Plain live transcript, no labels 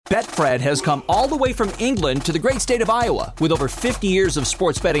Betfred has come all the way from England to the great state of Iowa with over 50 years of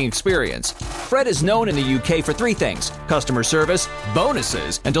sports betting experience. Fred is known in the UK for three things: customer service,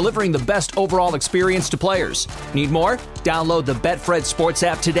 bonuses, and delivering the best overall experience to players. Need more? Download the Betfred Sports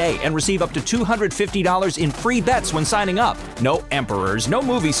app today and receive up to $250 in free bets when signing up. No emperors, no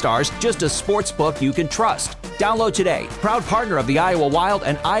movie stars, just a sports book you can trust. Download today. Proud partner of the Iowa Wild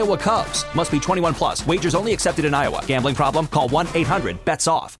and Iowa Cubs. Must be 21 plus. Wagers only accepted in Iowa. Gambling problem? Call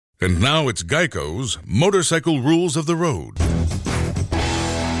 1-800-BETS-OFF. And now it's Geico's Motorcycle Rules of the Road.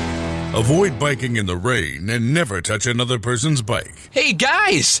 Avoid biking in the rain and never touch another person's bike. Hey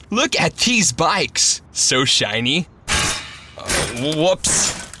guys, look at these bikes. So shiny.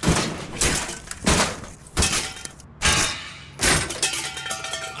 Whoops.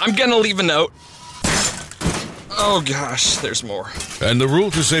 I'm gonna leave a note. Oh gosh, there's more. And the rule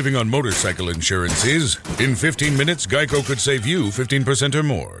to saving on motorcycle insurance is, in 15 minutes, Geico could save you 15% or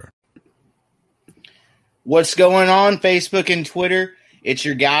more. What's going on, Facebook and Twitter? It's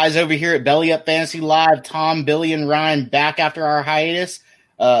your guys over here at Belly Up Fantasy Live, Tom, Billy, and Ryan, back after our hiatus.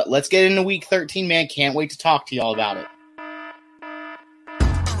 Let's get into Week 13, man. Can't wait to talk to y'all about it.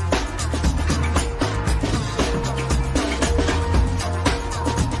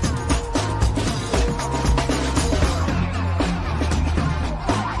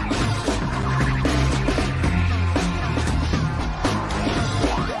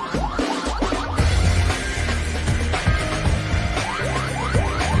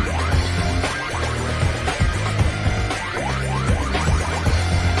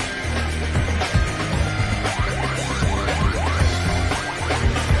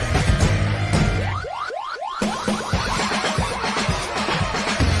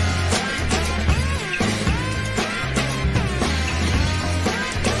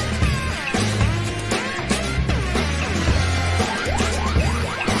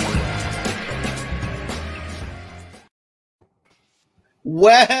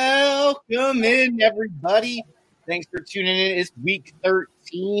 Welcome in, everybody. Thanks for tuning in. It's Week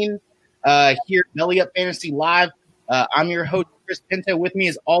 13 here at Belly Up Fantasy Live. I'm your host, Chris Pinto. With me,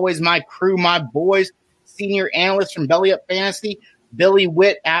 as always, my crew, my boys, senior analysts from Belly Up Fantasy, Billy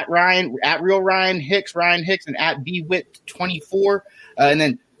Witt at Real Ryan Hicks, and at BWitt24. And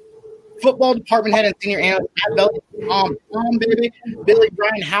then football department head and senior analyst at Belly Tom, baby. Billy,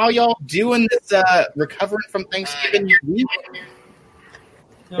 Ryan, how y'all doing this recovering from Thanksgiving year week?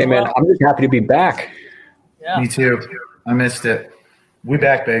 Hey, man, I'm just happy to be back. Yeah. Me too. I missed it. We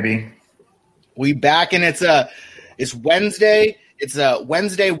back, baby. We back, and it's Wednesday. It's a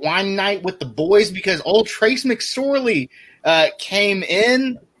Wednesday wine night with the boys because old Trace McSorley came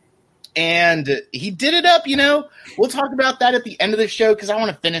in, and he did it up, We'll talk about that at the end of the show because I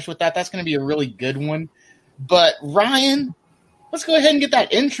want to finish with that. That's going to be a really good one. But, Ryan, let's go ahead and get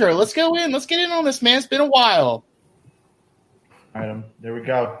that intro. Let's go in. Let's get in on this, man. It's been a while. All right, there we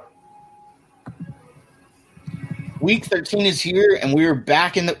go. Week 13 is here, and we are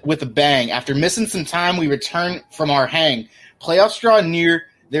back with a bang. After missing some time, we return from our hang. Playoffs draw near.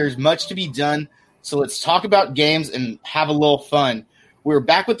 There's much to be done, so let's talk about games and have a little fun. We're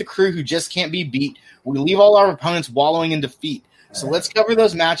back with the crew who just can't be beat. We leave all our opponents wallowing in defeat. So let's cover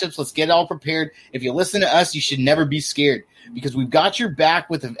those matchups. Let's get it all prepared. If you listen to us, you should never be scared because we've got your back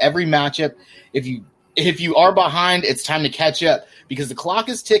with every matchup. If you are behind, it's time to catch up because the clock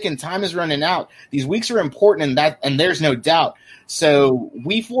is ticking, time is running out. These weeks are important, and there's no doubt. So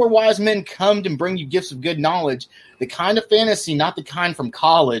we four wise men come to bring you gifts of good knowledge, the kind of fantasy, not the kind from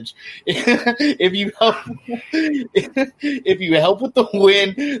college. If you help with the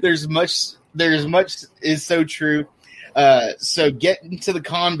win, there's much is so true. So get into the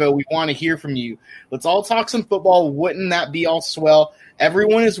convo. We want to hear from you. Let's all talk some football. Wouldn't that be all swell?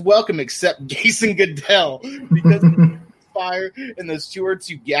 Everyone is welcome except Jason Goodell because fire and those two are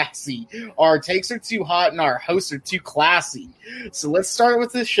too gassy. Our takes are too hot and our hosts are too classy. So let's start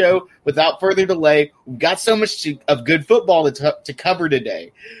with this show without further delay. We've got so much of good football to cover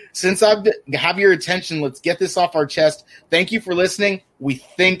today. Since I have your attention, let's get this off our chest. Thank you for listening. We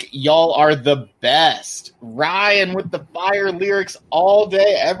think y'all are the best. Ryan with the fire lyrics all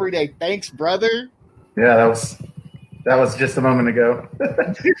day, every day. Thanks, brother. Yeah, that was just a moment ago.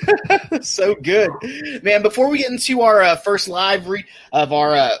 So good. Man, before we get into our first live read of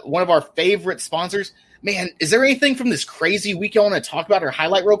our one of our favorite sponsors, man, is there anything from this crazy week you want to talk about or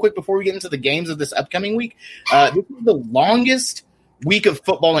highlight real quick before we get into the games of this upcoming week? This is the longest week of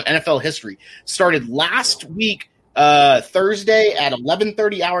football in NFL history. Started last week, Thursday at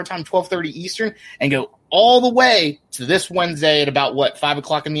 11:30 our time, 12:30 Eastern, and go all the way to this Wednesday at about, 5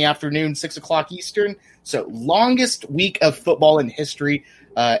 o'clock in the afternoon, 6 o'clock Eastern. So longest week of football in history.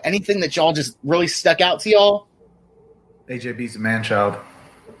 Anything that y'all just really stuck out to y'all? AJB's a man-child.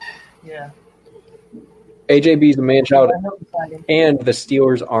 Yeah. AJB's a man-child, and the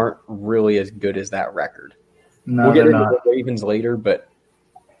Steelers aren't really as good as that record. No, we'll get they're into not. the Ravens later, but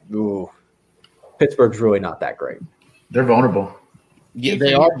Pittsburgh's really not that great. They're vulnerable. Yeah,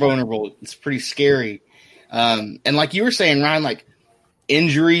 they are vulnerable. It's pretty scary. And like you were saying, Ryan, like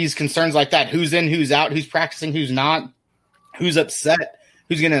injuries, concerns like that, who's in, who's out, who's practicing, who's not, who's upset,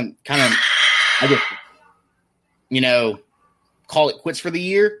 who's going to kind of, I guess, call it quits for the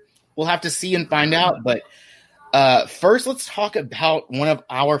year. We'll have to see and find out. But first, let's talk about one of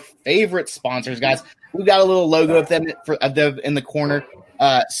our favorite sponsors, guys. We've got a little logo of them in the corner.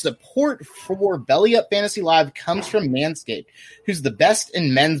 Support for Belly Up Fantasy Live comes from Manscaped, who's the best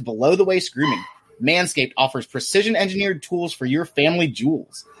in men's below-the-waist grooming. Manscaped offers precision-engineered tools for your family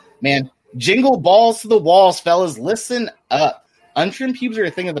jewels. Man, jingle balls to the walls, fellas. Listen up. Untrimmed pubes are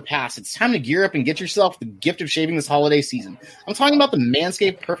a thing of the past. It's time to gear up and get yourself the gift of shaving this holiday season. I'm talking about the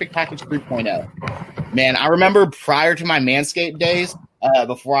Manscaped Perfect Package 3.0. Man, I remember prior to my Manscaped days,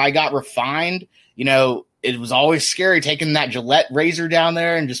 before I got refined, it was always scary taking that Gillette razor down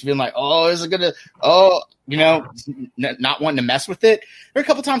there and just being like, is it going to, not wanting to mess with it. There were a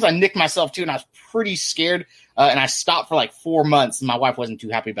couple times I nicked myself too, and I was pretty scared, and I stopped for like 4 months, and my wife wasn't too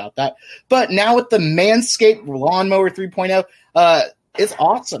happy about that. But now with the Manscaped Lawnmower 3.0, it's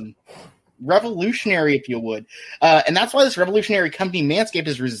awesome. Revolutionary, if you would. And that's why this revolutionary company, Manscaped,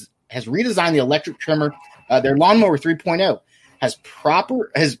 has redesigned the electric trimmer. Their Lawnmower 3.0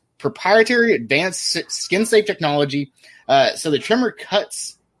 has proprietary advanced skin-safe technology, so the trimmer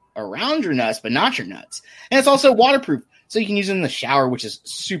cuts around your nuts, but not your nuts. And it's also waterproof, so you can use it in the shower, which is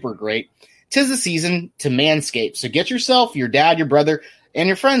super great. 'Tis the season to Manscaped, so get yourself, your dad, your brother, and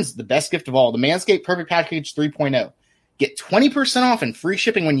your friends the best gift of all, the Manscaped Perfect Package 3.0. Get 20% off and free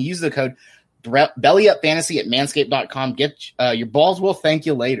shipping when you use the code BellyUpFantasy at Manscaped.com. Your balls will thank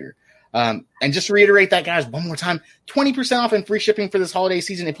you later. And just to reiterate that, guys, one more time, 20% off and free shipping for this holiday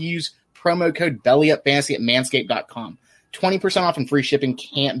season if you use promo code BellyUpFantasy at Manscaped.com. 20% off and free shipping,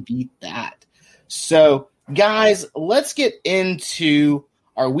 can't beat that. So, guys, let's get into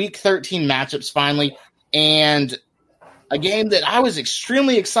our Week 13 matchups finally. And a game that I was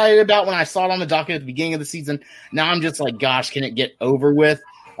extremely excited about when I saw it on the docket at the beginning of the season. Now I'm just like, gosh, can it get over with?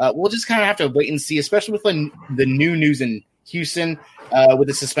 We'll just kind of have to wait and see, especially with the new news in Houston with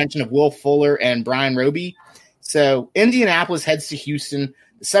the suspension of Will Fuller and Brian Roby. So Indianapolis heads to Houston,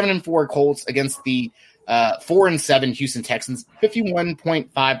 the 7-4 Colts against the 4-7 Houston Texans,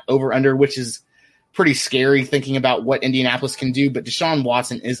 51.5 over-under, which is pretty scary thinking about what Indianapolis can do. But Deshaun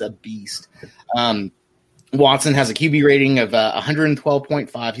Watson is a beast. Watson has a QB rating of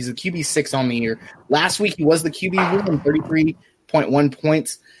 112.5. He's a QB 6 on the year. Last week, he was the QB 1, 33.1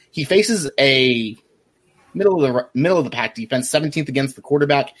 points. He faces a middle of the pack defense, 17th against the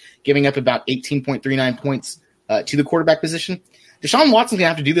quarterback, giving up about 18.39 points to the quarterback position. Deshaun Watson's going to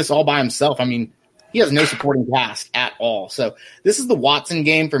have to do this all by himself. I mean, he has no supporting cast at all. So this is the Watson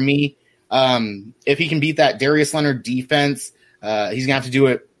game for me. If he can beat that Darius Leonard defense, he's going to have to do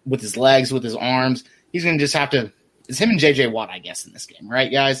it with his legs, with his arms. He's going to just have to – it's him and J.J. Watt, I guess, in this game, right,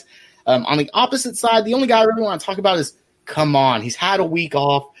 guys? On the opposite side, the only guy I really want to talk about is come on. He's had a week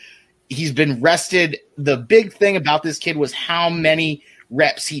off. He's been rested. The big thing about this kid was how many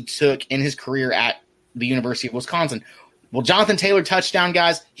reps he took in his career at the University of Wisconsin. Well, Jonathan Taylor touchdown,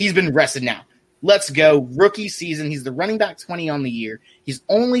 guys. He's been rested now. Let's go. Rookie season. He's the running back 20 on the year. He's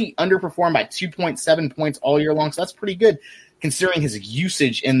only underperformed by 2.7 points all year long, so that's pretty good considering his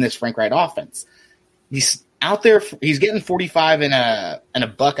usage in this Frank Wright offense. He's out there. He's getting 45 and a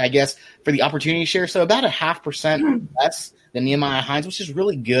buck, I guess, for the opportunity share. So about 0.5% less than Nehemiah Hines, which is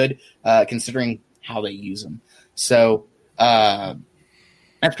really good considering how they use him. So that's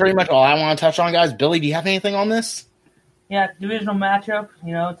pretty much all I want to touch on, guys. Billy, do you have anything on this? Yeah, divisional matchup.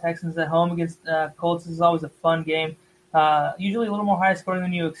 Texans at home against Colts is always a fun game. Usually a little more high scoring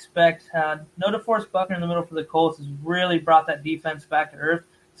than you expect. No DeForest Buckner in the middle for the Colts has really brought that defense back to earth.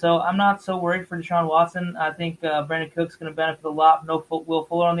 So I'm not so worried for Deshaun Watson. I think Brandon Cook's going to benefit a lot. No Will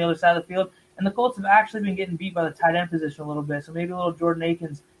Fuller on the other side of the field. And the Colts have actually been getting beat by the tight end position a little bit. So maybe a little Jordan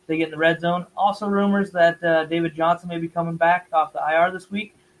Akins they get in the red zone. Also rumors that David Johnson may be coming back off the IR this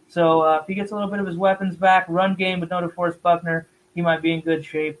week. So if he gets a little bit of his weapons back, run game with no DeForest Buckner, he might be in good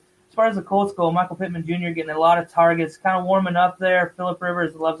shape. As far as the Colts go, Michael Pittman Jr. getting a lot of targets, kind of warming up there. Phillip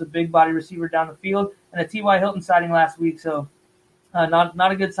Rivers loves a big body receiver down the field. And a T.Y. Hilton sighting last week. So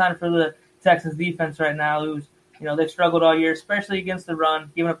not a good sign for the Texans defense right now, who's, they've struggled all year, especially against the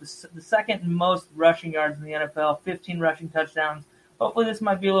run, giving up the second most rushing yards in the NFL, 15 rushing touchdowns hopefully this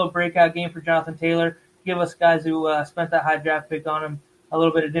might be a little breakout game for Jonathan Taylor. Give us guys who spent that high draft pick on him a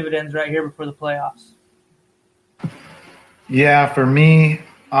little bit of dividends right here before the playoffs. Yeah, for me,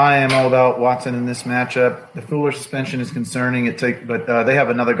 I am all about Watson in this matchup. The Fuller suspension is concerning. But they have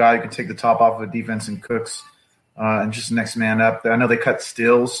another guy who can take the top off of defense in Cooks and just next man up. I know they cut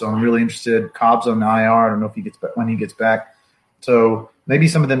Stills, so I'm really interested. Cobb's on the IR. I don't know if he gets back, when he gets back. So maybe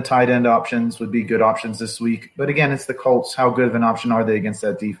some of them tight end options would be good options this week. But again, it's the Colts. How good of an option are they against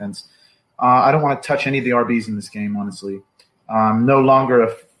that defense? I don't want to touch any of the RBs in this game, honestly. I'm no longer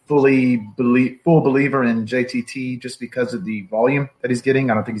a full believer in JTT just because of the volume that he's getting.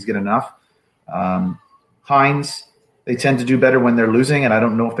 I don't think he's getting enough. Hines, they tend to do better when they're losing, and I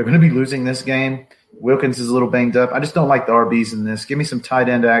don't know if they're going to be losing this game. Wilkins is a little banged up. I just don't like the RBs in this. Give me some tight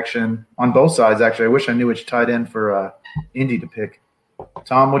end action on both sides, actually. I wish I knew which tight end for Indy to pick.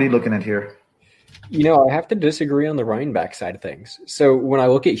 Tom, what are you looking at here? I have to disagree on the running back side of things. So when I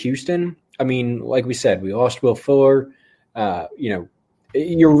look at Houston, I mean, like we said, we lost Will Fuller.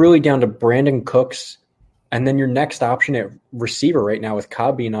 You're really down to Brandon Cooks, and then your next option at receiver right now with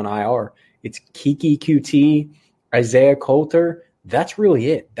Cobb being on IR, it's Kiki QT, Isaiah Coulter. That's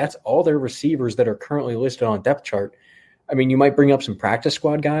really it. That's all their receivers that are currently listed on a depth chart. I mean, you might bring up some practice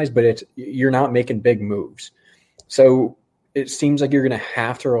squad guys, but you're not making big moves. So it seems like you're going to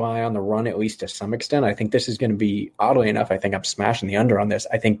have to rely on the run at least to some extent. I think this is going to be, oddly enough, I think I'm smashing the under on this.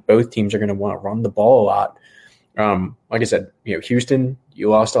 I think both teams are going to want to run the ball a lot. Like I said, Houston, you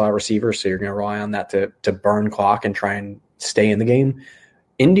lost a lot of receivers, so you're going to rely on that to burn clock and try and stay in the game.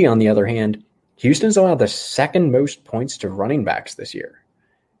 Indy, on the other hand, Houston's allowed the second most points to running backs this year.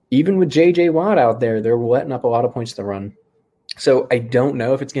 Even with J.J. Watt out there, they're letting up a lot of points to run. So I don't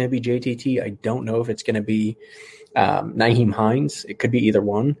know if it's going to be JTT. I don't know if it's going to be Nyheim Hines. It could be either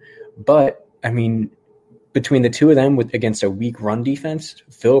one. But, I mean, between the two of them against a weak run defense,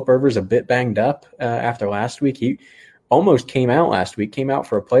 Phillip Rivers a bit banged up after last week. He almost came out last week, came out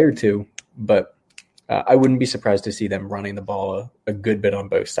for a play or two. But I wouldn't be surprised to see them running the ball a good bit on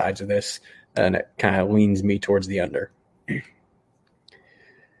both sides of this. And it kind of leans me towards the under.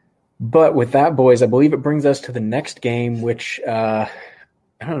 But with that, boys, I believe it brings us to the next game, which I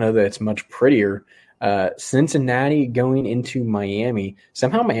don't know that it's much prettier. Cincinnati going into Miami.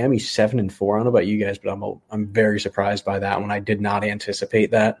 Somehow Miami's 7-4. I don't know about you guys, but I'm very surprised by that one. I did not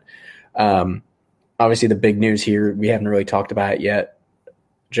anticipate that. Obviously, the big news here, we haven't really talked about it yet.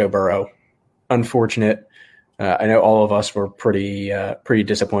 Joe Burrow. Unfortunate. I know all of us were pretty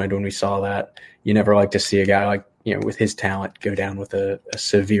disappointed when we saw that. You never like to see a guy like, with his talent go down with a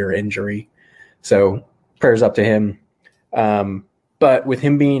severe injury. So prayers up to him. But with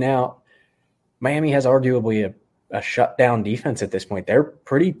him being out, Miami has arguably a shutdown defense at this point. They're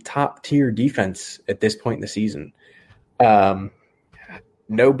pretty top-tier defense at this point in the season. No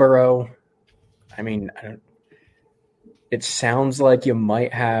Burrow. I mean, it sounds like you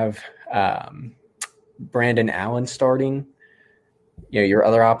might have Brandon Allen starting. Your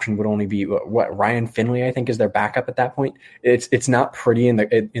other option would only be Ryan Finley, I think, is their backup at that point. It's not pretty in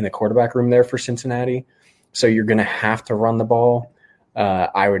the quarterback room there for Cincinnati. So you're going to have to run the ball.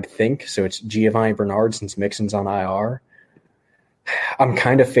 I would think. So it's Giovanni Bernard since Mixon's on IR. I'm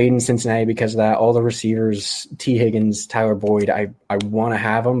kind of fading Cincinnati because of that. All the receivers, T. Higgins, Tyler Boyd, I want to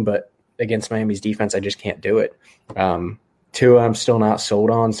have them, but against Miami's defense, I just can't do it. Tua, I'm still not sold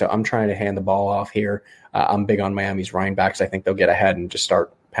on, so I'm trying to hand the ball off here. I'm big on Miami's running backs. I think they'll get ahead and just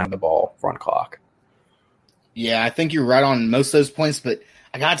start pounding the ball, run clock. Yeah, I think you're right on most of those points, but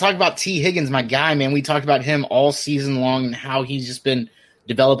I got to talk about T. Higgins, my guy, man. We talked about him all season long and how he's just been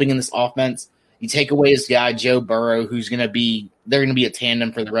developing in this offense. You take away his guy, Joe Burrow, they're going to be a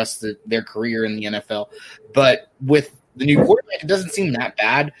tandem for the rest of their career in the NFL. But with the new quarterback, it doesn't seem that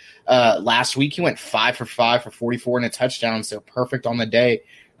bad. Last week, he went 5 for 5 for 44 and a touchdown, so perfect on the day.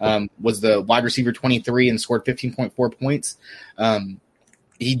 Was the wide receiver 23 and scored 15.4 points.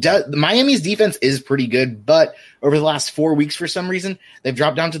 Miami's defense is pretty good, but over the last 4 weeks, for some reason, they've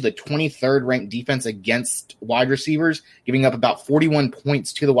dropped down to the 23rd ranked defense against wide receivers, giving up about 41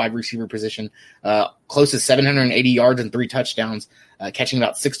 points to the wide receiver position, close to 780 yards and 3 touchdowns, catching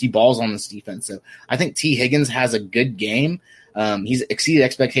about 60 balls on this defense. So I think T. Higgins has a good game. He's exceeded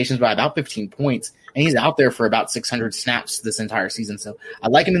expectations by about 15 points, and he's out there for about 600 snaps this entire season. So I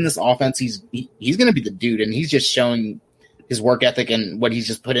like him in this offense. He's going to be the dude, and he's just showing his work ethic and what he's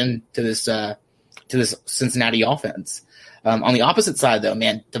just put into this Cincinnati offense. On the opposite side, though,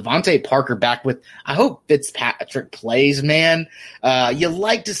 man, Devontae Parker back with – I hope Fitzpatrick plays, man. You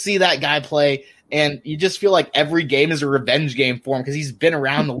like to see that guy play, and you just feel like every game is a revenge game for him because he's been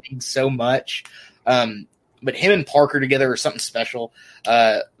around the league so much. But him and Parker together are something special.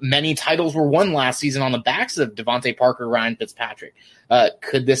 Many titles were won last season on the backs of Devontae Parker, Ryan Fitzpatrick.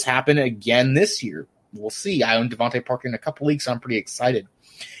 Could this happen again this year? We'll see. I own Devontae Parker in a couple leagues, so I'm pretty excited.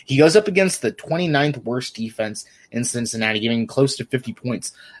 He goes up against the 29th worst defense in Cincinnati, giving close to 50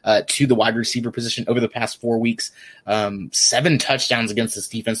 points to the wide receiver position over the past 4 weeks. 7 touchdowns against this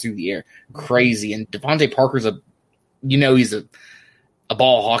defense through the air. Crazy. And Devontae Parker's he's a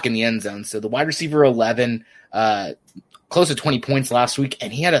ball hawk in the end zone. So the wide receiver 11, close to 20 points last week,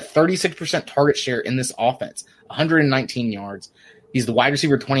 and he had a 36% target share in this offense, 119 yards. He's the wide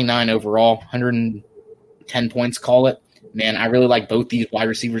receiver 29 overall, 110 points, call it. Man, I really like both these wide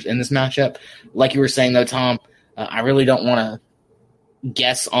receivers in this matchup. Like you were saying, though, Tom, I really don't want to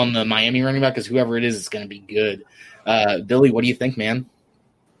guess on the Miami running back because whoever it is going to be good. Billy, what do you think, man?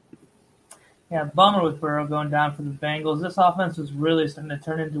 Yeah, bummer with Burrow going down for the Bengals. This offense was really starting to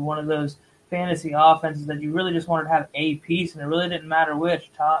turn into one of those fantasy offenses that you really just wanted to have a piece, and it really didn't matter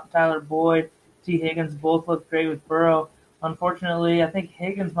which. Tyler Boyd, T. Higgins both looked great with Burrow. Unfortunately, I think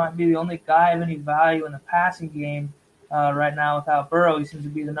Higgins might be the only guy of any value in the passing game right now without Burrow. He seems to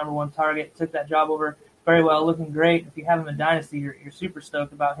be the number one target. Took that job over very well, looking great. If you have him in Dynasty, you're super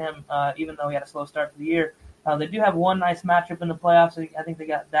stoked about him, even though he had a slow start to the year. They do have one nice matchup in the playoffs. I think they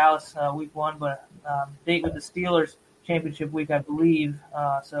got Dallas week 1, but date with the Steelers championship week, I believe.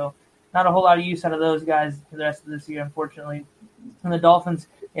 So not a whole lot of use out of those guys for the rest of this year, unfortunately. And the Dolphins,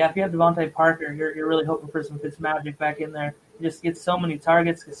 if you have Devontae Parker, you're really hoping for some Fitzmagic back in there. He just gets so many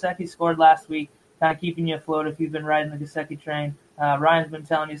targets. Gesicki scored last week, kind of keeping you afloat if you've been riding the Gesicki train. Ryan's been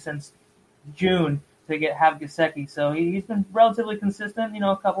telling you since June to have Gesicki. So he's been relatively consistent,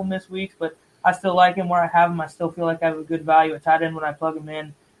 a couple missed weeks, but I still like him where I have him. I still feel like I have a good value at tight end when I plug him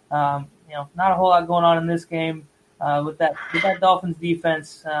in. Not a whole lot going on in this game with that Dolphins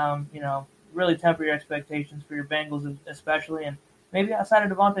defense. Really temper your expectations for your Bengals, especially. And maybe outside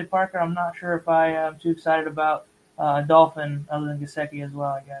of Devontae Parker, I'm not sure if I am too excited about a Dolphin other than Gesicki as well,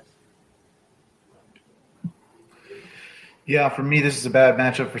 I guess. Yeah, for me, this is a bad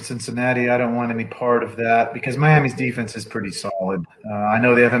matchup for Cincinnati. I don't want any part of that because Miami's defense is pretty solid. I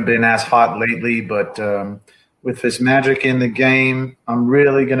know they haven't been as hot lately, but with Fitzmagic in the game, I'm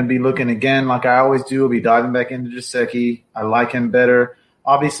really going to be looking again like I always do. I'll be diving back into Gesicki. I like him better.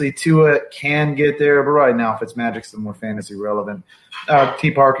 Obviously, Tua can get there, but right now Fitzmagic's the more fantasy relevant.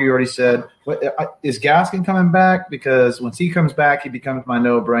 T. Parker, you already said. Is Gaskin coming back? Because once he comes back, he becomes my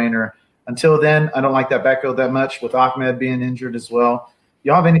no-brainer. Until then, I don't like that backfield that much with Ahmed being injured as well.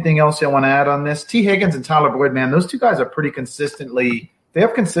 Y'all have anything else y'all want to add on this? T. Higgins and Tyler Boyd, man, those two guys are pretty consistently – they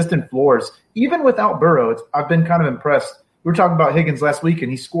have consistent floors. Even without Burrow, I've been kind of impressed. We were talking about Higgins last week,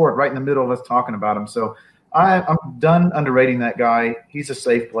 and he scored right in the middle of us talking about him. So I'm done underrating that guy. He's a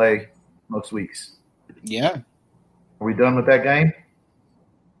safe play most weeks. Yeah. Are we done with that game?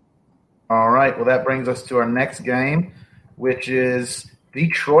 All right. Well, that brings us to our next game, which is –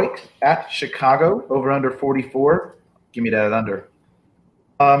 Detroit at Chicago, over under 44. Give me that under.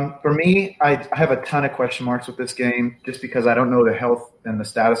 For me, I have a ton of question marks with this game just because I don't know the health and the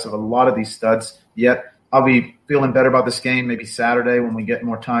status of a lot of these studs yet. I'll be feeling better about this game maybe Saturday when we get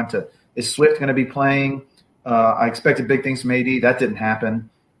more time to – is Swift going to be playing? I expected big things from AD. That didn't happen.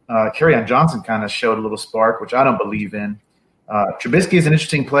 Kerryon Johnson kind of showed a little spark, which I don't believe in. Trubisky is an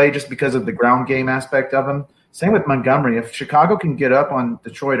interesting play just because of the ground game aspect of him. Same with Montgomery. If Chicago can get up on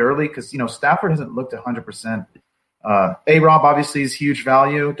Detroit early, because, Stafford hasn't looked 100%. A-Rob obviously is huge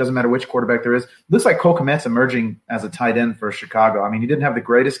value. It doesn't matter which quarterback there is. Looks like Cole Kmet's emerging as a tight end for Chicago. I mean, he didn't have the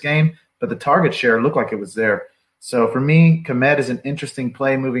greatest game, but the target share looked like it was there. So for me, Kmet is an interesting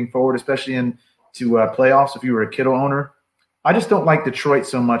play moving forward, especially into playoffs if you were a Kittle owner. I just don't like Detroit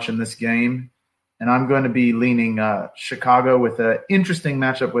so much in this game, and I'm going to be leaning Chicago with an interesting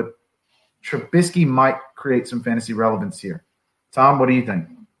matchup with Trubisky might create some fantasy relevance here. Tom, what do you think?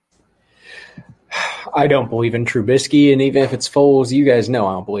 I don't believe in Trubisky, and even if it's Foles, you guys know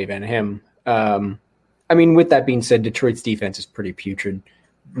I don't believe in him. With that being said, Detroit's defense is pretty putrid.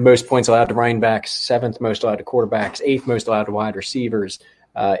 Most points allowed to running backs, 7th most allowed to quarterbacks, 8th most allowed to wide receivers.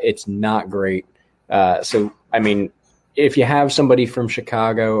 It's not great. If you have somebody from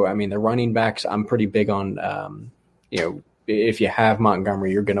Chicago, the running backs, I'm pretty big on, if you have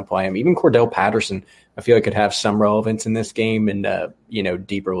Montgomery, you're going to play him. Even Cordell Patterson, I feel like could have some relevance in this game in,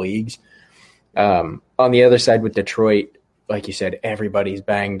 deeper leagues. On the other side with Detroit, like you said, everybody's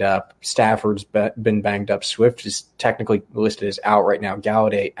banged up. Stafford's been banged up. Swift is technically listed as out right now.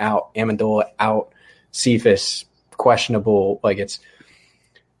 Galladay out. Amendola out. Cephas questionable.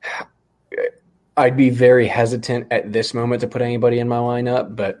 I'd be very hesitant at this moment to put anybody in my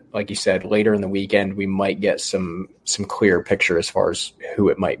lineup, but like you said, later in the weekend we might get some clear picture as far as who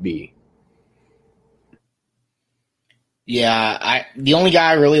it might be. Yeah, the only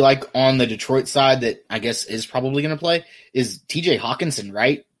guy I really like on the Detroit side that I guess is probably going to play is TJ Hawkinson,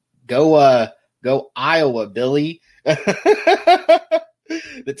 right? Go Iowa, Billy. The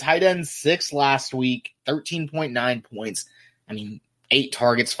tight end 6 last week, 13.9 points. I mean, 8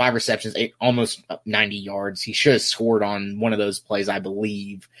 targets, 5 receptions, almost 90 yards. He should have scored on one of those plays, I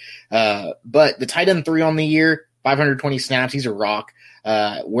believe. But the tight end 3 on the year, 520 snaps. He's a rock.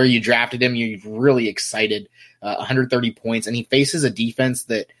 Where you drafted him, you're really excited. 130 points, and he faces a defense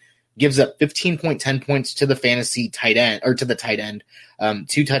that gives up 15.10 points to the fantasy tight end, or to the tight end,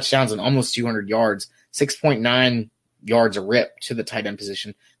 2 touchdowns and almost 200 yards, 6.9 yards a rip to the tight end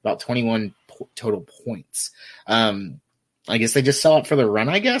position, about 21 total points. I guess they just sell it for the run,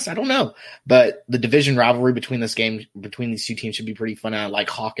 I guess. I don't know. But the division rivalry between these two teams should be pretty fun. I like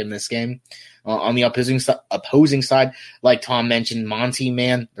Hawk in this game. On the opposing side, like Tom mentioned, Monty,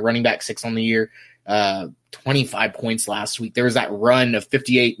 man, the running back 6 on the year, 25 points last week. There was that run of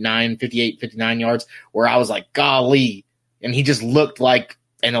 59 yards where I was like, golly. And he just looked like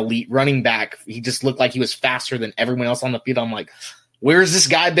an elite running back. He just looked like he was faster than everyone else on the field. I'm like, where's this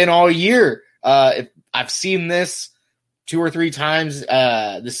guy been all year? If I've seen this 2 or 3 times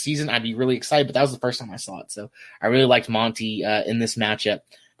this season, I'd be really excited, but that was the first time I saw it. So I really liked Monty in this matchup,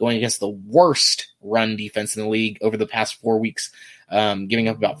 going against the worst run defense in the league over the past 4 weeks, giving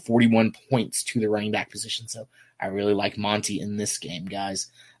up about 41 points to the running back position. So I really like Monty in this game, guys.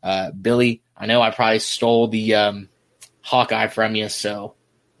 Billy, I know I probably stole the Hawkeye from you, so.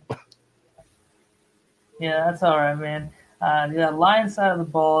 Yeah, that's all right, man. Lions side of the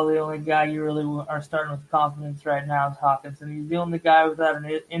ball, the only guy you really are starting with confidence right now is Hawkinson. He's the only guy without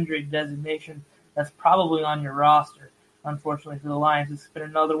an injury designation that's probably on your roster, unfortunately, for the Lions. It's been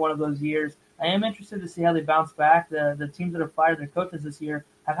another one of those years. I am interested to see how they bounce back. The teams that have fired their coaches this year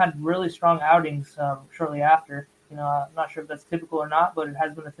have had really strong outings shortly after. I'm not sure if that's typical or not, but it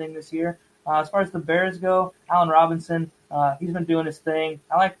has been a thing this year. As far as the Bears go, Allen Robinson, he's been doing his thing.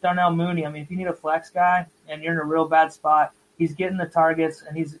 I like Darnell Mooney. I mean, if you need a flex guy and you're in a real bad spot, he's getting the targets,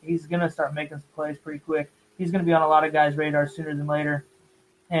 and he's going to start making some plays pretty quick. He's going to be on a lot of guys' radars sooner than later.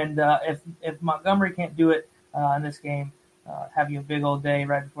 And if Montgomery can't do it in this game, have you a big old day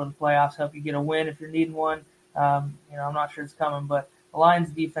right before the playoffs, help you get a win if you're needing one. I'm not sure it's coming, but the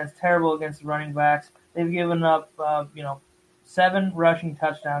Lions' defense, terrible against the running backs. They've given up, 7 rushing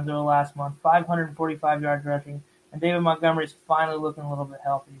touchdowns over the last month, 545 yards rushing, and David Montgomery's finally looking a little bit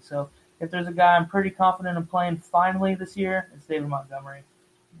healthy. So if there's a guy I'm pretty confident in playing finally this year, it's David Montgomery.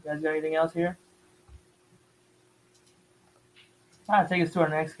 You guys got anything else here? All right, take us to our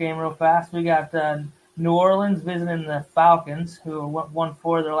next game real fast. We got New Orleans visiting the Falcons, who won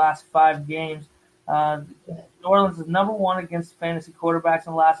 4 of their last 5 games. New Orleans is number 1 against fantasy quarterbacks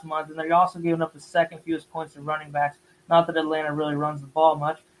in the last month, and they're also giving up the second fewest points to running backs. Not that Atlanta really runs the ball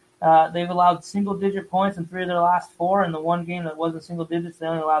much. They've allowed single-digit points in 3 of their last 4. In the one game that wasn't single digits, they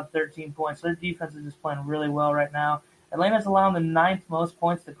only allowed 13 points. So their defense is just playing really well right now. Atlanta's allowing the 9th most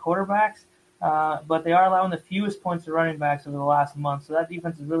points to quarterbacks, but they are allowing the fewest points to running backs over the last month. So that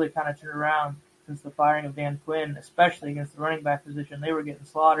defense has really kind of turned around since the firing of Dan Quinn, especially against the running back position. They were getting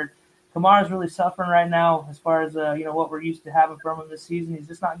slaughtered. Kamara's really suffering right now as far as what we're used to having from him this season. He's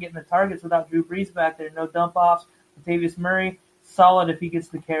just not getting the targets without Drew Brees back there. No dump-offs. Latavius Murray, solid if he gets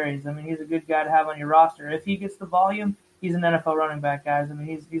the carries. I mean, he's a good guy to have on your roster. If he gets the volume, he's an NFL running back, guys. I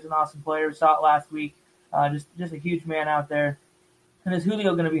mean, he's an awesome player. We saw it last week. Just a huge man out there. And is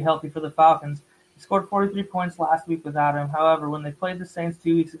Julio going to be healthy for the Falcons? He scored 43 points last week without him. However, when they played the Saints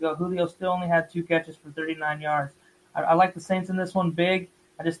 2 weeks ago, Julio still only had 2 catches for 39 yards. I like the Saints in this one big.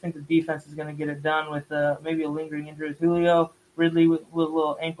 I just think the defense is going to get it done with maybe a lingering injury with Julio. Ridley with a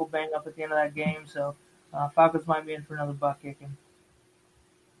little ankle bang up at the end of that game. So Falcons might be in for another butt kicking.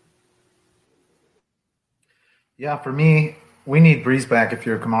 Yeah, for me, we need Brees back if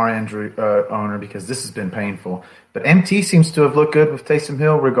you're a Kamara injury owner, because this has been painful. But MT seems to have looked good with Taysom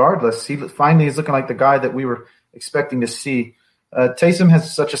Hill regardless. He finally is looking like the guy that we were expecting to see. Taysom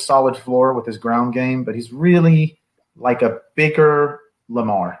has such a solid floor with his ground game, but he's really like a bigger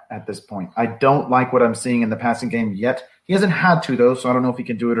Lamar at this point. I don't like what I'm seeing in the passing game yet. He hasn't had to, though, so I don't know if he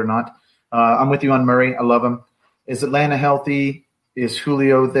can do it or not. I'm with you on Murray. I love him. Is Atlanta healthy? Is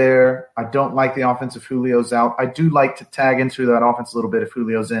Julio there? I don't like the offense if Julio's out. I do like to tag into that offense a little bit if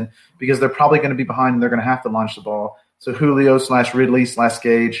Julio's in, because they're probably going to be behind and they're going to have to launch the ball. So Julio / Ridley /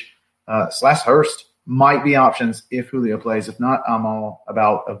 Gage / Hurst might be options if Julio plays. If not, I'm all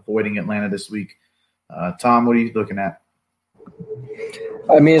about avoiding Atlanta this week Tom, what are you looking at?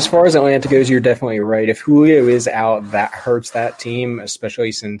 I mean, as far as Atlanta goes, you're definitely right. If Julio is out, that hurts that team,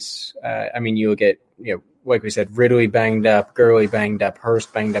 especially since, you look at, like we said, Ridley banged up, Gurley banged up,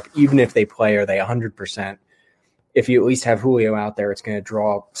 Hurst banged up. Even if they play, are they 100%? If you at least have Julio out there, it's going to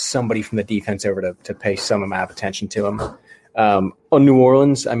draw somebody from the defense over to pay some amount of attention to him. On New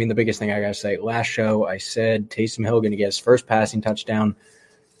Orleans, the biggest thing I got to say, last show I said Taysom Hill going to get his first passing touchdown.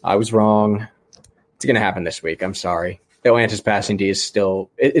 I was wrong. It's going to happen this week. I'm sorry. Atlanta's passing D is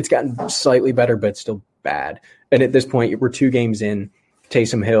still – it's gotten slightly better, but it's still bad. And at this point, we're 2 games in.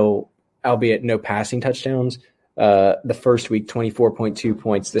 Taysom Hill, albeit no passing touchdowns, the first week, 24.2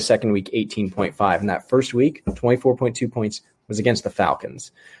 points. The second week, 18.5. And that first week, 24.2 points was against the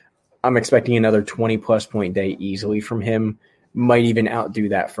Falcons. I'm expecting another 20-plus point day easily from him. Might even outdo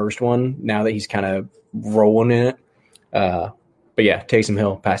that first one now that he's kind of rolling in it. But, yeah, Taysom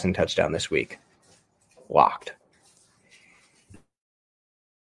Hill passing touchdown this week. Locked.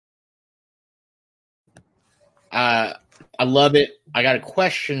 I love it. I got a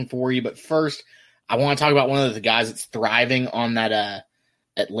question for you, but first I want to talk about one of the guys that's thriving on that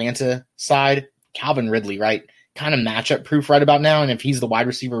Atlanta side, Calvin Ridley, right? Kind of matchup proof right about now, and if he's the wide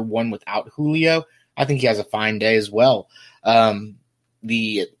receiver one without Julio, I think he has a fine day as well.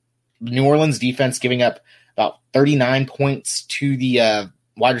 The New Orleans defense giving up about 39 points to the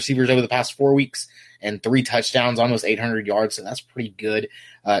wide receivers over the past 4 weeks and 3 touchdowns, almost 800 yards, so that's pretty good.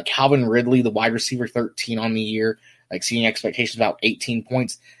 Calvin Ridley, the wide receiver 13 on the year, exceeding expectations about 18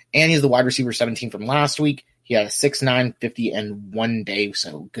 points, and he's the wide receiver 17 from last week. He had a 6'9", 50 in 1 day,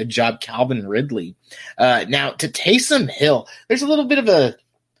 so good job, Calvin Ridley. Now, to Taysom Hill, there's a little bit of a,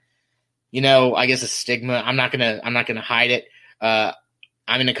 I guess a stigma. I'm not gonna hide it.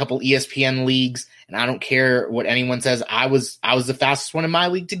 I'm in a couple ESPN leagues, and I don't care what anyone says. I was the fastest one in my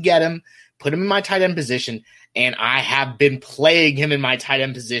league to get him, put him in my tight end position, and I have been playing him in my tight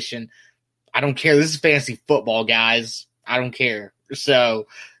end position. I don't care. This is fantasy football, guys. I don't care. So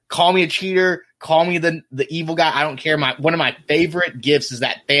call me a cheater. Call me the evil guy. I don't care. One of my favorite gifs is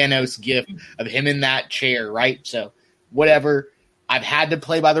that Thanos gif of him in that chair, right? So whatever. I've had to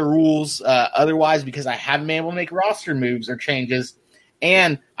play by the rules otherwise because I haven't been able to make roster moves or changes.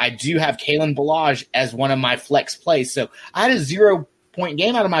 And I do have Kalen Ballage as one of my flex plays. So I had a 0-point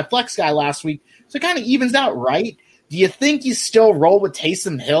game out of my flex guy last week. So it kind of evens out, right? Do you think you still roll with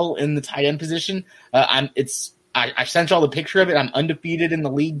Taysom Hill in the tight end position? I sent y'all the picture of it. I'm undefeated in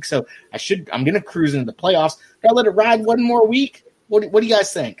the league, so I'm going to cruise into the playoffs. Gotta let it ride one more week. What do you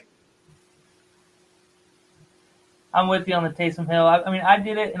guys think? I'm with you on the Taysom Hill. I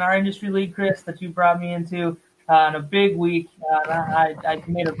did it in our industry league, Chris, that you brought me into in a big week. I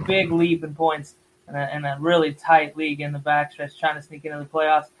made a big leap in points in a really tight league in the backstretch, trying to sneak into the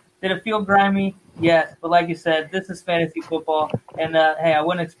playoffs. Did it feel grimy? Yes, but like you said, this is fantasy football, and hey, I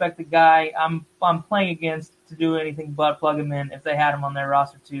wouldn't expect the guy I'm playing against to do anything but plug him in if they had him on their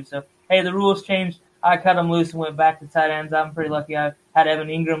roster too. So hey, the rules changed. I cut him loose and went back to tight ends. I'm pretty lucky. I had Evan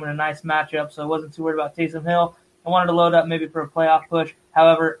Ingram in a nice matchup, so I wasn't too worried about Taysom Hill. I wanted to load up maybe for a playoff push.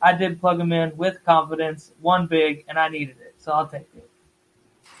 However, I did plug him in with confidence, one big, and I needed it, so I'll take it.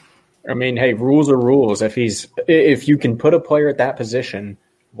 Hey, rules are rules. If you can put a player at that position,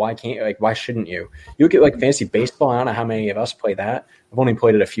 why shouldn't you? You look at fantasy baseball. I don't know how many of us play that. I've only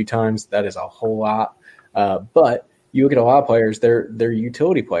played it a few times. That is a whole lot. But you look at a lot of players, they're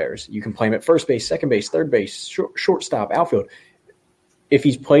utility players. You can play them at first base, second base, third base, shortstop, outfield. If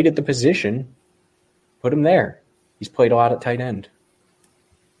he's played at the position, put him there. He's played a lot at tight end.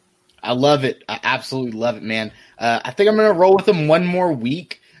 I love it. I absolutely love it, man. I think I'm going to roll with him one more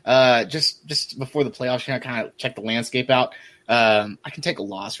week. Just before the playoffs, kind of check the landscape out. I can take a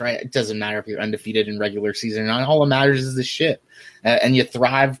loss, right? It doesn't matter if you're undefeated in regular season. All that matters is the shit. And you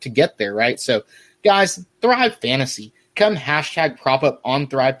thrive to get there, right? So, guys, Thrive Fantasy. Come hashtag prop up on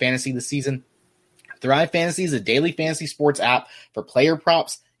Thrive Fantasy this season. Thrive Fantasy is a daily fantasy sports app for player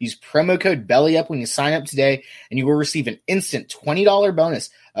props. Use promo code BELLYUP when you sign up today, and you will receive an instant $20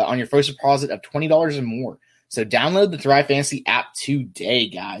 bonus on your first deposit of $20 or more. So download the Thrive Fantasy app today,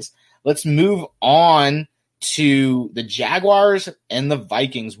 guys. Let's move on to the Jaguars and the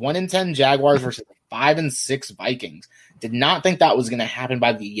Vikings. 1-10 Jaguars versus 5-6 Vikings. Did not think that was going to happen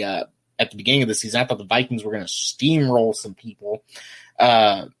by the at the beginning of the season. I thought the Vikings were going to steamroll some people.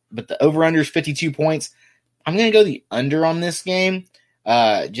 But the over-under is 52 points. I'm going to go the under on this game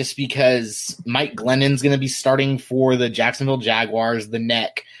just because Mike Glennon's going to be starting for the Jacksonville Jaguars. The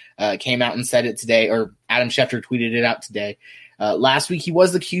neck came out and said it today, or Adam Schefter tweeted it out today. Last week he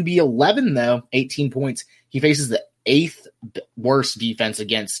was the QB 11, though, 18 points. He faces the 8th worst defense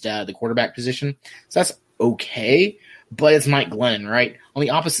against the quarterback position. So that's okay, but it's Mike Glennon, right? On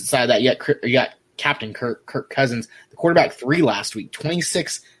the opposite side of that, you got Captain Kirk Cousins, the quarterback 3 last week,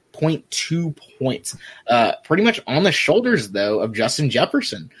 26.2 points. Pretty much on the shoulders, though, of Justin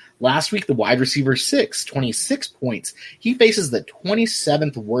Jefferson. Last week, the wide receiver 6, 26 points. He faces the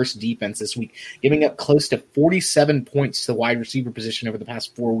 27th worst defense this week, giving up close to 47 points to the wide receiver position over the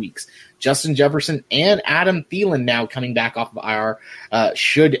past 4 weeks. Justin Jefferson and Adam Thielen, now coming back off of IR,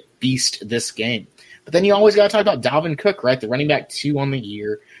 should feast this game. But then you always got to talk about Dalvin Cook, right? The running back 2 on the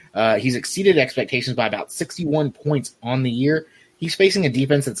year. He's exceeded expectations by about 61 points on the year. He's facing a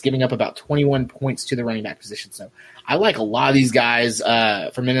defense that's giving up about 21 points to the running back position. So I like a lot of these guys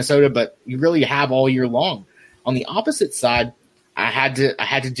from Minnesota, but you really have all year long. On the opposite side, I had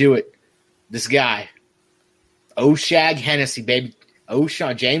to do it. This guy, O'Shag Hennessy, baby.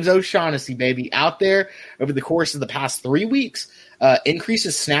 James O'Shaughnessy, baby, out there over the course of the past 3 weeks,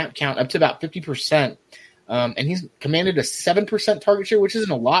 increases snap count up to about 50%. And he's commanded a 7% target share, which isn't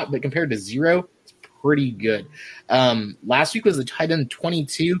a lot, but compared to 0, it's pretty good. Last week was the tight end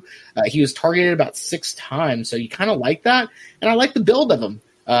 22. He was targeted about 6 times, so you kind of like that. And I like the build of him.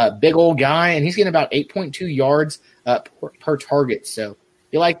 Big old guy, and he's getting about 8.2 yards per target. So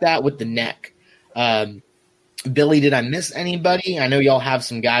you like that with the neck. Billy, did I miss anybody? I know y'all have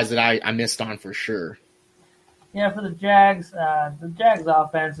some guys that I missed on for sure. Yeah, for the Jags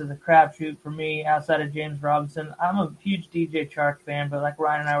offense is a crapshoot for me outside of James Robinson. I'm a huge DJ Chark fan, but like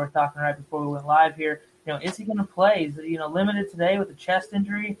Ryan and I were talking right before we went live here, is he going to play? He's, limited today with a chest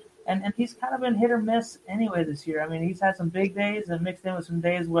injury, and he's kind of been hit or miss anyway this year. I mean, he's had some big days and mixed in with some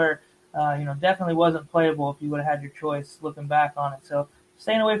days where, definitely wasn't playable if you would have had your choice looking back on it. So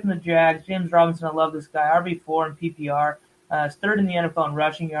staying away from the Jags. James Robinson, I love this guy. RB4 in PPR. Is 3rd in the NFL in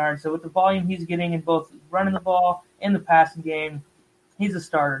rushing yards. So with the volume he's getting in both running the ball and the passing game, he's a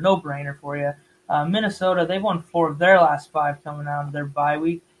starter. No-brainer for you. Minnesota, they've won 4 of their last 5 coming out of their bye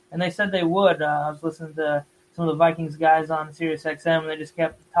week, and they said they would. I was listening to some of the Vikings guys on SiriusXM, and they just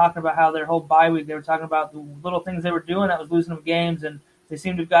kept talking about how their whole bye week, they were talking about the little things they were doing that was losing them games, and they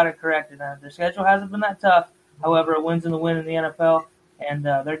seem to have got it corrected. Their schedule hasn't been that tough. However, a win's in the win in the NFL. And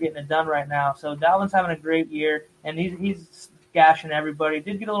they're getting it done right now. So Dalvin's having a great year, and he's gashing everybody.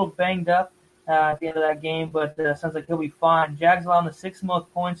 Did get a little banged up at the end of that game, but sounds like he'll be fine. Jags allowing the 6th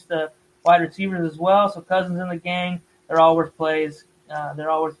most points to wide receivers as well. So Cousins in the gang, they're all worth plays.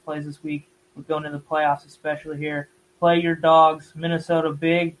 This week. We're going into the playoffs, especially here. Play your dogs. Minnesota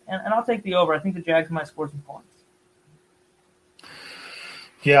big, and I'll take the over. I think the Jags might score some points.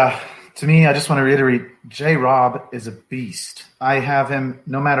 Yeah. To me, I just want to reiterate, J-Rob is a beast. I have him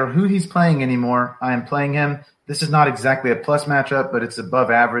no matter who he's playing anymore. I am playing him. This is not exactly a plus matchup, but it's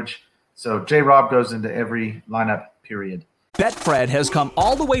above average. So J-Rob goes into every lineup, period. Betfred has come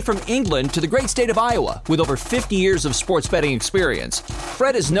all the way from England to the great state of Iowa with over 50 years of sports betting experience.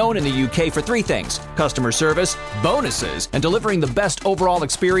 Fred is known in the UK for 3 things: customer service, bonuses, and delivering the best overall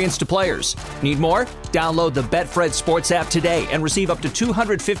experience to players. Need more? Download the Betfred Sports app today and receive up to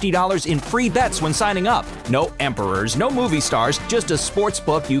 $250 in free bets when signing up. No emperors, no movie stars, just a sports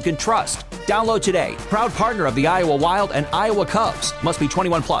book you can trust. Download today. Proud partner of the Iowa Wild and Iowa Cubs. Must be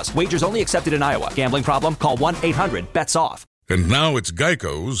 21 plus. Wagers only accepted in Iowa. Gambling problem? Call 1-800-BETS-OFF. And now it's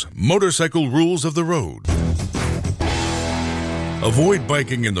Geico's Motorcycle Rules of the Road. Avoid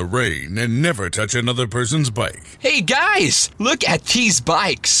biking in the rain and never touch another person's bike. Hey guys, look at these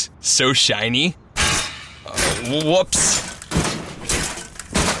bikes. So shiny. Whoops.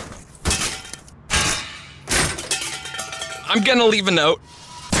 I'm gonna leave a note.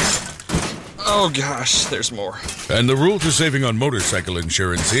 Oh gosh, there's more. And the rule to saving on motorcycle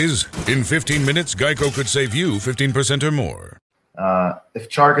insurance is, in 15 minutes, Geico could save you 15% or more. If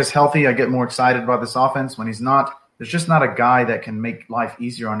Chark is healthy, I get more excited about this offense. When he's not, there's just not a guy that can make life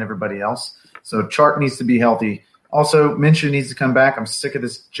easier on everybody else. So Chark needs to be healthy. Also, Minshew needs to come back. I'm sick of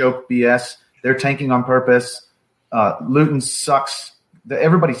this joke BS. They're tanking on purpose. Luton sucks.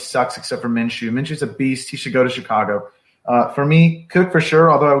 Everybody sucks except for Minshew. Minshew's a beast. He should go to Chicago. For me, Cook for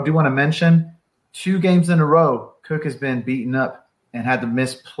sure, although I do want to mention 2 games in a row, Cook has been beaten up and had to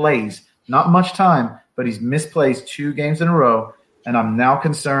miss plays. Not much time, but he's missed plays 2 games in a row. And I'm now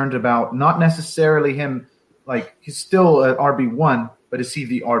concerned about not necessarily him, like he's still at RB1, but is he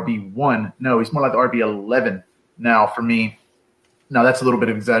the RB1? No, he's more like the RB11 now for me. Now, that's a little bit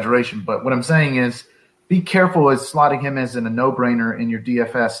of exaggeration, but what I'm saying is be careful as slotting him as a no-brainer in your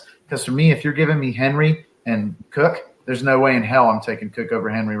DFS. Because for me, if you're giving me Henry and Cook, there's no way in hell I'm taking Cook over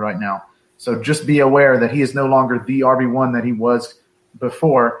Henry right now. So just be aware that he is no longer the RB1 that he was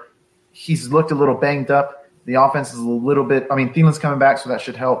before. He's looked a little banged up. The offense is a little bit – I mean, Thielen's coming back, so that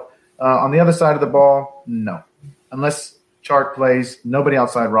should help. On the other side of the ball, no. Unless Chark plays, nobody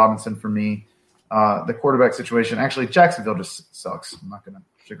outside Robinson for me. The quarterback situation – actually, Jacksonville just sucks. I'm not going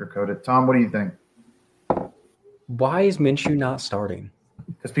to sugarcoat it. Tom, what do you think? Why is Minshew not starting?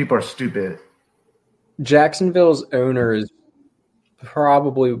 Because people are stupid. Jacksonville's owner is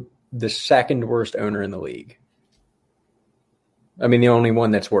probably the second worst owner in the league. I mean, the only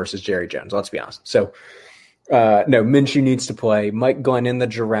one that's worse is Jerry Jones, let's be honest. So, no, Minshew needs to play. Mike Glennon, the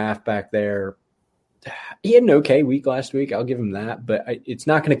giraffe back there, he had an okay week last week. I'll give him that, but it's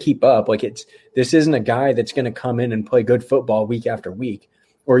not going to keep up. This isn't a guy that's going to come in and play good football week after week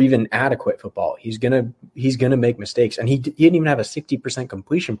or even adequate football. He's going to make mistakes, and he didn't even have a 60%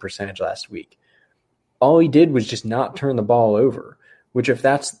 completion percentage last week. All he did was just not turn the ball over, which if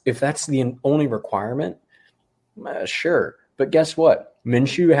that's the only requirement, sure. But guess what?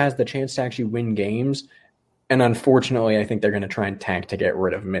 Minshew has the chance to actually win games, and unfortunately, I think they're going to try and tank to get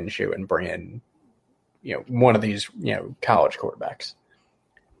rid of Minshew and bring in, one of these, college quarterbacks.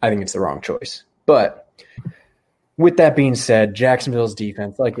 I think it's the wrong choice. But with that being said, Jacksonville's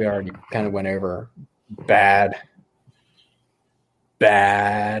defense, like we already kind of went over, bad.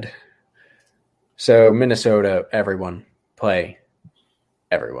 So Minnesota, everyone, play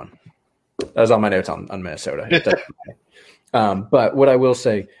everyone. That was all my notes on Minnesota. It doesn't matter. But what I will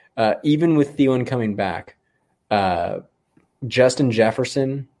say, even with Thielen coming back, Justin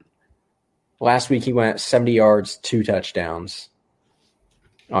Jefferson, last week he went 70 yards, 2 touchdowns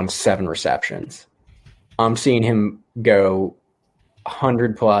on 7 receptions. I'm seeing him go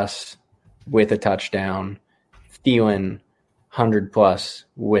 100+ with a touchdown. Thielen, 100+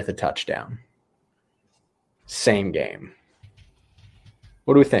 with a touchdown. Same game.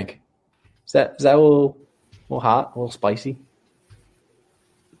 What do we think? Is that a little hot, a little spicy?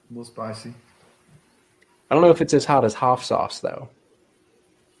 A little spicy. I don't know if it's as hot as Hoff sauce, though.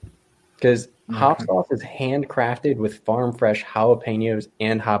 Because Hoff sauce is handcrafted with farm-fresh jalapenos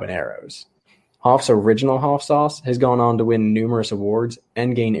and habaneros. Hoff's original Hoff sauce has gone on to win numerous awards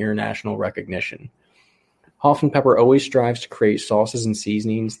and gain international recognition. Hoff and Pepper always strives to create sauces and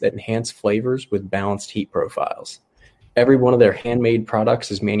seasonings that enhance flavors with balanced heat profiles. Every one of their handmade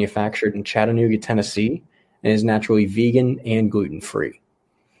products is manufactured in Chattanooga, Tennessee, and is naturally vegan and gluten-free.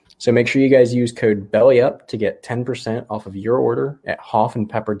 So make sure you guys use code BELLYUP to get 10% off of your order at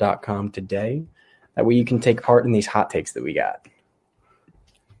hoffandpepper.com today. That way you can take part in these hot takes that we got.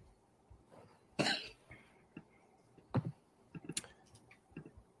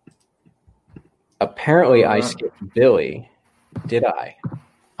 Apparently I skipped Billy. Did I?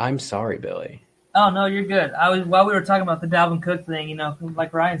 I'm sorry, Billy. Oh, no, you're good. While we were talking about the Dalvin Cook thing,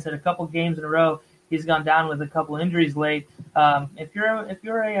 like Ryan said, a couple games in a row, he's gone down with a couple injuries late. If you're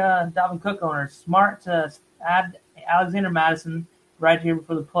a Dalvin Cook owner, smart to add Alexander Mattison right here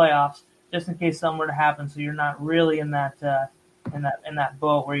before the playoffs, just in case something were to happen, so you're not really in that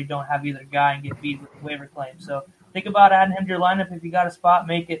boat where you don't have either guy and get beat with the waiver claim. So think about adding him to your lineup. If you got a spot,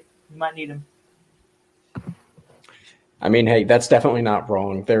 make it. You might need him. I mean, hey, that's definitely not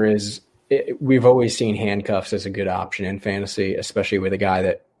wrong. We've always seen handcuffs as a good option in fantasy, especially with a guy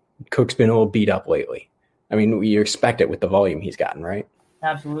that Cook's been a little beat up lately. I mean, you expect it with the volume he's gotten, right?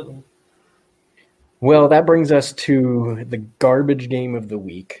 Absolutely. Well, that brings us to the garbage game of the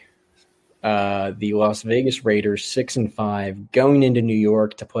week. The Las Vegas Raiders, 6-5, going into New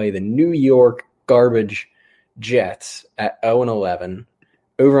York to play the New York garbage Jets at 0-11.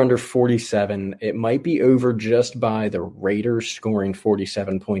 Over under 47. It might be over just by the Raiders scoring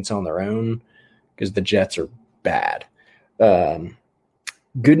 47 points on their own because the Jets are bad.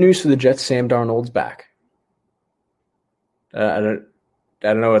 Good news for the Jets, Sam Darnold's back. I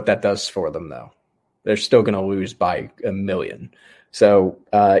don't know what that does for them, though. They're still going to lose by 1 million. So,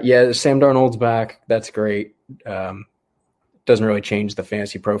 Sam Darnold's back. That's great. Doesn't really change the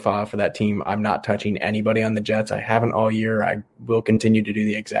fantasy profile for that team. I'm not touching anybody on the Jets. I haven't all year. I will continue to do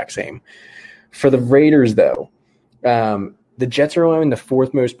the exact same. For the Raiders, though, the Jets are allowing the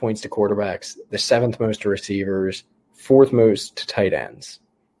 4th most points to quarterbacks, the 7th most to receivers, 4th most to tight ends.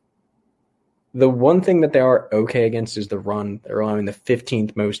 The one thing that they are okay against is the run. They're allowing the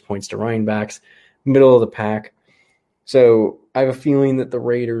 15th most points to running backs, middle of the pack. So I have a feeling that the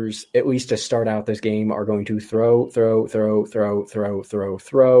Raiders, at least to start out this game, are going to throw.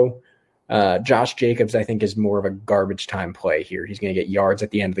 Josh Jacobs, I think, is more of a garbage time play here. He's going to get yards at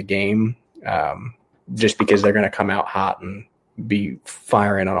the end of the game just because they're going to come out hot and be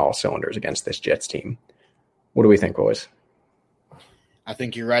firing on all cylinders against this Jets team. What do we think, boys? I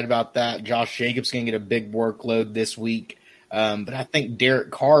think you're right about that. Josh Jacobs going to get a big workload this week. But I think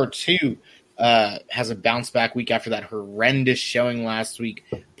Derek Carr, too, has a bounce back week after that horrendous showing last week.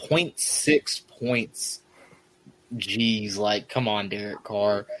 0.6 points. Jeez, like, come on, Derek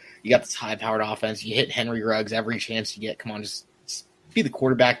Carr. You got this high-powered offense. You hit Henry Ruggs every chance you get. Come on, just be the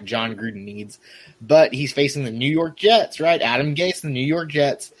quarterback John Gruden needs. But he's facing the New York Jets, right? Adam Gase and the New York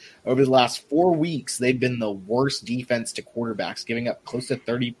Jets. Over the last 4 weeks, they've been the worst defense to quarterbacks, giving up close to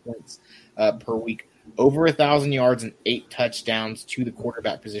 30 points per week. Over 1,000 yards and 8 touchdowns to the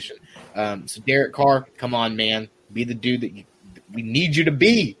quarterback position. So Derek Carr, come on, man. Be the dude that we need you to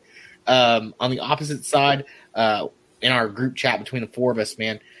be. On the opposite side, in our group chat between the four of us,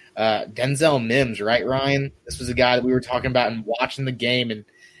 man, Denzel Mims, right, Ryan? This was a guy that we were talking about and watching the game, and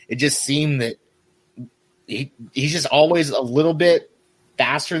it just seemed that he's just always a little bit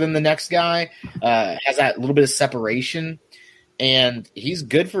faster than the next guy, has that little bit of separation, and he's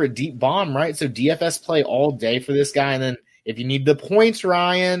good for a deep bomb, right? So DFS play all day for this guy, and then if you need the points,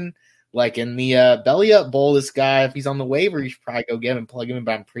 Ryan, like in the Belly Up Bowl, this guy, if he's on the waiver, you should probably go get him and plug him in,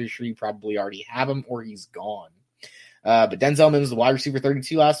 but I'm pretty sure you probably already have him or he's gone. But Denzel Mims, the wide receiver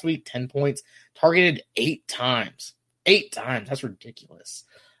 32 last week, 10 points, targeted 8 times. 8 times. That's ridiculous.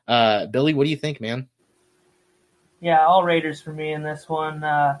 Billy, what do you think, man? Yeah, all Raiders for me in this one.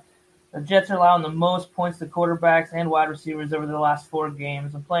 The Jets are allowing the most points to quarterbacks and wide receivers over the last 4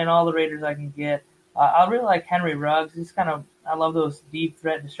 games. I'm playing all the Raiders I can get. I really like Henry Ruggs. I love those deep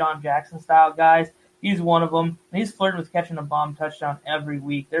threat Deshaun Jackson style guys. He's one of them. He's flirting with catching a bomb touchdown every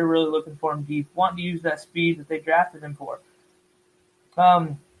week. They're really looking for him deep, wanting to use that speed that they drafted him for.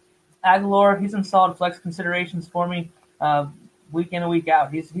 Aguilar, he's in solid flex considerations for me week in and week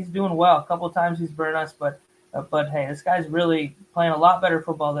out. He's doing well. A couple of times he's burned us, but hey, this guy's really playing a lot better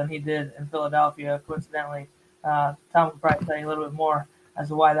football than he did in Philadelphia, coincidentally. Tom can probably tell you a little bit more as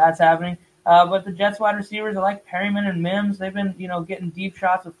to why that's happening. But the Jets wide receivers, I like Perryman and Mims. They've been, getting deep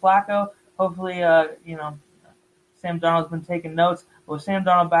shots with Flacco. Hopefully, Sam Darnold's been taking notes. But with Sam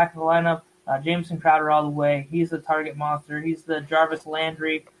Darnold back in the lineup, Jameson Crowder all the way. He's the target monster. He's the Jarvis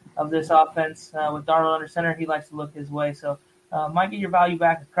Landry of this offense. With Darnold under center, he likes to look his way. So might get your value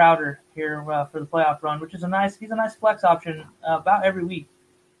back with Crowder here for the playoff run, which is he's a nice flex option about every week.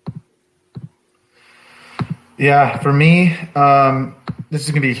 Yeah, for me, this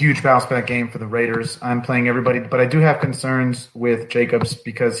is going to be a huge bounce-back game for the Raiders. I'm playing everybody, but I do have concerns with Jacobs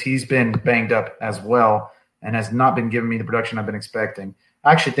because he's been banged up as well and has not been giving me the production I've been expecting.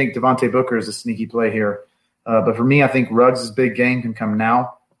 I actually think Devontae Booker is a sneaky play here. But for me, I think Ruggs' big game can come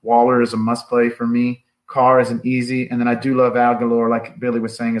now. Waller is a must-play for me. Carr is an easy. And then I do love Aguilar, like Billy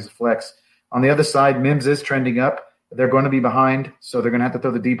was saying, as a flex. On the other side, Mims is trending up. They're going to be behind, so they're going to have to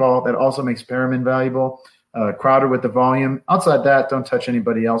throw the deep ball. That also makes Perriman valuable. Crowder with the volume. Outside that, don't touch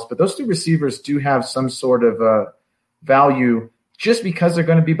anybody else. But those 2 receivers do have some sort of value just because they're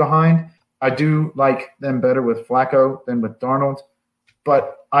going to be behind. I do like them better with Flacco than with Darnold.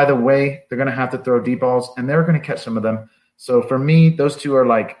 But either way, they're going to have to throw deep balls, and they're going to catch some of them. So for me, those 2 are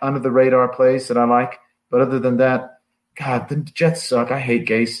like under-the-radar plays that I like. But other than that, God, the Jets suck. I hate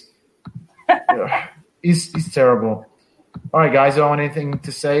Gase. He's terrible. All right, guys, anything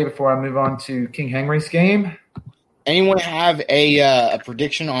to say before I move on to King Henry's game? Anyone have a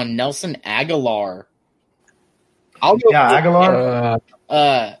prediction on Nelson Aguilar? I'll go. Yeah, Aguilar.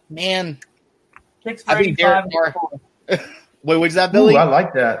 Man, 6 for 85. Wait, what's that, Billy? Ooh, I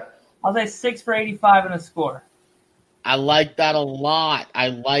like that. I'll say 6 for 85 and a score. I like that a lot.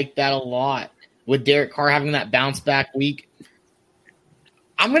 With Derek Carr having that bounce back week,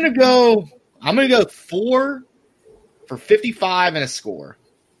 I'm gonna go 4 for 55 and a score.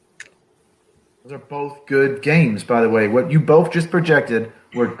 Those are both good games, by the way. What you both just projected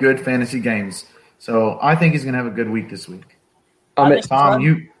were good fantasy games. So I think he's going to have a good week this week. I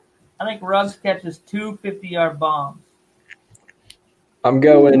think Ruggs catches 2 50-yard bombs. I'm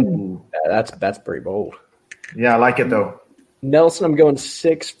going – that's pretty bold. Yeah, I like it, though. Nelson, I'm going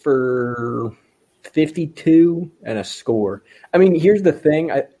 6 for 52 and a score. I mean, here's the thing.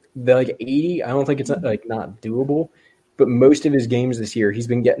 The 80, I don't think it's not doable. But most of his games this year, he's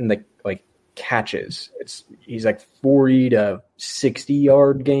been getting the catches. He's 40 to 60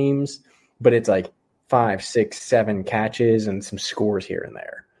 yard games, but it's 5, 6, 7 catches and some scores here and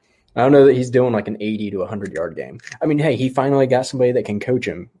there. I don't know that he's doing an 80 to 100 yard game. I mean, hey, he finally got somebody that can coach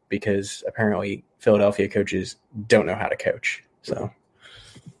him because apparently Philadelphia coaches don't know how to coach. So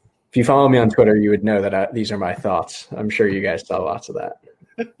if you follow me on Twitter, you would know that these are my thoughts. I'm sure you guys saw lots of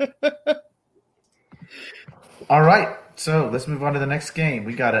that. All right. So let's move on to the next game.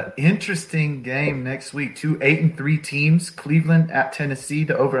 We got an interesting game next week. 2 8-3 teams. Cleveland at Tennessee.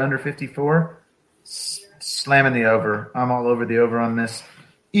 The over under 54. Slamming the over. I'm all over the over on this.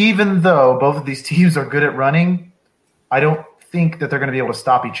 even though both of these teams are good at running, I don't think that they're going to be able to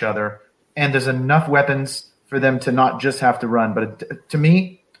stop each other. And there's enough weapons for them to not just have to run. But to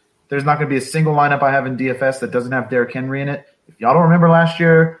me, there's not going to be a single lineup I have in DFS that doesn't have Derrick Henry in it. If y'all don't remember last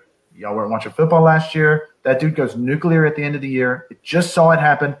year, y'all weren't watching football last year, that dude goes nuclear at the end of the year. It just saw it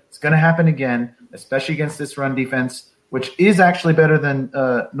happen. It's going to happen again, especially against this run defense, which is actually better than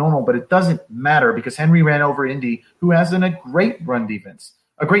normal, but it doesn't matter because Henry ran over Indy, who has a great run defense,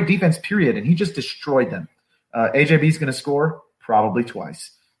 a great defense, period, and he just destroyed them. AJB is going to score probably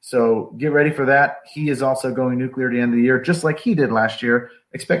twice. So get ready for that. He is also going nuclear at the end of the year, just like he did last year.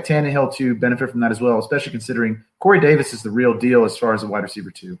 Expect Tannehill to benefit from that as well, especially considering Corey Davis is the real deal as far as a wide receiver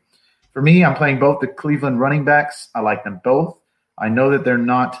too. For me, I'm playing both the Cleveland running backs. I like them both. I know that they're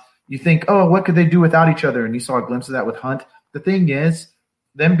not – you think, oh, what could they do without each other? And you saw a glimpse of that with Hunt. The thing is,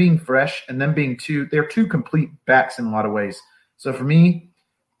 them being fresh and them being they're two complete backs in a lot of ways. So for me,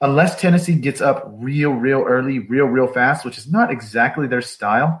 unless Tennessee gets up real early, real fast, which is not exactly their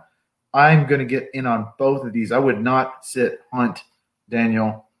style, I'm going to get in on both of these. I would not sit Hunt,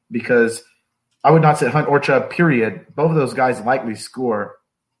 Daniel, because I would not sit Hunt or Chubb, period. Both of those guys likely score.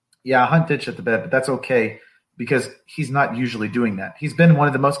 Yeah, Hunt did shit the bed, but that's okay because he's not usually doing that. He's been one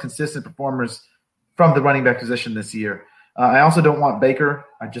of the most consistent performers from the running back position this year. I also don't want Baker.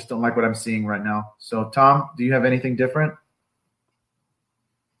 I just don't like what I'm seeing right now. So, Tom, do you have anything different?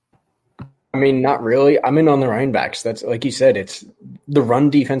 I mean, not really. I'm in on the running backs. That's like you said, it's the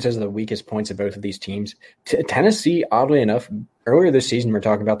run defense is the weakest points of both of these teams. Tennessee, oddly enough, earlier this season, we we're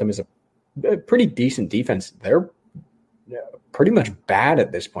talking about them as a pretty decent defense. They're pretty much bad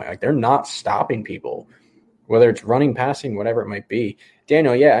at this point. Like they're not stopping people, whether it's running, passing, whatever it might be.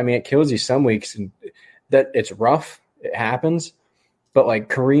 Daniel, yeah, I mean, it kills you some weeks and that it's rough. It happens. But like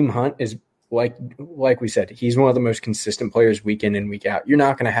Kareem Hunt is like we said, he's one of the most consistent players week in and week out. You're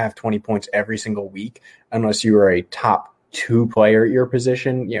not going to have 20 points every single week unless you are a top 2 player at your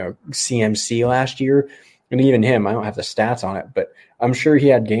position, CMC last year. And even him, I don't have the stats on it, but I'm sure he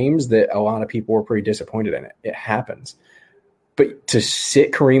had games that a lot of people were pretty disappointed in it. It happens. But to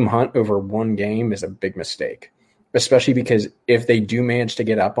sit Kareem Hunt over one game is a big mistake, especially because if they do manage to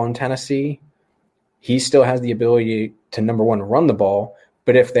get up on Tennessee, he still has the ability to, number one, run the ball.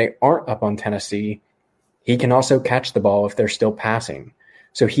 But if they aren't up on Tennessee, he can also catch the ball if they're still passing.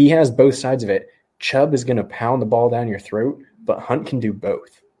 So he has both sides of it. Chubb is going to pound the ball down your throat, but Hunt can do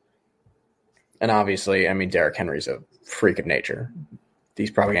both. And obviously, I mean, Derrick Henry's a freak of nature.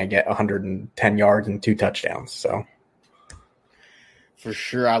 He's probably going to get 110 yards and 2 touchdowns. So for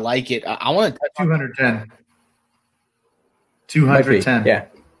sure, I like it. I want to 210. 210. Yeah.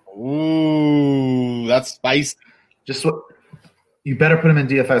 Ooh, that's spicy. Just what you better put him in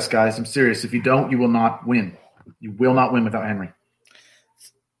DFS, guys. I'm serious. If you don't, you will not win. You will not win without Henry.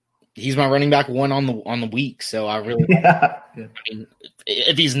 He's my running back one on the week, so I really. Yeah. I mean,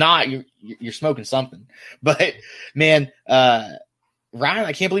 if he's not, you're smoking something. But man, Ryan,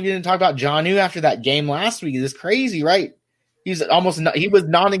 I can't believe you didn't talk about Jonnu after that game last week. It's crazy, right? He was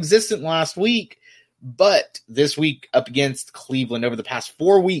non-existent last week, but this week up against Cleveland over the past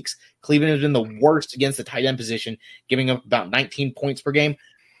 4 weeks, Cleveland has been the worst against the tight end position, giving up about 19 points per game,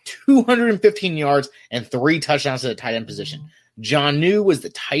 215 yards, and 3 touchdowns to the tight end position. Jonnu was the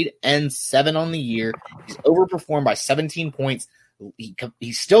tight end 7 on the year. He's overperformed by 17 points.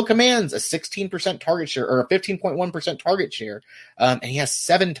 He still commands a 16% target share or a 15.1% target share, and he has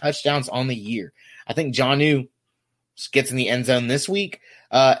 7 touchdowns on the year. I think Jonnu gets in the end zone this week.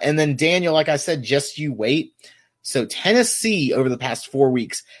 And then Daniel, like I said, just you wait. So Tennessee over the past 4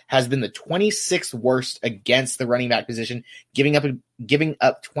 weeks has been the 26th worst against the running back position, giving up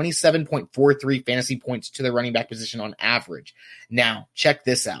 27.43 fantasy points to the running back position on average. Now, check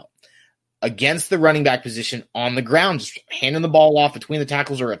this out. Against the running back position on the ground, just handing the ball off between the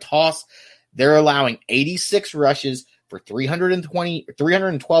tackles or a toss, they're allowing 86 rushes for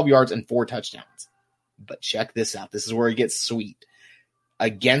 312 yards and 4 touchdowns. But check this out. This is where it gets sweet.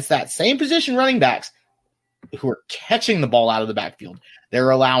 Against that same position running backs who are catching the ball out of the backfield, they're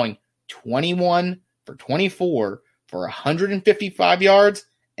allowing 21 for 24 for 155 yards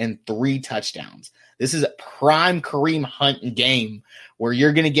and 3 touchdowns. This is a prime Kareem Hunt game where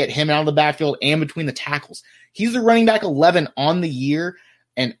you're going to get him out of the backfield and between the tackles. He's the running back 11 on the year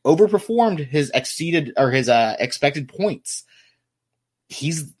and overperformed his expected points.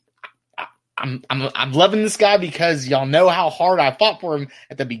 I'm loving this guy because y'all know how hard I fought for him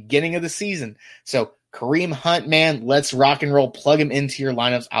at the beginning of the season. So Kareem Hunt, man, let's rock and roll. Plug him into your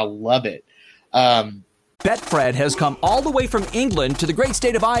lineups. I love it. Betfred has come all the way from England to the great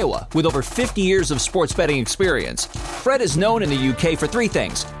state of Iowa with over 50 years of sports betting experience. Fred is known in the UK for three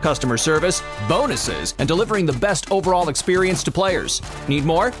things: customer service, bonuses, and delivering the best overall experience to players. Need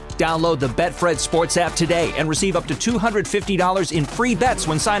more? Download the Betfred Sports app today and receive up to $250 in free bets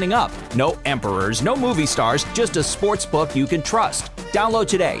when signing up. No emperors, no movie stars, just a sports book you can trust. Download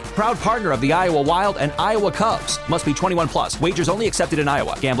today. Proud partner of the Iowa Wild and Iowa Cubs. Must be 21 plus. Wagers only accepted in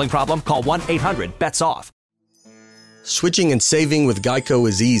Iowa. Gambling problem? Call 1-800-BETS-OFF. Switching and saving with Geico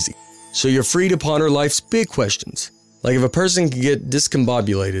is easy, so you're free to ponder life's big questions. Like, if a person can get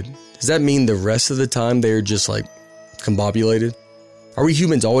discombobulated, does that mean the rest of the time they're just combobulated? Are we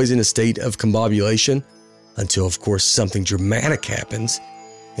humans always in a state of combobulation? Until, of course, something dramatic happens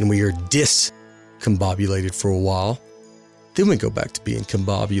and we are discombobulated for a while. Then we go back to being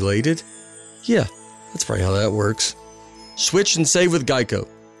combobulated. Yeah, that's probably how that works. Switch and save with Geico.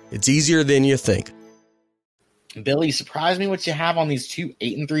 It's easier than you think. Billy, surprise me what you have on these two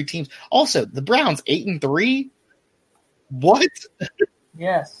 8-3 teams. Also, the Browns 8-3. What?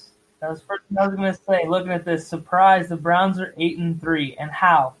 Yes, that was the first thing I was going to say. Looking at this, surprise, the Browns are 8-3, and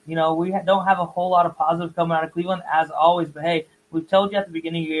how? We don't have a whole lot of positive coming out of Cleveland as always. But hey, we told you at the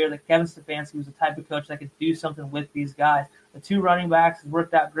beginning of the year that Kevin Stefanski was the type of coach that could do something with these guys. The two running backs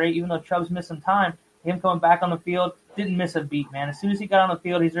worked out great, even though Chubb's missed some time. Him coming back on the field, didn't miss a beat, man. As soon as he got on the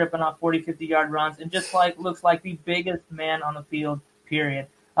field, he's ripping off 40, 50-yard runs and just looks like the biggest man on the field, period.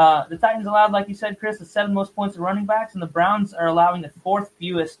 The Titans allowed, like you said, Chris, the 7 most points to running backs, and the Browns are allowing the 4th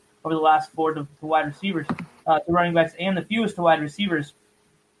fewest over the last 4 to wide receivers, to running backs, and the fewest to wide receivers.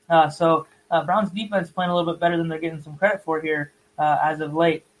 So Browns defense playing a little bit better than they're getting some credit for here as of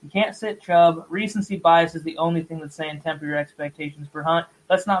late. You can't sit Chubb. Recency bias is the only thing that's saying temper your expectations for Hunt.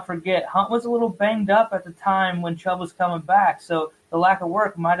 Let's not forget, Hunt was a little banged up at the time when Chubb was coming back, so the lack of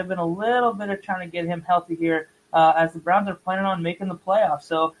work might have been a little bit of trying to get him healthy here as the Browns are planning on making the playoffs.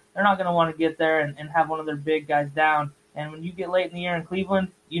 So they're not going to want to get there and have one of their big guys down. And when you get late in the year in Cleveland,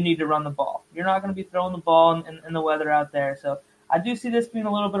 you need to run the ball. You're not going to be throwing the ball in the weather out there. So I do see this being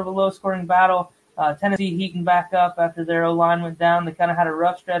a little bit of a low-scoring battle. Tennessee heating back up after their O-line went down. They kind of had a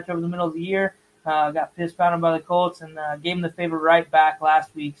rough stretch over the middle of the year. Got piss-pounded by the Colts and gave them the favorite right back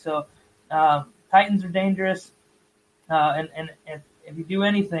last week. So Titans are dangerous. And if you do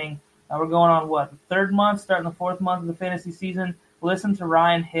anything, we're going on, the third month, starting the 4th month of the fantasy season. Listen to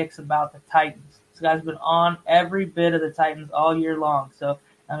Ryan Hicks about the Titans. This guy's been on every bit of the Titans all year long. So,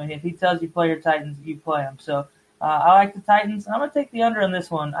 if he tells you play your Titans, you play them. So, I like the Titans. I'm going to take the under on this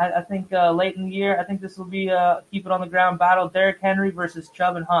one. I think late in the year, I think this will be a keep-it-on-the-ground battle. Derrick Henry versus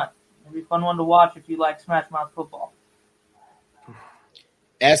Chubb and Hunt. It'll be a fun one to watch if you like Smash Mouth football.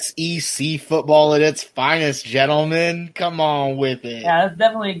 SEC football at its finest, gentlemen. Come on with it. Yeah, that's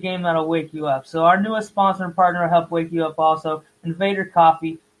definitely a game that'll wake you up. So our newest sponsor and partner will help wake you up also, Invader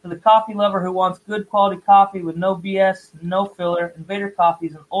Coffee. For the coffee lover who wants good quality coffee with no BS, no filler, Invader Coffee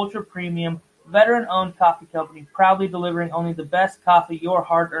is an ultra-premium, veteran-owned coffee company proudly delivering only the best coffee your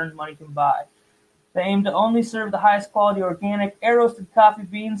hard-earned money can buy. They aim to only serve the highest quality organic, air-roasted coffee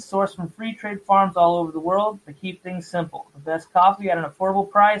beans sourced from free trade farms all over the world. They keep things simple. The best coffee at an affordable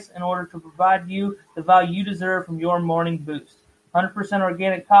price in order to provide you the value you deserve from your morning boost. 100%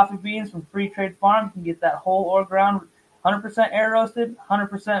 organic coffee beans from free trade farms. You can get that whole or ground, 100% air-roasted,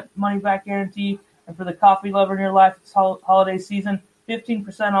 100% money-back guarantee. And for the coffee lover in your life this holiday season,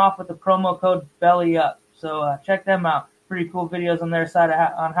 15% off with the promo code BELLYUP. So check them out. Pretty cool videos on their side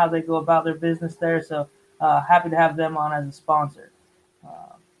on how they go about their business there. So happy to have them on as a sponsor.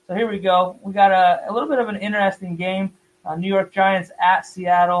 So here we go. We got a little bit of an interesting game. New York Giants at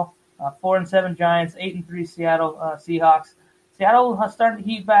Seattle. 4-7 Giants, 8-3 Seattle Seahawks. Seattle has started to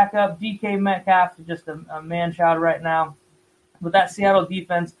heat back up. DK Metcalf is just a man-child right now. But that Seattle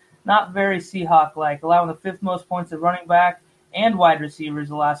defense, not very Seahawk-like, allowing the 5th most points to running back and wide receivers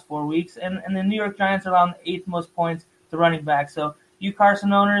the last 4 weeks. And the New York Giants are allowing the 8th most points to running back. So you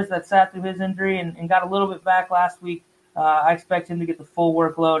Carson owners that sat through his injury and got a little bit back last week, I expect him to get the full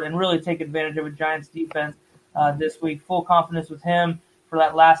workload and really take advantage of a Giants defense this week. Full confidence with him for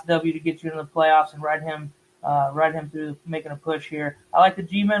that last W to get you in the playoffs and ride him through making a push here. I like the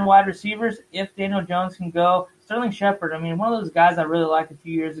G-men wide receivers if Daniel Jones can go. Sterling Shepard, one of those guys I really liked a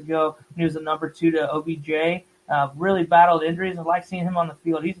few years ago when he was the number 2 to OBJ. Really battled injuries. I like seeing him on the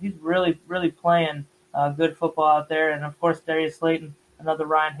field. He's really, really playing good football out there. And, of course, Darius Slayton, another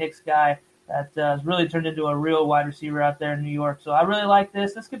Ryan Hicks guy that has really turned into a real wide receiver out there in New York. So I really like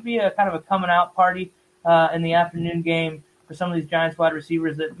this. This could be a kind of a coming-out party in the afternoon game for some of these Giants wide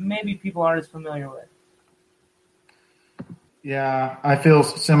receivers that maybe people aren't as familiar with. Yeah, I feel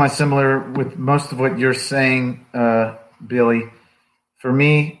semi-similar with most of what you're saying, Billy. For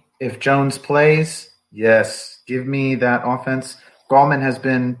me, if Jones plays, yes, give me that offense. Gallman has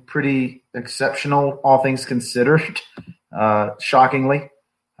been pretty exceptional, all things considered, shockingly.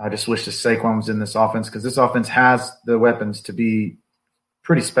 I just wish that Saquon was in this offense because this offense has the weapons to be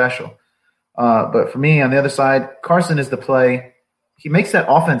pretty special. But for me, on the other side, Carson is the play. He makes that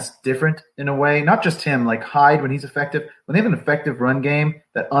offense different in a way, not just him, like Hyde when he's effective. When they have an effective run game,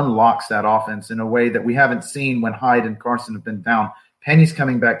 that unlocks that offense in a way that we haven't seen when Hyde and Carson have been down. Penny's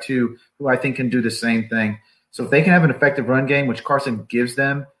coming back too, who I think can do the same thing. So if they can have an effective run game, which Carson gives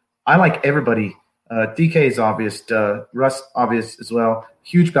them, I like everybody. DK is obvious. Russ, obvious as well.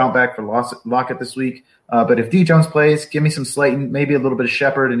 Huge bounce back for Lockett this week. But if D. Jones plays, give me some Slayton, maybe a little bit of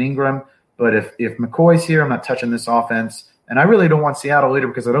Shepard and Ingram. But if McCoy's here, I'm not touching this offense. And I really don't want Seattle either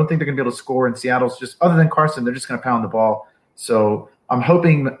because I don't think they're going to be able to score. And Seattle's just, other than Carson, they're just going to pound the ball. So I'm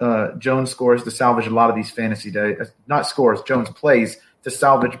hoping Jones scores to salvage a lot of these fantasy days. Not scores, Jones plays to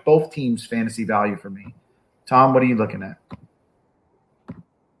salvage both teams' fantasy value for me. Tom, what are you looking at?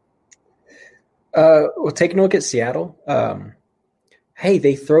 Well, taking a look at Seattle. Hey,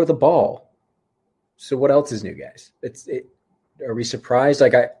 they throw the ball. So what else is new, guys? Are we surprised?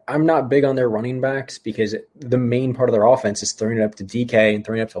 Like I'm not big on their running backs because the main part of their offense is throwing it up to DK and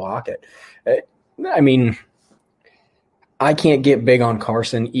throwing it up to Lockett. I mean, I can't get big on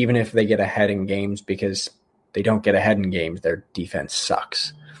Carson even if they get ahead in games because they don't get ahead in games. Their defense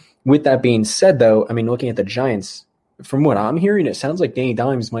sucks. With that being said, though, I mean, looking at the Giants, from what I'm hearing, it sounds like Danny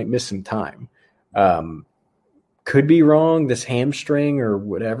Dimes might miss some time. Could be wrong. This hamstring or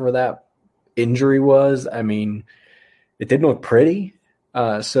whatever that injury was, I mean, it didn't look pretty.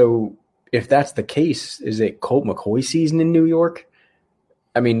 So if that's the case, is it Colt McCoy season in New York?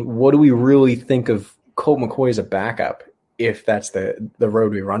 I mean, what do we really think of Colt McCoy as a backup if that's the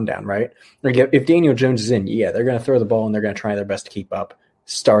road we run down, right? Like if Daniel Jones is in, yeah, they're going to throw the ball and they're going to try their best to keep up,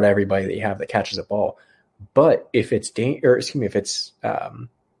 start everybody that you have that catches a ball. But if it's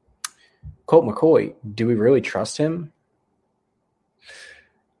Colt McCoy, do we really trust him?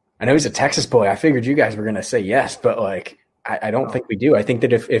 I know he's a Texas boy. I figured you guys were going to say yes, but like I don't think we do. I think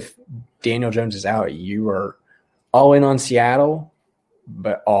that if Daniel Jones is out, you are all in on Seattle,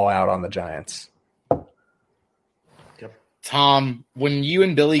 but all out on the Giants. Tom, when you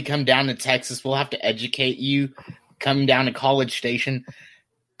and Billy come down to Texas, we'll have to educate you. Come down to College Station.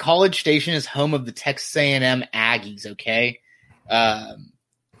 College Station is home of the Texas A&M Aggies, okay?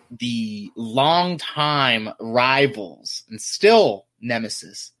 The longtime rivals and still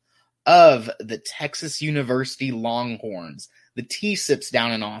nemesis of the Texas University Longhorns, the T-Sips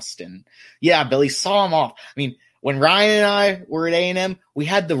down in Austin. Yeah, Billy saw them off. I mean, when Ryan and I were at A&M, we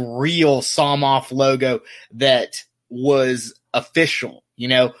had the real saw 'em off logo that was official. You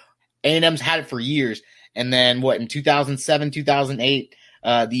know, A&M's had it for years. And then in 2007, 2008,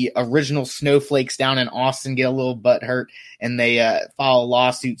 the original Snowflakes down in Austin get a little butthurt and they file a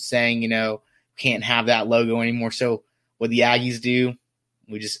lawsuit saying, can't have that logo anymore. So what the Aggies do,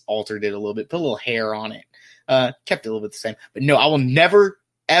 we just altered it a little bit, put a little hair on it, kept it a little bit the same. But no, I will never,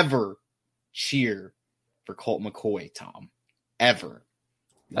 ever cheer for Colt McCoy, Tom. Ever.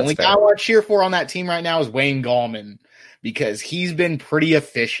 The only guy I want to cheer for on that team right now is Wayne Gallman because he's been pretty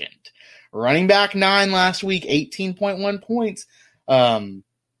efficient. Running back 9 last week, 18.1 points. I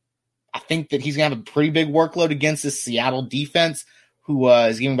think that he's going to have a pretty big workload against this Seattle defense, who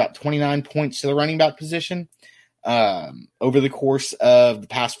is giving about 29 points to the running back position. Over the course of the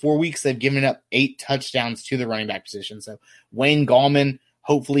past 4 weeks, they've given up 8 touchdowns to the running back position. So Wayne Gallman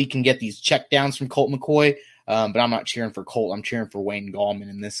hopefully can get these checkdowns from Colt McCoy, but I'm not cheering for Colt. I'm cheering for Wayne Gallman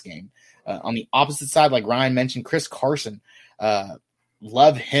in this game. On the opposite side, like Ryan mentioned, Chris Carson,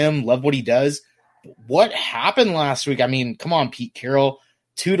 love him, love what he does. But what happened last week? I mean, come on, Pete Carroll,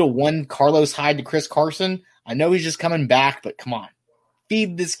 2-1 Carlos Hyde to Chris Carson. I know he's just coming back, but come on.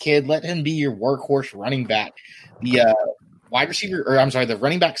 Feed this kid. Let him be your workhorse running back. The the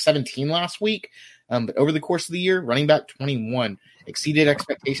running back 17 last week. But over the course of the year, running back 21 exceeded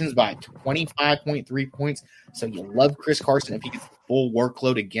expectations by 25.3 points. So you love Chris Carson if he gets the full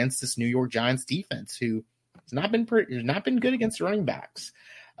workload against this New York Giants defense, who has not been good against the running backs.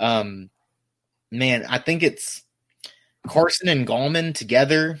 Man, I think it's Carson and Gallman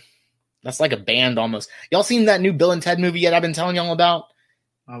together. That's like a band almost. Y'all seen that new Bill and Ted movie yet? I've been telling y'all about.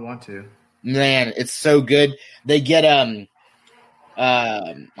 I want to. Man, it's so good. They get They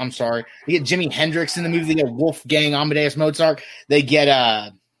get Jimi Hendrix in the movie. They get Wolfgang Amadeus Mozart. They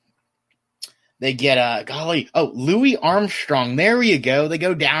get They get Louis Armstrong. There you go. They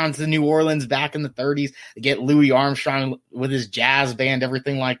go down to New Orleans back in the 30s. They get Louis Armstrong with his jazz band,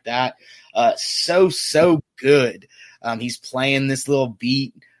 everything like that. So good. He's playing this little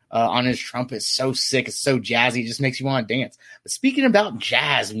beat on his trumpet. It's so sick. It's so jazzy. It just makes you want to dance. But speaking about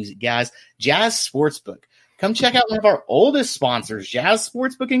jazz music, guys, Jazz Sportsbook. Come check out one of our oldest sponsors, Jazz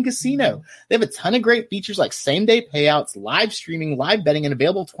Sportsbook and Casino. They have a ton of great features like same-day payouts, live streaming, live betting, and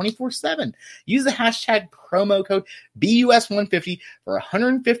available 24/7. Use the hashtag promo code BUS150 for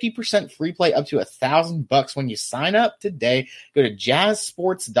 150% free play up to $1,000 when you sign up today. Go to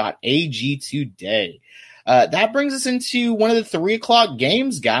jazzsports.ag today. That brings us into one of the 3 o'clock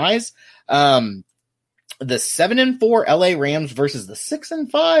games, guys. The 7-4 LA Rams versus the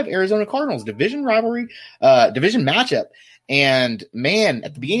 6-5 Arizona Cardinals division rivalry, division matchup. And man,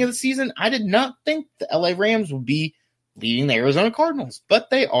 at the beginning of the season, I did not think the LA Rams would be leading the Arizona Cardinals,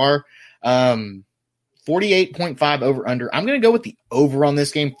 but they are. 48.5 over under. I'm going to go with the over on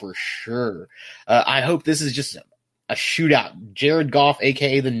this game for sure. I hope this is just a shootout. Jared Goff,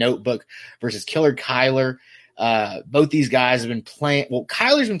 aka the Notebook, versus Killer Kyler. Both these guys have been playing. Well,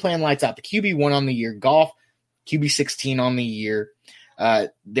 Kyler's been playing lights out. The QB1 on the year. Goff, QB16 on the year.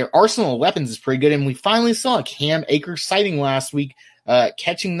 Their arsenal of weapons is pretty good, and we finally saw a Cam Akers sighting last week,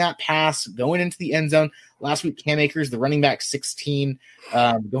 catching that pass, going into the end zone. Last week, Cam Akers, the running back 16,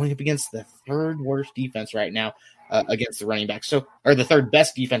 going up against the third worst defense right now against the running back. Or the third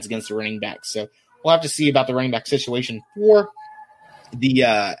best defense against the running back. So we'll have to see about the running back situation for the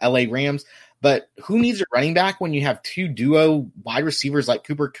LA Rams. But who needs a running back when you have 2 duo wide receivers like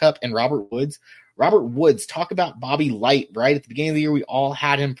Cooper Kupp and Robert Woods? Robert Woods, talk about Bobby Light, right? At the beginning of the year, we all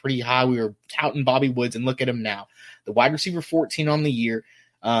had him pretty high. We were touting Bobby Woods, and look at him now. The wide receiver 14 on the year.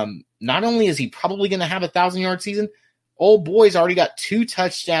 Not only is he probably going to have a 1,000-yard season, old boy's already got 2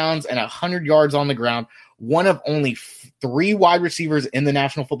 touchdowns and 100 yards on the ground. One of only 3 wide receivers in the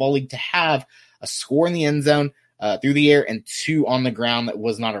National Football League to have a score in the end zone through the air and 2 on the ground that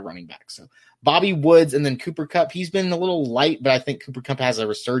was not a running back. So Bobby Woods and then Cooper Kupp, he's been a little light, but I think Cooper Kupp has a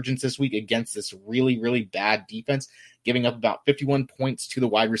resurgence this week against this really, really bad defense, giving up about 51 points to the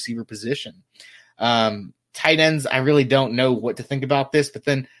wide receiver position. Tight ends, I really don't know what to think about this, but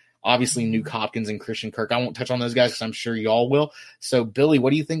then obviously Nuke Hopkins and Christian Kirk. I won't touch on those guys because I'm sure you all will. So, Billy,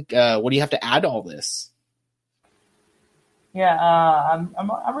 what do you think? What do you have to add to all this? Yeah,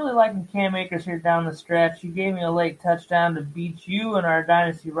 I'm really liking Cam Akers here down the stretch. You gave me a late touchdown to beat you in our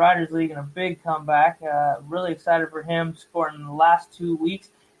Dynasty Riders League in a big comeback. Really excited for him, scoring in the last 2 weeks.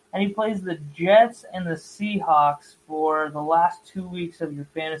 And he plays the Jets and the Seahawks for the last 2 weeks of your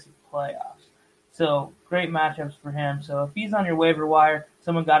fantasy playoffs. So great matchups for him. So if he's on your waiver wire,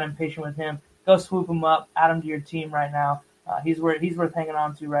 someone got impatient with him, go swoop him up, add him to your team right now. He's worth hanging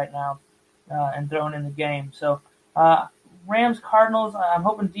on to right now and throwing in the game. So Rams, Cardinals, I'm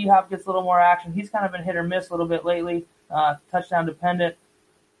hoping D-Hop gets a little more action. He's kind of been hit or miss a little bit lately, touchdown dependent.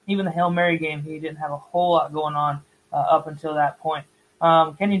 Even the Hail Mary game, he didn't have a whole lot going on up until that point.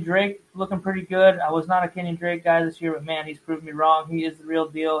 Kenyon Drake looking pretty good. I was not a Kenyon Drake guy this year, but man, he's proved me wrong. He is the real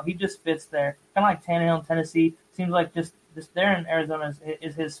deal. He just fits there. Kind of like Tannehill in Tennessee. Seems like just there in Arizona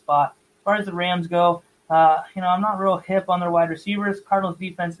is his spot. As far as the Rams go, I'm not real hip on their wide receivers. Cardinals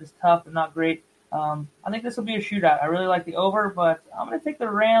defense is tough but not great. I think this will be a shootout. I really like the over, but I'm going to take the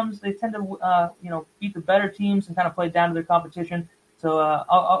Rams. They tend to, beat the better teams and kind of play down to their competition. So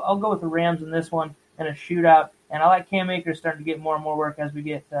I'll go with the Rams in this one in a shootout. And I like Cam Akers starting to get more and more work as we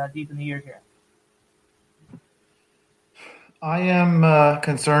get deep in the year here. I am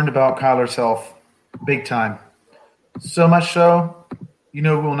concerned about Kyler's health big time. So much so, who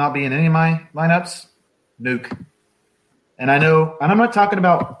will not be in any of my lineups? Nuke. And I'm not talking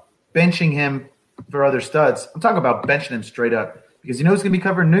about benching him for other studs. I'm talking about benching him straight up. Because who's going to be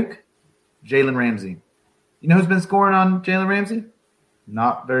covering Nuke? Jalen Ramsey. Who's been scoring on Jalen Ramsey?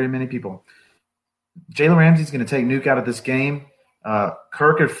 Not very many people. Jalen Ramsey's going to take Nuke out of this game.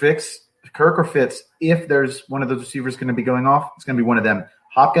 Kirk or Fitz, if there's one of those receivers going to be going off, it's going to be one of them.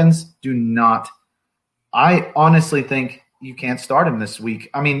 Hopkins, do not. I honestly think you can't start him this week.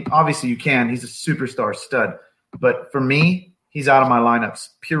 I mean, obviously you can. He's a superstar stud. But for me, he's out of my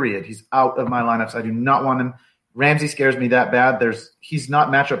lineups, period. He's out of my lineups. I do not want him. Ramsey scares me that bad. He's not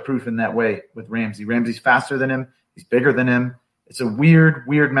matchup proof in that way with Ramsey. Ramsey's faster than him. He's bigger than him. It's a weird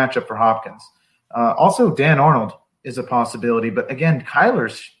matchup for Hopkins. Also, Dan Arnold is a possibility. But again,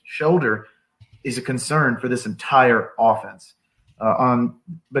 Kyler's shoulder is a concern for this entire offense.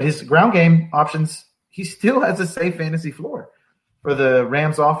 But his ground game options, he still has a safe fantasy floor. For the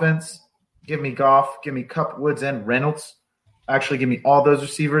Rams offense, give me Goff, give me Kupp, Woods, and Reynolds. Actually, give me all those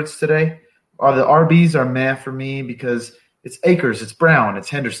receivers today. The RBs are meh for me because it's Akers, it's Brown, it's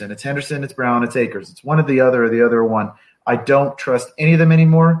Henderson, it's Henderson, it's Brown, it's Akers. It's one or the other one. I don't trust any of them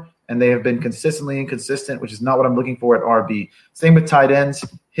anymore, and they have been consistently inconsistent, which is not what I'm looking for at RB. Same with tight ends.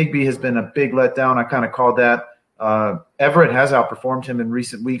 Higbee has been a big letdown. I kind of called that. Everett has outperformed him in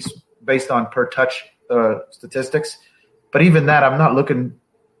recent weeks based on per touch statistics. But even that, I'm not looking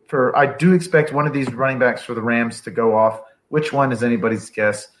for – I do expect one of these running backs for the Rams to go off. Which one is anybody's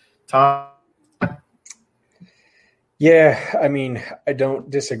guess? Tom? Yeah, I mean, I don't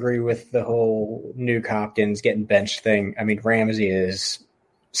disagree with the whole Nuke Hopkins getting benched thing. I mean, Ramsey is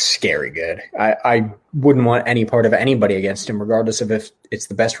scary good. I wouldn't want any part of anybody against him, regardless of if it's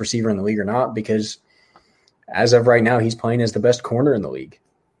the best receiver in the league or not, because as of right now, he's playing as the best corner in the league.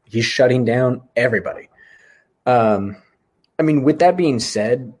 He's shutting down everybody. I mean, with that being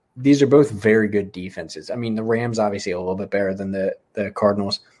said, these are both very good defenses. I mean, the Rams obviously a little bit better than the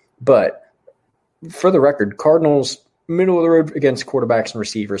Cardinals, but for the record, Cardinals middle of the road against quarterbacks and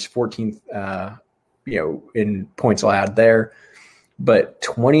receivers, 14th, in points allowed there, but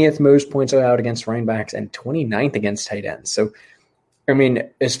 20th most points allowed against running backs and 29th against tight ends. So, I mean,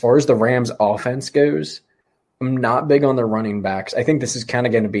 as far as the Rams offense goes, I'm not big on their running backs. I think this is kind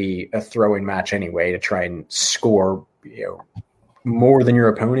of going to be a throwing match anyway to try and score, more than your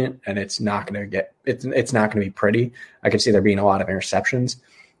opponent, and it's not going to be pretty. I could see there being a lot of interceptions.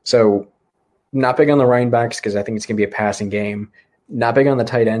 So, not big on the running backs because I think it's going to be a passing game. Not big on the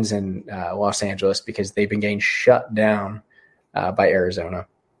tight ends in Los Angeles because they've been getting shut down by Arizona.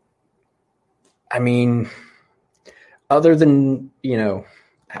 I mean, other than, I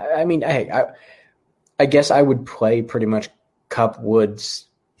guess I would play pretty much Kupp, Woods,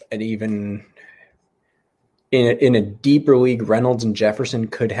 and even in a deeper league, Reynolds and Jefferson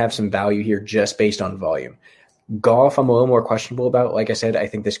could have some value here just based on volume. Goff, I'm a little more questionable about. Like I said, I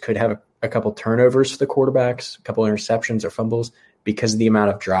think this could have a couple turnovers for the quarterbacks, a couple interceptions or fumbles because of the amount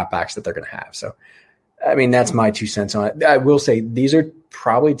of dropbacks that they're going to have. So, I mean, that's my 2 cents on it. I will say these are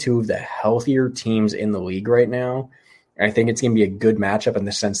probably two of the healthier teams in the league right now. I think it's going to be a good matchup in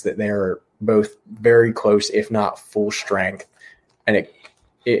the sense that they're both very close, if not full strength. And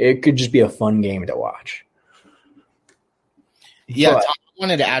it could just be a fun game to watch. Yeah, Tom, I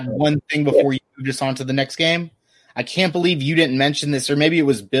wanted to add one thing before you move us on to the next game. I can't believe you didn't mention this, or maybe it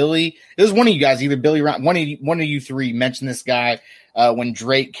was Billy. It was one of you guys, either Billy, one of you three mentioned this guy when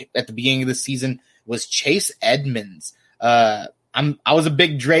Drake at the beginning of the season was Chase Edmonds. I was a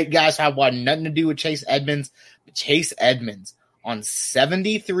big Drake guy, so I wanted nothing to do with Chase Edmonds. But Chase Edmonds on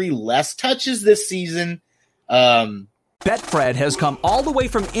 73 less touches this season. Betfred has come all the way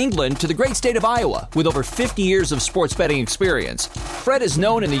from England to the great state of Iowa with over 50 years of sports betting experience. Fred is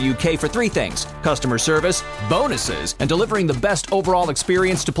known in the UK for three things: customer service, bonuses, and delivering the best overall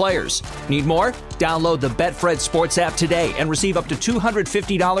experience to players. Need more? Download the Betfred Sports app today and receive up to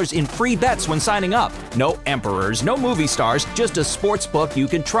 $250 in free bets when signing up. No emperors, no movie stars, just a sports book you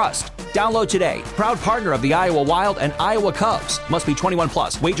can trust. Download today. Proud partner of the Iowa Wild and Iowa Cubs. Must be 21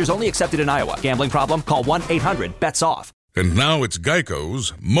 plus. Wagers only accepted in Iowa. Gambling problem? Call 1-800-BETS-OFF. And now it's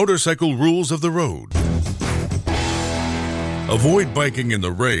Geico's Motorcycle Rules of the Road. Avoid biking in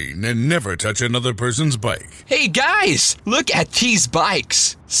the rain and never touch another person's bike. Hey guys, look at these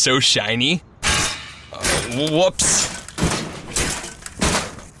bikes. So shiny. Whoops.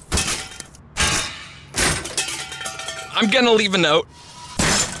 I'm gonna leave a note.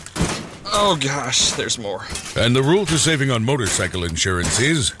 Oh gosh, there's more. And the rule to saving on motorcycle insurance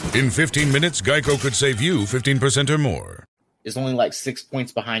is, in 15 minutes, Geico could save you 15% or more. Is only like 6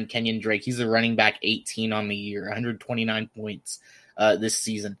 points behind Kenyon Drake. He's a running back 18 on the year, 129 points this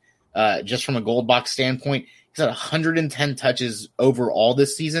season. Just from a gold box standpoint, he's had 110 touches overall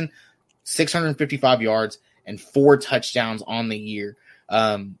this season, 655 yards, and 4 touchdowns on the year.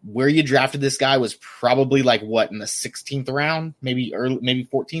 Where you drafted this guy was probably like in the 16th round, maybe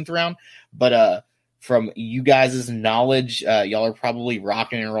 14th round. But from you guys' knowledge, y'all are probably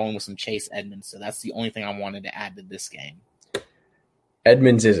rocking and rolling with some Chase Edmonds. So that's the only thing I wanted to add to this game.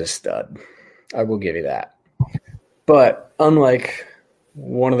 Edmonds is a stud. I will give you that. But unlike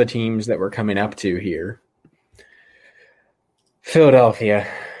one of the teams that we're coming up to here, Philadelphia,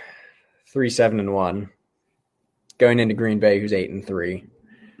 3-7-1. Going into Green Bay, who's 8-3.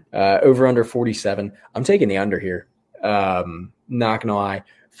 Over under 47. I'm taking the under here. Not gonna lie.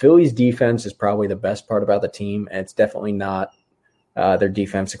 Philly's defense is probably the best part about the team, and it's definitely not their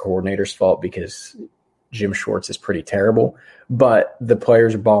defensive coordinator's fault because Jim Schwartz is pretty terrible. But the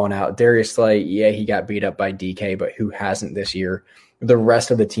players are balling out. Darius Slay, he got beat up by DK, but who hasn't this year? The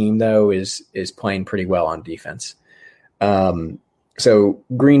rest of the team, though, is playing pretty well on defense. So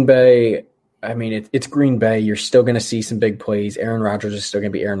Green Bay, I mean, it's Green Bay. You're still going to see some big plays. Aaron Rodgers is still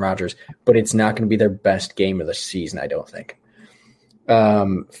going to be Aaron Rodgers, but it's not going to be their best game of the season, I don't think.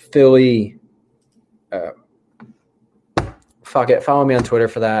 Philly, fuck it. Follow me on Twitter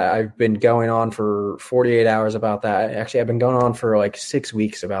for that. I've been going on for 48 hours about that. Actually, I've been going on for like 6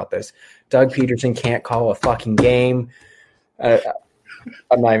 weeks about this. Doug Peterson can't call a fucking game. I'm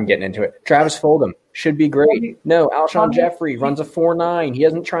not even getting into it. Travis Fulgham should be great. No, Alshon Jeffrey runs a 4.9. He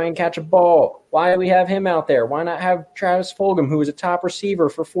doesn't try and catch a ball. Why do we have him out there? Why not have Travis Fulgham, who was a top receiver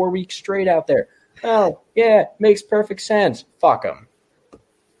for 4 weeks straight out there? Oh, yeah, makes perfect sense. Fuck him.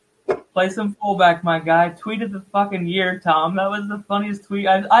 Play some fullback, my guy. Tweet of the fucking year, Tom. That was the funniest tweet.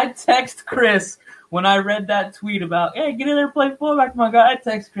 I text Chris when I read that tweet about, hey, get in there and play fullback, my guy. I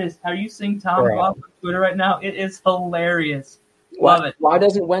text Chris, are you seeing Tom off on Twitter right now? It is hilarious. Love it. Why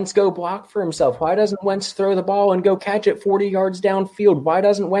doesn't Wentz go block for himself? Why doesn't Wentz throw the ball and go catch it 40 yards downfield? Why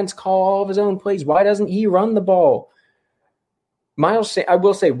doesn't Wentz call all of his own plays? Why doesn't he run the ball? I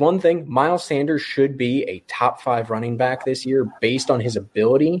will say one thing. Miles Sanders should be a top 5 running back this year based on his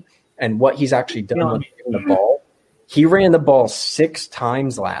ability and what he's actually done with the ball. He ran the ball 6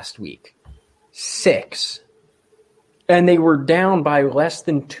 times last week. 6. And they were down by less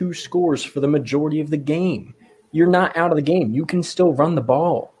than 2 scores for the majority of the game. You're not out of the game. You can still run the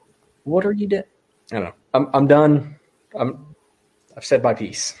ball. What are you doing? I don't know. I'm done. I've said my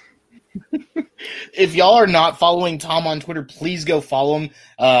piece. If y'all are not following Tom on Twitter, please go follow him.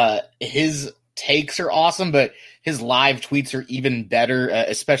 His takes are awesome, but his live tweets are even better,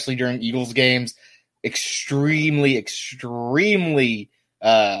 especially during Eagles games. Extremely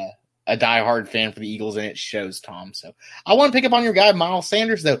a diehard fan for the Eagles, and it shows, Tom. So I want to pick up on your guy, Miles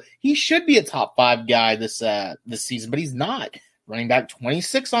Sanders, though. He should be a top 5 guy this season, but he's not. Running back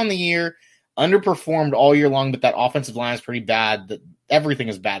 26 on the year, underperformed all year long, but that offensive line is pretty bad. Everything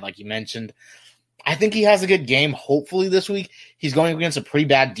is bad, like you mentioned. I think he has a good game, hopefully, this week. He's going against a pretty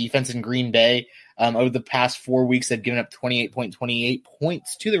bad defense in Green Bay. Over the past 4 weeks, they've given up 28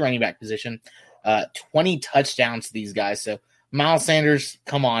 points to the running back position, 20 touchdowns to these guys. So Miles Sanders,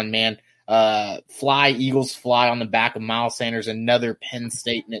 come on, man. Fly, Eagles fly on the back of Miles Sanders, another Penn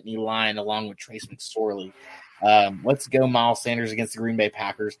State Nittany Lion along with Trace McSorley. Let's go Miles Sanders against the Green Bay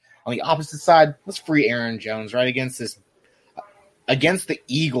Packers. On the opposite side, let's free Aaron Jones right against the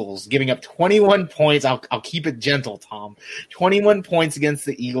Eagles, giving up 21 points. I'll keep it gentle, Tom. 21 points against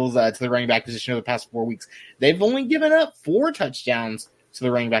the Eagles to the running back position over the past 4 weeks. They've only given up 4 touchdowns to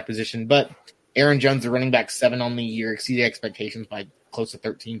the running back position, but Aaron Jones, the running back 7 on the year, exceeded expectations by close to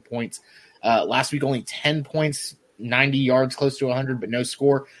 13 points. Last week, only 10 points, 90 yards, close to 100, but no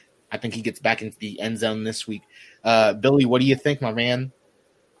score. I think he gets back into the end zone this week. Billy, what do you think, my man?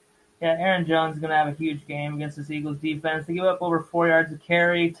 Yeah, Aaron Jones is going to have a huge game against this Eagles defense. They give up over 4 yards a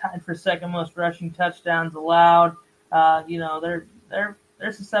carry, tied for second most rushing touchdowns allowed. They're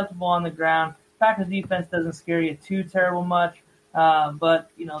susceptible on the ground. Packers defense doesn't scare you too terrible much,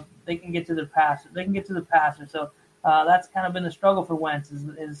 but they can get to the passer. So that's kind of been the struggle for Wentz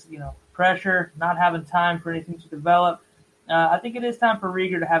is pressure, not having time for anything to develop. I think it is time for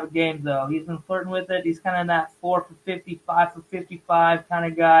Reagor to have a game, though. He's been flirting with it. He's kind of in that 4 for 55 for 55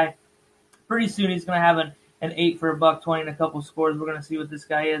 kind of guy. Pretty soon he's going to have an 8 for $120 and a couple scores. We're going to see what this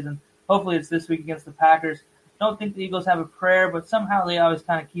guy is, and hopefully it's this week against the Packers. Don't think the Eagles have a prayer, but somehow they always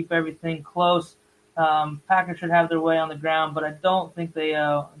kind of keep everything close. Packers should have their way on the ground, but I don't think they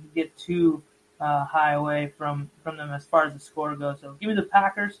get too high away from them as far as the score goes. So give me the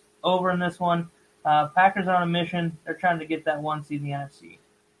Packers over in this one. Packers are on a mission. They're trying to get that 1 seed in the NFC.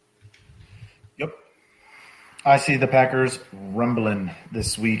 Yep. I see the Packers rumbling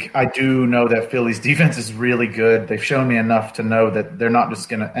this week. I do know that Philly's defense is really good. They've shown me enough to know that they're not just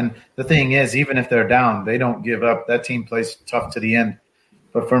going to – and the thing is, even if they're down, they don't give up. That team plays tough to the end.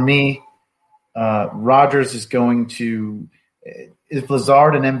 But for me, Rodgers is going to – if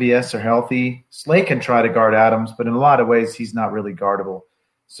Lazard and MVS are healthy, Slay can try to guard Adams, but in a lot of ways he's not really guardable.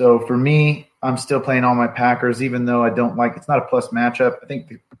 So for me, I'm still playing all my Packers, even though I don't like – it's not a plus matchup. I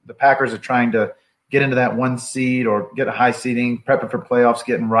think the Packers are trying to – get into that 1 seed or get a high seeding, prepping for playoffs,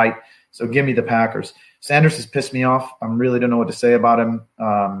 getting right. So give me the Packers. Sanders has pissed me off. I really don't know what to say about him.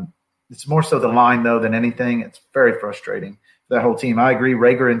 It's more so the line, though, than anything. It's very frustrating for that whole team. I agree.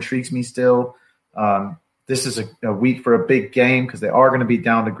 Reagor intrigues me still. This is a week for a big game because they are going to be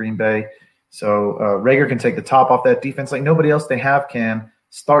down to Green Bay. So Reagor can take the top off that defense like nobody else they have can.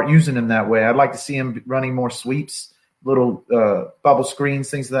 Start using him that way. I'd like to see him running more sweeps, little bubble screens,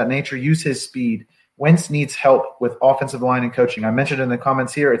 things of that nature. Use his speed. Wentz needs help with offensive line and coaching. I mentioned in the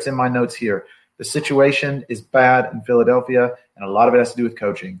comments here, it's in my notes here. The situation is bad in Philadelphia, and a lot of it has to do with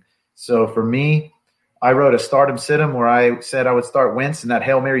coaching. So for me, I wrote a start him, sit him where I said I would start Wentz, and that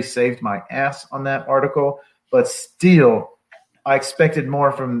Hail Mary saved my ass on that article. But still, I expected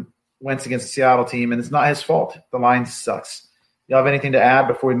more from Wentz against the Seattle team, and it's not his fault. The line sucks. You have anything to add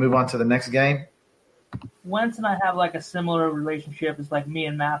before we move on to the next game? Wentz and I have like a similar relationship as like me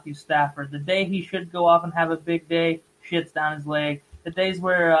and Matthew Stafford. The day he should go off and have a big day, shits down his leg. The days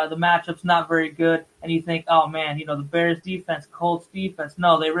where the matchup's not very good and you think, oh man, the Bears defense, Colts defense,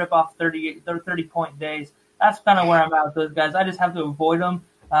 no, they rip off 30-point days. That's kind of where I'm at with those guys. I just have to avoid them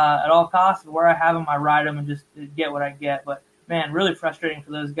at all costs. Where I have them, I ride them and just get what I get. But man, really frustrating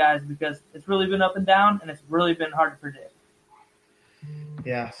for those guys because it's really been up and down and it's really been hard to predict.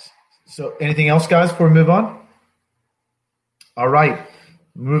 Yes. So anything else, guys, before we move on? All right.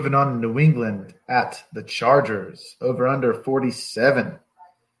 Moving on to New England at the Chargers. Over under 47.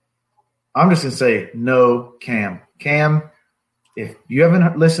 I'm just going to say no Cam. Cam, if you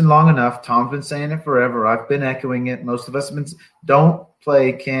haven't listened long enough, Tom's been saying it forever. I've been echoing it. Most of us have been – don't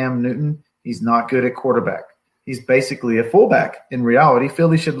play Cam Newton. He's not good at quarterback. He's basically a fullback. In reality,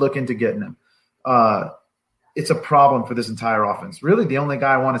 Philly should look into getting him. It's a problem for this entire offense. Really, the only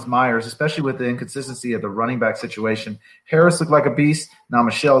guy I want is Myers, especially with the inconsistency of the running back situation. Harris looked like a beast. Now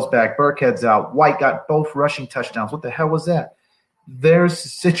Michelle's back. Burkhead's out. White got both rushing touchdowns. What the hell was that? There's a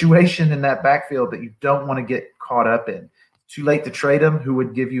situation in that backfield that you don't want to get caught up in. Too late to trade him. Who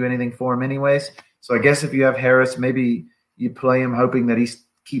would give you anything for him anyways? So I guess if you have Harris, maybe you play him hoping that he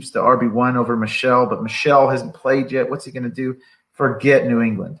keeps the RB1 over Michelle. But Michelle hasn't played yet. What's he going to do? Forget New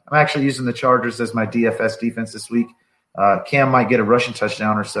England. I'm actually using the Chargers as my DFS defense this week. Cam might get a rushing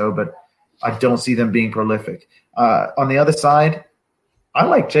touchdown or so, but I don't see them being prolific. On the other side, I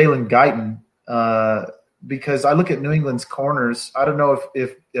like Jalen Guyton because I look at New England's corners. I don't know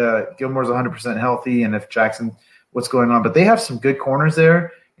if Gilmore's 100% healthy and if Jackson, what's going on, but they have some good corners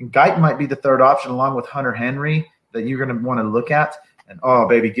there. And Guyton might be the third option along with Hunter Henry that you're going to want to look at. And, oh,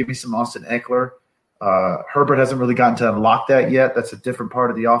 baby, give me some Austin Eckler. Herbert hasn't really gotten to unlock that yet. That's a different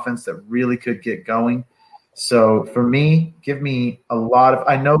part of the offense that really could get going. So for me, give me a lot of –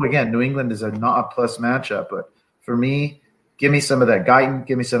 I know, again, New England is not a plus matchup, but for me, give me some of that Guyton,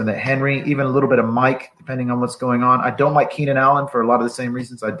 give me some of that Henry, even a little bit of Mike, depending on what's going on. I don't like Keenan Allen for a lot of the same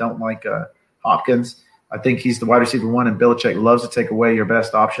reasons I don't like Hopkins. I think he's the wide receiver one, and Belichick loves to take away your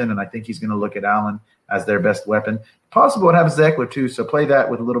best option, and I think he's going to look at Allen as their best weapon. Possible what happens to Eckler too, so play that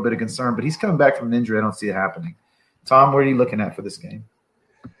with a little bit of concern. But he's coming back from an injury. I don't see it happening. Tom, what are you looking at for this game?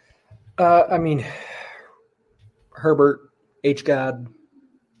 I mean, Herbert, H-God,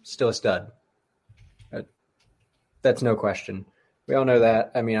 still a stud. That's no question. We all know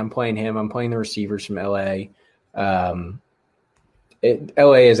that. I mean, I'm playing him. I'm playing the receivers from LA. LA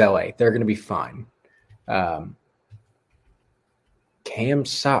is LA. They're going to be fine. Cam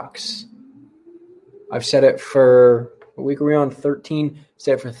sucks. I've said it for a week. Are we on 13?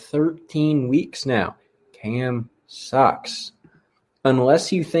 Said it for 13 weeks now. Cam sucks.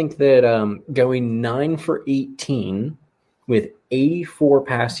 Unless you think that going 9 for 18 with 84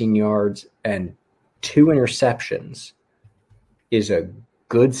 passing yards and 2 interceptions is a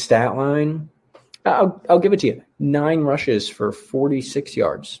good stat line, I'll give it to you. 9 rushes for 46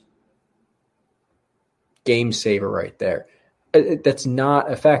 yards. Game saver right there. That's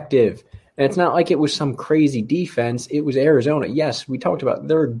not effective. And it's not like it was some crazy defense. It was Arizona. Yes, we talked about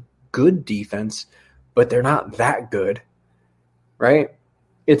they're good defense, but they're not that good, right?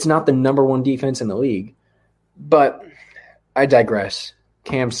 It's not the number one defense in the league. But I digress.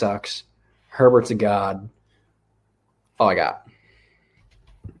 Cam sucks. Herbert's a god. All I got.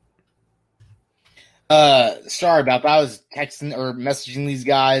 Sorry about that. I was texting or messaging these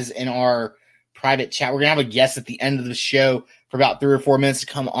guys in our private chat. We're going to have a guest at the end of the show for about 3 or 4 minutes to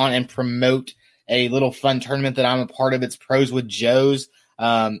come on and promote a little fun tournament that I'm a part of. It's Pros with Joe's.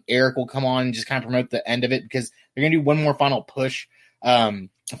 Eric will come on and just kind of promote the end of it because they're going to do one more final push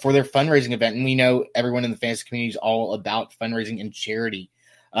for their fundraising event. And we know everyone in the fantasy community is all about fundraising and charity.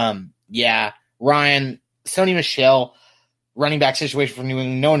 Yeah, Ryan, Sony Michel, running back situation for New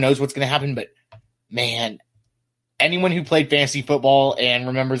England. No one knows what's going to happen, but man, anyone who played fantasy football and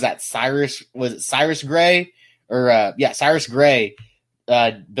remembers that Cyrus Gray? Cyrus Gray,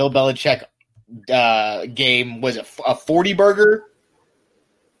 Bill Belichick game, was it a 40 burger?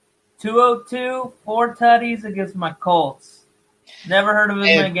 202, 4 tutties against my Colts. Never heard of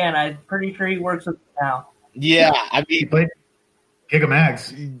him again. I'm pretty sure he works with them now. Yeah, I mean, He played Giga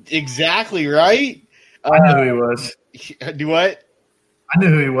Mags. exactly right. I knew who he was. Do what? I knew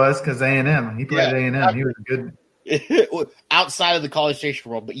who he was because A&M. He played A&M. He was good. Outside of the college station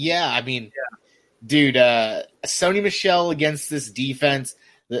world, but yeah, I mean, dude, Sony Michel against this defense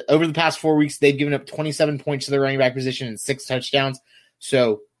Over the past 4 weeks, they've given up 27 points to their running back position and 6 touchdowns.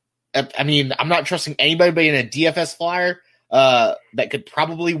 So, I mean, I'm not trusting anybody in a DFS flyer that could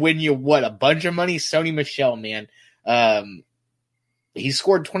probably win you, a bunch of money? Sony Michel, man. He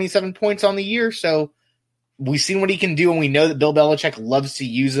scored 27 points on the year, so we've seen what he can do, and we know that Bill Belichick loves to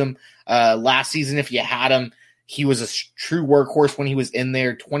use him. Last season, if you had him, he was a true workhorse when he was in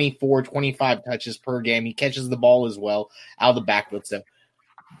there, 24, 25 touches per game. He catches the ball as well out of the backfield. So,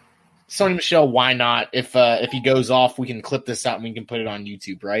 Sony Michel, why not? If he goes off, we can clip this out and we can put it on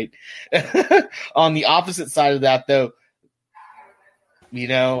YouTube, right? On the opposite side of that, though,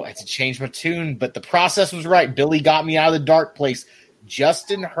 I had to change my tune, but the process was right. Billy got me out of the dark place.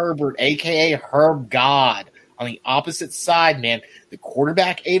 Justin Herbert, a.k.a. Herb God. On the opposite side, man, the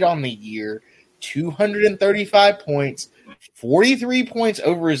quarterback 8 on the year, 235 points, 43 points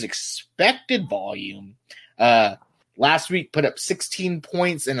over his expected volume. Last week put up 16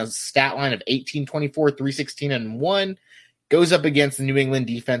 points in a stat line of 18, 24, 316, and 1. Goes up against the New England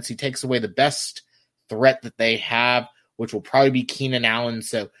defense. He takes away the best threat that they have, which will probably be Keenan Allen.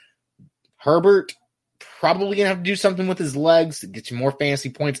 So Herbert probably going to have to do something with his legs to get you more fantasy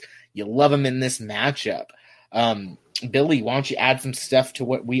points. You love him in this matchup. Billy, why don't you add some stuff to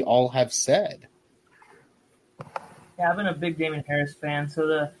what we all have said? Yeah, I've been a big Damien Harris fan, so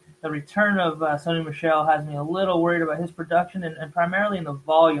the return of Sony Michel has me a little worried about his production and primarily in the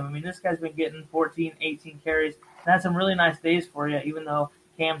volume. I mean, this guy's been getting 14, 18 carries, and had some really nice days for you, even though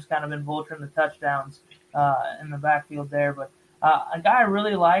Cam's kind of been vulturing the touchdowns in the backfield there. But a guy I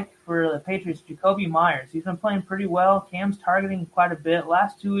really like for the Patriots, Jakobi Meyers. He's been playing pretty well. Cam's targeting quite a bit.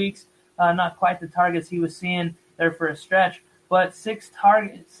 Last 2 weeks, not quite the targets he was seeing there for a stretch, but 6+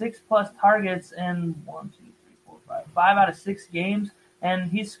 targets in 5 out of 6 games,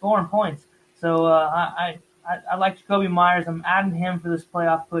 and he's scoring points. So I like Jakobi Meyers. I'm adding him for this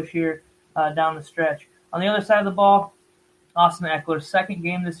playoff push here down the stretch. On the other side of the ball, Austin Eckler, second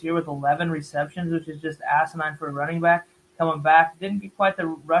game this year with 11 receptions, which is just asinine for a running back. Coming back, didn't get quite the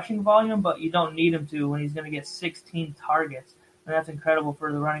rushing volume, but you don't need him to when he's going to get 16 targets. And that's incredible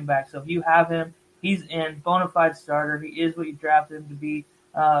for the running back. So if you have him, he's in, bona fide starter. He is what you drafted him to be.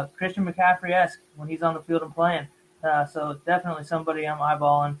 Christian McCaffrey-esque when he's on the field and playing. So definitely somebody I'm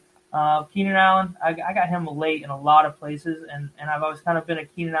eyeballing. Keenan Allen, I got him late in a lot of places, and I've always kind of been a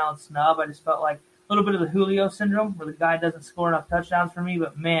Keenan Allen snub. I just felt like a little bit of the Julio syndrome where the guy doesn't score enough touchdowns for me,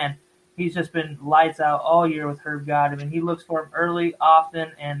 but man, he's just been lights out all year with Herb God. I mean, he looks for him early, often,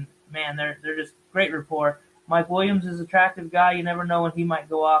 and man, they're just great rapport. Mike Williams is an attractive guy. You never know when he might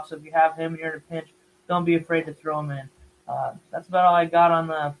go off, so if you have him and you're in a pinch, don't be afraid to throw him in. That's about all I got on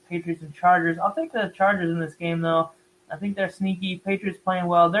the Patriots and Chargers. I'll take the Chargers in this game, though. I think they're sneaky. Patriots playing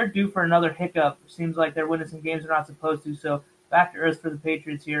well. They're due for another hiccup. Seems like they're winning some games they're not supposed to, so back to earth for the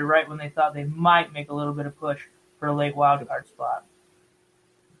Patriots here, right when they thought they might make a little bit of push for a late wild card spot.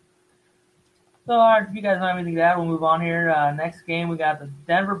 So, all right, if you guys don't have anything to add, we'll move on here. Next game, we got the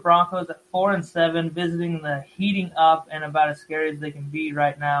Denver Broncos at 4-7, visiting the heating up and about as scary as they can be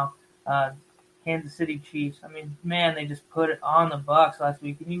right now, Kansas City Chiefs. I mean, man, they just put it on the Bucs last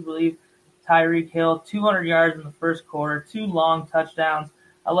week. Can you believe Tyreek Hill, 200 yards in the first quarter, 2 long touchdowns.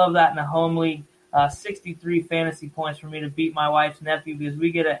 I love that in a home league. 63 fantasy points for me to beat my wife's nephew because we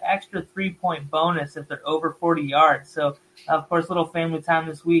get an extra 3-point bonus if they're over 40 yards. So, of course, little family time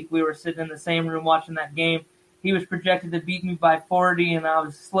this week. We were sitting in the same room watching that game. He was projected to beat me by 40, and I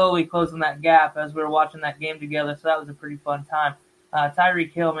was slowly closing that gap as we were watching that game together. So that was a pretty fun time.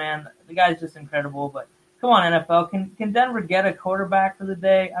 Tyreek Hill, man, the guy's just incredible. But come on, NFL, can Denver get a quarterback for the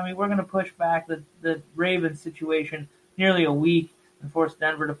day? I mean, we're going to push back the Ravens situation nearly a week and force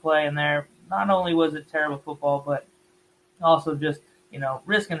Denver to play in there. Not only was it terrible football, but also just,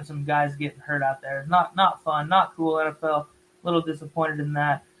 risking some guys getting hurt out there. Not fun, not cool, NFL. A little disappointed in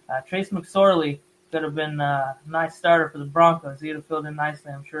that. Trace McSorley could have been a nice starter for the Broncos. He'd have filled in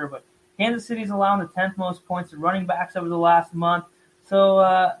nicely, I'm sure. But Kansas City's allowing the 10th most points to running backs over the last month. So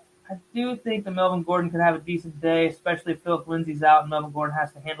I do think that Melvin Gordon could have a decent day, especially if Philip Lindsay's out and Melvin Gordon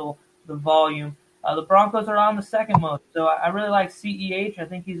has to handle the volume. The Broncos are on the second most, so I really like CEH. I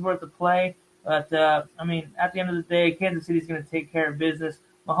think he's worth a play. But, at the end of the day, Kansas City's going to take care of business.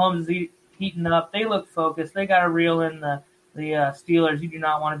 Mahomes is heating up. They look focused. They got to reel in the Steelers. You do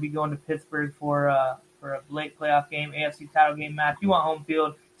not want to be going to Pittsburgh for a late playoff game, AFC title game match. You want home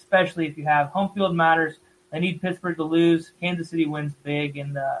field, especially if you have home field matters. They need Pittsburgh to lose. Kansas City wins big,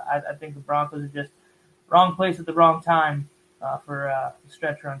 and I think the Broncos are just wrong place at the wrong time for a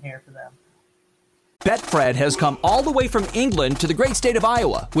stretch run here for them. Betfred has come all the way from England to the great state of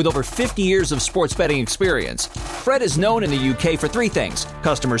Iowa with over 50 years of sports betting experience. Fred is known in the UK for three things: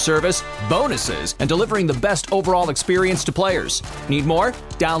 customer service, bonuses, and delivering the best overall experience to players. Need more?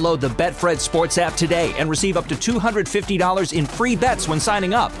 Download the Betfred Sports app today and receive up to $250 in free bets when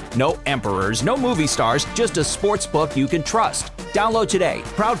signing up. No emperors, no movie stars, just a sports book you can trust. Download today.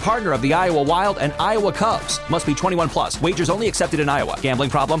 Proud partner of the Iowa Wild and Iowa Cubs. Must be 21 plus. Wagers only accepted in Iowa. Gambling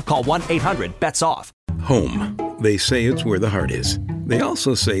problem? Call 1-800-BETS-OFF. Home. They say it's where the heart is. They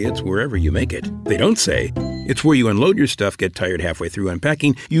also say it's wherever you make it. They don't say it's where you unload your stuff, get tired halfway through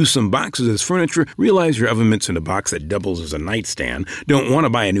unpacking, use some boxes as furniture, realize your oven mitt's in a box that doubles as a nightstand, don't want to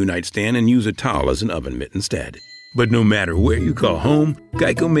buy a new nightstand, and use a towel as an oven mitt instead. But no matter where you call home,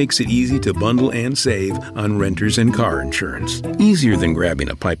 Geico makes it easy to bundle and save on renters and car insurance. Easier than grabbing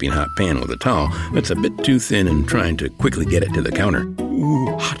a piping hot pan with a towel that's a bit too thin and trying to quickly get it to the counter. Ooh,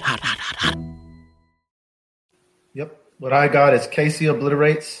 hot, hot, hot, hot, hot. Yep. What I got is Casey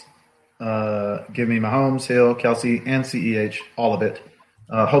obliterates. Give me Mahomes, Hill, Kelsey, and CEH, all of it.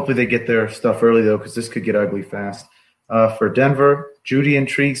 Hopefully they get their stuff early, though, because this could get ugly fast. For Denver, Judy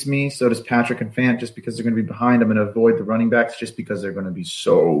intrigues me. So does Patrick and Fant, just because they're going to be behind. I'm going to avoid the running backs just because they're going to be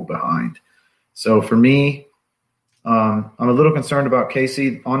so behind. So for me, I'm a little concerned about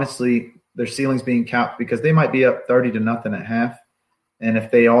Casey. Honestly, their ceiling's being capped because they might be up 30-0 at half. And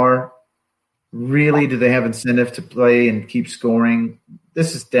if they are, really, do they have incentive to play and keep scoring?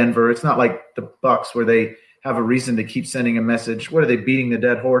 This is Denver. It's not like the Bucs where they have a reason to keep sending a message. What are they, beating the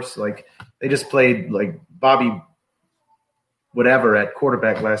dead horse? Like, they just played like Bobby whatever at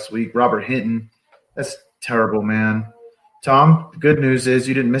quarterback last week, Robert Hinton. That's terrible, man. Tom, the good news is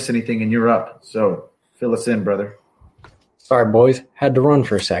you didn't miss anything and you're up. So fill us in, brother. Sorry, boys. Had to run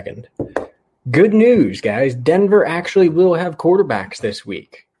for a second. Good news, guys. Denver actually will have quarterbacks this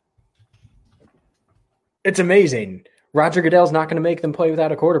week. It's amazing. Roger Goodell's not going to make them play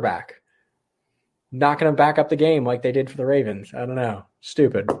without a quarterback. Not going to back up the game like they did for the Ravens. I don't know.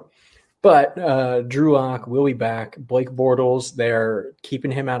 Stupid. But Drew Lock will be back. Blake Bortles, they're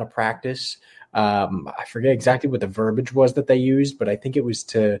keeping him out of practice. I forget exactly what the verbiage was that they used, but I think it was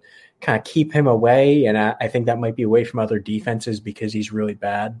to kind of keep him away, and I think that might be away from other defenses because he's really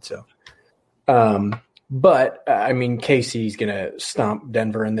bad. So, but I mean, Casey's going to stomp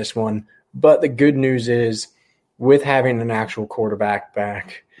Denver in this one. But the good news is, with having an actual quarterback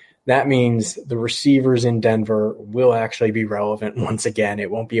back, that means the receivers in Denver will actually be relevant once again. It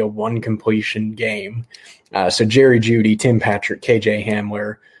won't be a one completion game. So Jerry Jeudy, Tim Patrick, KJ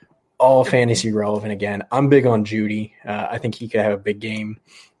Hamler, all fantasy relevant again. I'm big on Jeudy. I think he could have a big game.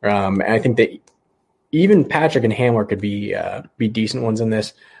 And I think that even Patrick and Hamler could be decent ones in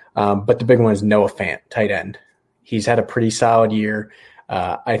this. But the big one is Noah Fant, tight end. He's had a pretty solid year.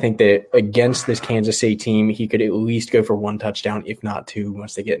 I think that against this Kansas City team, he could at least go for one touchdown, if not two,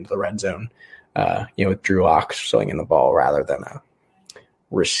 once they get into the red zone, with Drew Lock slinging the ball rather than a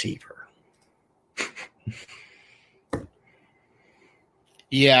receiver.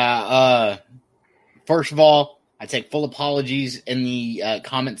 Yeah. First of all, I take full apologies in the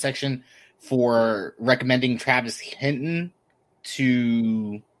comment section for recommending Travis Hinton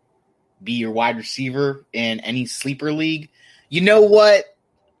to be your wide receiver in any sleeper league. You know what?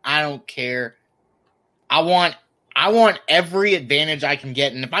 I don't care. I want every advantage I can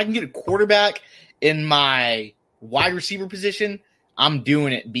get. And if I can get a quarterback in my wide receiver position, I'm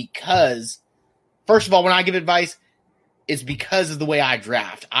doing it because, first of all, when I give advice, it's because of the way I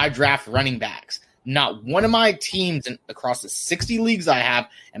draft. I draft running backs. Not one of my teams across the 60 leagues I have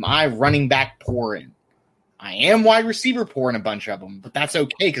am I running back poor in. I am wide receiver poor in a bunch of them, but that's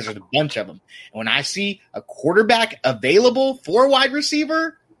okay because there's a bunch of them. And when I see a quarterback available for a wide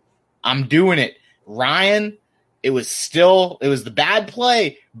receiver, I'm doing it. Ryan, it was the bad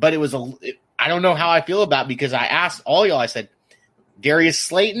play, but I don't know how I feel about it because I asked all y'all, I said, Darius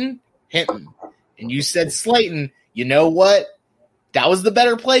Slayton, Hinton. And you said Slayton. You know what? That was the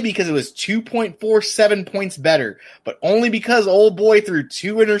better play because it was 2.47 points better, but only because old boy threw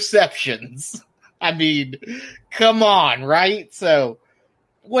 2 interceptions. I mean, come on, right? So,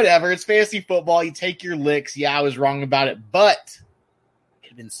 whatever. It's fantasy football. You take your licks. Yeah, I was wrong about it, but I could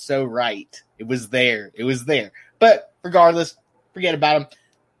have been so right. It was there. But regardless, forget about him.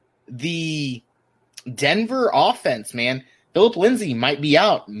 The Denver offense, man. Phillip Lindsay might be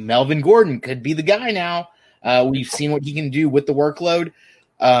out. Melvin Gordon could be the guy now. We've seen what he can do with the workload.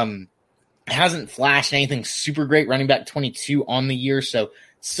 Hasn't flashed anything super great. Running back 22 on the year, so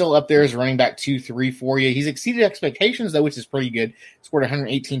still up there as running back 2-3 for you. He's exceeded expectations, though, which is pretty good. Scored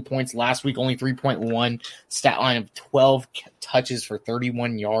 118 points last week, only 3.1. Stat line of 12 touches for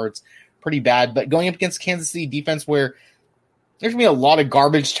 31 yards. pretty bad. But going up against Kansas City defense where there's going to be a lot of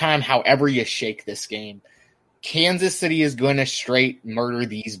garbage time however you shake this game, Kansas City is going to straight murder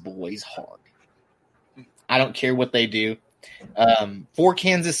these boys hard. I don't care what they do. For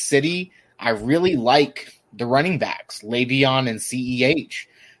Kansas City, I really like the running backs, Le'Veon and CEH.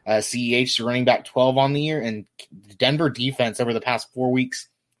 CEH, the running back 12 on the year, and Denver defense over the past 4 weeks,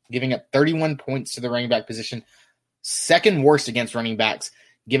 giving up 31 points to the running back position. Second worst against running backs,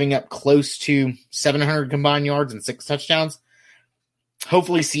 giving up close to 700 combined yards and 6 touchdowns.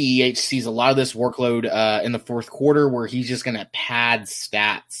 Hopefully CEH sees a lot of this workload in the fourth quarter where he's just going to pad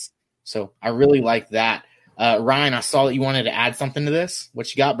stats. So I really like that. Ryan, I saw that you wanted to add something to this.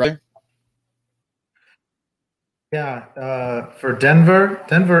 What you got, brother? Yeah, for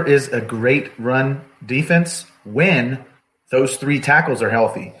Denver is a great run defense when those 3 tackles are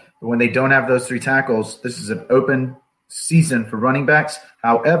healthy. But when they don't have those 3 tackles, this is an open season for running backs.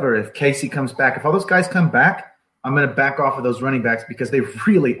 However, if Casey comes back, if all those guys come back, I'm going to back off of those running backs because they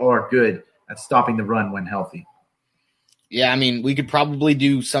really are good at stopping the run when healthy. Yeah, I mean, we could probably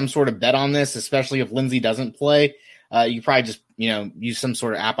do some sort of bet on this, especially if Lindsey doesn't play. You probably just, use some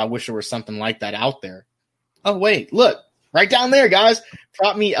sort of app. I wish there was something like that out there. Oh, wait, look, right down there, guys,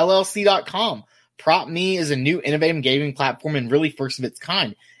 PropMeLLC.com. PropMe is a new innovative gaming platform and really first of its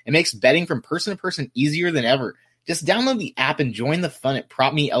kind. It makes betting from person to person easier than ever. Just download the app and join the fun at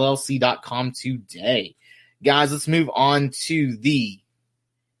PropMeLLC.com today. Guys, let's move on to the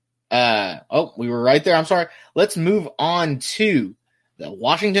we were right there. I'm sorry. Let's move on to the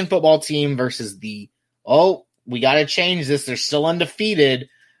Washington football team versus we got to change this. They're still undefeated,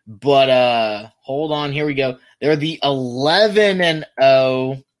 but hold on. Here we go. They're the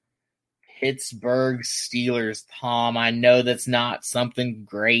 11-0 Pittsburgh Steelers. Tom, I know that's not something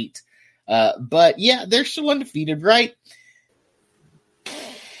great, but yeah, they're still undefeated, right?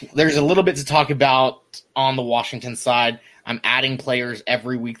 There's a little bit to talk about on the Washington side. I'm adding players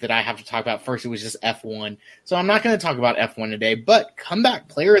every week that I have to talk about. First, it was just F1. So I'm not going to talk about F1 today, but comeback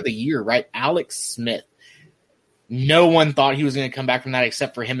player of the year, right? Alex Smith. No one thought he was going to come back from that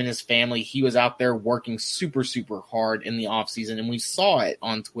except for him and his family. He was out there working super, super hard in the offseason, and we saw it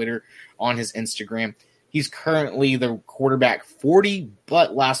on Twitter, on his Instagram. He's currently the quarterback 40,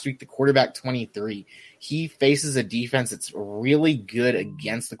 but last week the quarterback 23. He faces a defense that's really good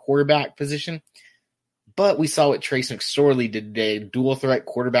against the quarterback position. But we saw what Trace McSorley did today. Dual threat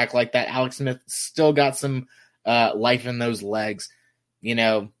quarterback like that. Alex Smith still got some life in those legs.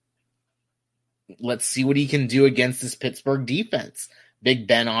 Let's see what he can do against this Pittsburgh defense. Big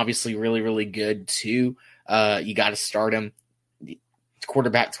Ben, obviously, really, really good, too. You got to start him.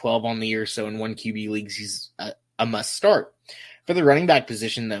 Quarterback 12 on the year, so in 1 QB leagues, he's a must start. For the running back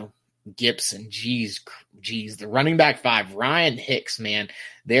position, though, Gibson, geez, the running back 5, Ryan Hicks, man.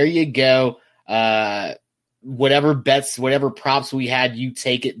 There you go. Whatever bets, whatever props we had, you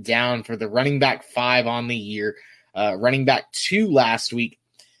take it down for the running back 5 on the year. Running back 2 last week.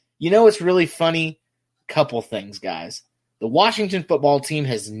 It's really funny? Couple things, guys. The Washington football team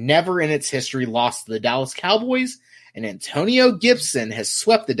has never in its history lost to the Dallas Cowboys, and Antonio Gibson has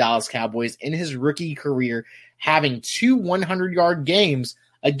swept the Dallas Cowboys in his rookie career, having 2 100-yard games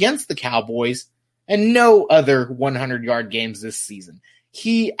against the Cowboys and no other 100-yard games this season.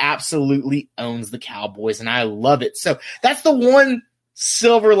 He absolutely owns the Cowboys, and I love it. So that's the one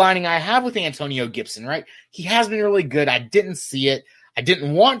silver lining I have with Antonio Gibson, right? He has been really good. I didn't see it. I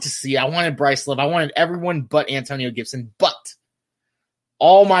didn't want to see it. I wanted Bryce Love. I wanted everyone but Antonio Gibson. But a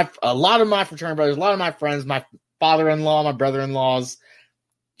lot of my fraternity brothers, a lot of my friends, my father-in-law, my brother-in-laws,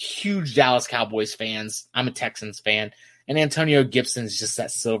 huge Dallas Cowboys fans. I'm a Texans fan. And Antonio Gibson's just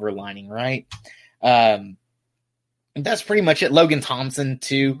that silver lining, right? And that's pretty much it. Logan Thomas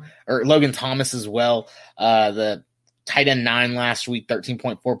as well. The tight end 9 last week,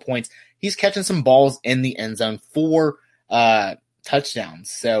 13.4 points. He's catching some balls in the end zone, 4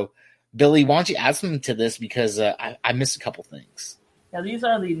 touchdowns. So, Billy, why don't you add something to this because I missed a couple things. Yeah, these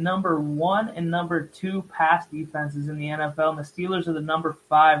are the number 1 and number 2 pass defenses in the NFL, and the Steelers are the number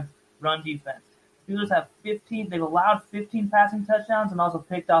 5 run defense. Steelers have 15. They've allowed 15 passing touchdowns and also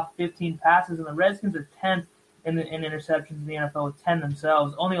picked off 15 passes, and the Redskins are 10th in interceptions in the NFL with 10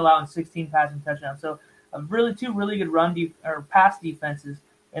 themselves, only allowing 16 passing touchdowns. So, two really good pass defenses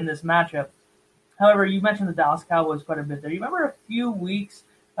in this matchup. However, you mentioned the Dallas Cowboys quite a bit there. You remember a few weeks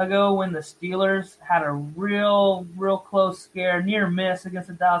ago when the Steelers had a real close scare, near miss against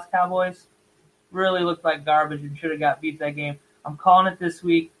the Dallas Cowboys? Really looked like garbage and should have got beat that game. I'm calling it this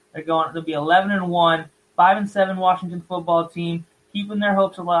week. They'll be 11-1, 5-7 Washington football team. keeping their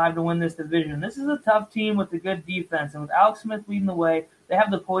hopes alive to win this division. This is a tough team with a good defense, and with Alex Smith leading the way, they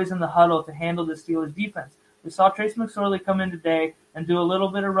have the poise in the huddle to handle the Steelers' defense. We saw Trace McSorley come in today and do a little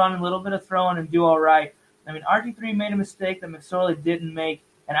bit of running, a little bit of throwing, and do all right. I mean, RG3 made a mistake that McSorley didn't make,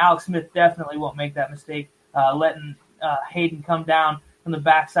 and Alex Smith definitely won't make that mistake, letting Hayden come down from the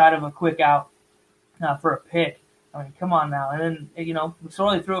backside of a quick out for a pick. I mean, come on now. And then,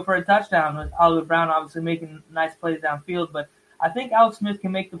 McSorley threw it for a touchdown with Hollywood Brown obviously making nice plays downfield. But I think Alex Smith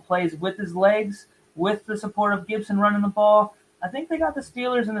can make the plays with his legs, with the support of Gibson running the ball. I think they got the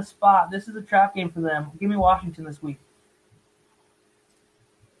Steelers in a spot. This is a trap game for them. Give me Washington this week.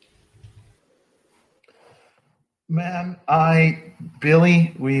 Man,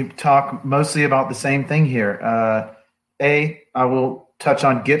 Billy, we talk mostly about the same thing here. I will touch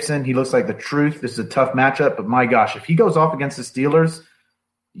on Gibson. He looks like the truth. This is a tough matchup, but my gosh, if he goes off against the Steelers,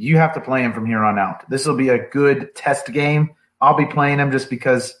 you have to play him from here on out. This will be a good test game. I'll be playing him just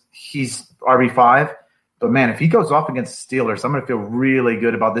because he's RB5. But, man, if he goes off against the Steelers, I'm going to feel really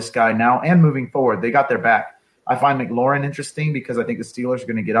good about this guy now and moving forward. They got their back. I find McLaurin interesting because I think the Steelers are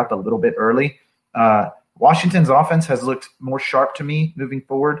going to get up a little bit early. Washington's offense has looked more sharp to me moving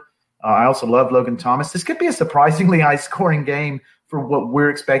forward. I also love Logan Thomas. This could be a surprisingly high-scoring game for what we're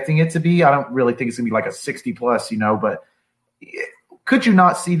expecting it to be. I don't really think it's going to be like a 60-plus, but could you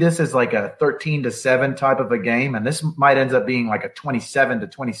not see this as like a 13-7 type of a game? And this might end up being like a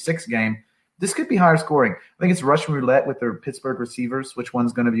 27-26 game. This could be higher scoring. I think it's Russian roulette with their Pittsburgh receivers, which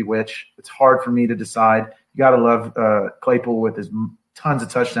one's going to be which. It's hard for me to decide. You got to love Claypool with his tons of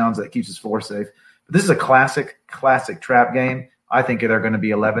touchdowns that keeps his floor safe. But this is a classic trap game. I think they're going to be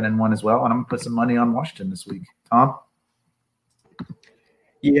 11-1 as well, and I'm going to put some money on Washington this week. Tom?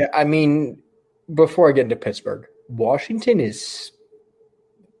 Yeah, I mean, before I get into Pittsburgh, Washington is,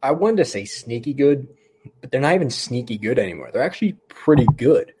 I wanted to say sneaky good, but they're not even sneaky good anymore. They're actually pretty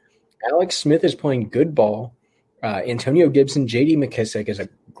good. Alex Smith is playing good ball. Antonio Gibson, J.D. McKissick is a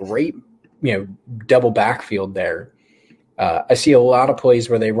great, double backfield there. I see a lot of plays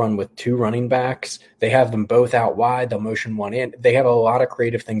where they run with two running backs. They have them both out wide. They'll motion one in. They have a lot of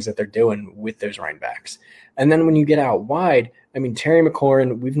creative things that they're doing with those running backs. And then when you get out wide, I mean, Terry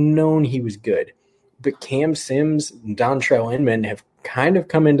McLaurin, we've known he was good. But Cam Sims and Dontrell Inman have kind of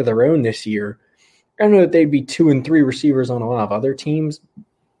come into their own this year. I don't know that they'd be 2 and 3 receivers on a lot of other teams,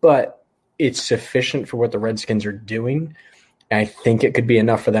 but it's sufficient for what the Redskins are doing. And I think it could be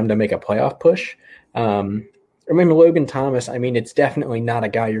enough for them to make a playoff push. Remember Logan Thomas, I mean, it's definitely not a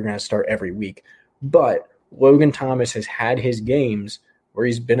guy you're going to start every week. But Logan Thomas has had his games where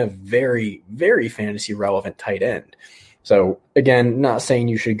he's been a very, very fantasy-relevant tight end. So, again, not saying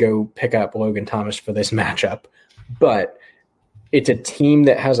you should go pick up Logan Thomas for this matchup, but it's a team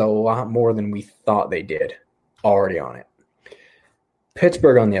that has a lot more than we thought they did already on it.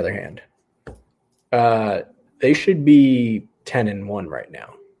 Pittsburgh, on the other hand, they should be 10-1 right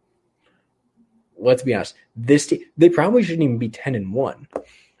now. Let's be honest. They probably shouldn't even be 10-1.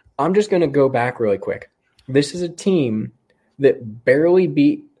 I'm just going to go back really quick. This is a team that barely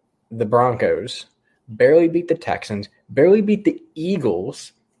beat the Broncos, barely beat the Texans, barely beat the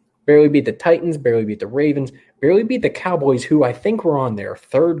Eagles, barely beat the Titans, barely beat the Ravens, barely beat the Cowboys, who I think were on their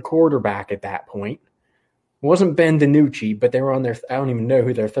third quarterback at that point. It wasn't Ben DiNucci, but they were on their – I don't even know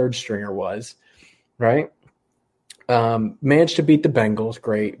who their third stringer was, right? Managed to beat the Bengals,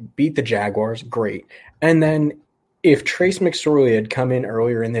 great. Beat the Jaguars, great. And then if Trace McSorley had come in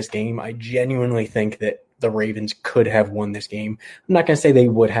earlier in this game, I genuinely think that the Ravens could have won this game. I'm not going to say they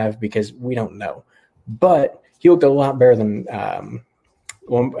would have because we don't know. But he looked a lot better than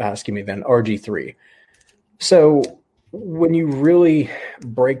RG3. So when you really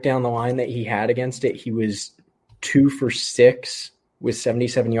break down the line that he had against it, he was 2 for 6 with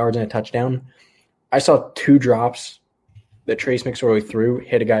 77 yards and a touchdown. I saw 2 drops that Trace McSorley threw,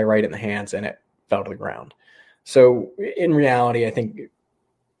 hit a guy right in the hands, and it fell to the ground. So in reality, I think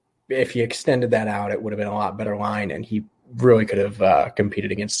if he extended that out, it would have been a lot better line, and he really could have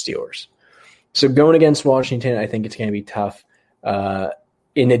competed against Steelers. So going against Washington, I think it's going to be tough.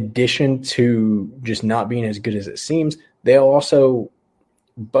 In addition to just not being as good as it seems, they'll also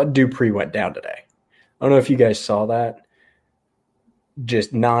 – Bud Dupree went down today. I don't know if you guys saw that.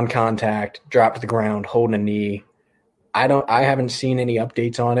 Just non-contact, dropped to the ground, holding a knee. I haven't seen any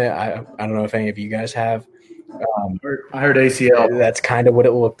updates on it. I don't know if any of you guys have. I heard ACL. That's kind of what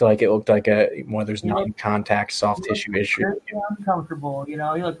it looked like. It looked like one of those non-contact soft tissue issues. Uncomfortable, He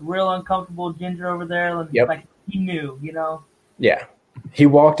looked real uncomfortable, Ginger over there. Yep. Like he knew, Yeah. He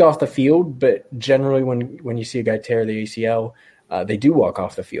walked off the field, but generally when you see a guy tear the ACL, they do walk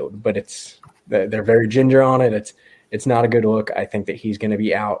off the field. But they're very ginger on it. It's not a good look. I think that he's going to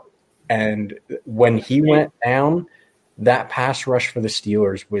be out. And when he went down, that pass rush for the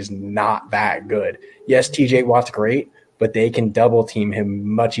Steelers was not that good. Yes, TJ Watt's great, but they can double team him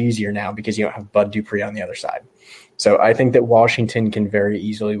much easier now because you don't have Bud Dupree on the other side. So I think that Washington can very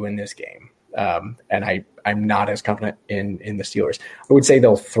easily win this game. And I'm not as confident in the Steelers. I would say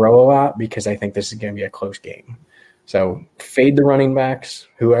they'll throw a lot because I think this is going to be a close game. So fade the running backs,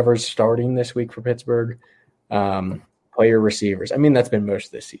 whoever's starting this week for Pittsburgh, play your receivers. I mean, that's been most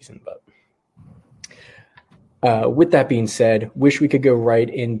of this season, but with that being said, wish we could go right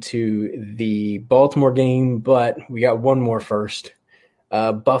into the Baltimore game, but we got one more first.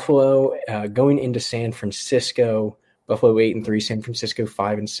 Buffalo going into San Francisco. Buffalo 8-3, San Francisco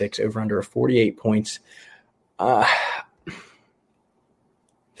 5-6, over under 48 points. I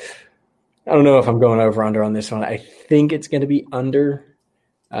don't know if I'm going over under on this one. I think it's going to be under,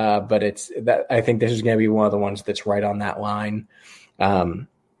 but I think this is going to be one of the ones that's right on that line.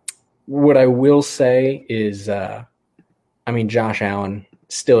 What I will say is, Josh Allen,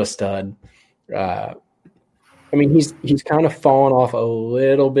 still a stud. He's kind of fallen off a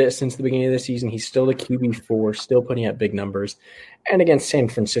little bit since the beginning of the season. He's still the QB4, still putting up big numbers. And against San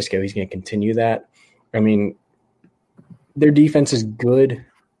Francisco, he's going to continue that. Their defense is good,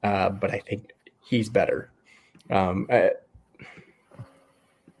 but I think he's better. I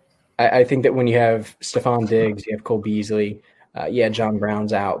think that when you have Stephon Diggs, you have Cole Beasley, John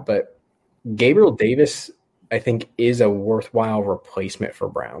Brown's out, but Gabriel Davis, I think, is a worthwhile replacement for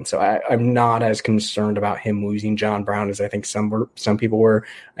Brown. So I'm not as concerned about him losing John Brown as I think some people were.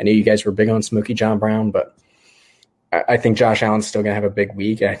 I know you guys were big on Smokey John Brown, but I think Josh Allen's still going to have a big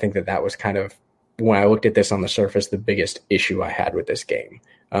week. And I think that was kind of, when I looked at this on the surface, the biggest issue I had with this game.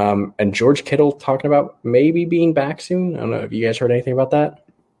 And George Kittle talking about maybe being back soon. I don't know. Have you guys heard anything about that?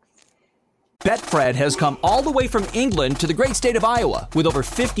 Betfred has come all the way from England to the great state of Iowa with over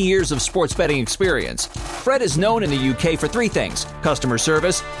 50 years of sports betting experience. Fred is known in the UK for three things: customer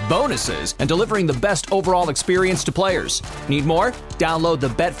service, bonuses, and delivering the best overall experience to players. Need more? Download the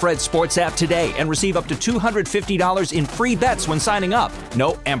Betfred Sports app today and receive up to $250 in free bets when signing up.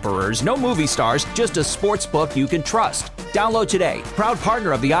 No emperors, no movie stars, just a sports book you can trust. Download today. Proud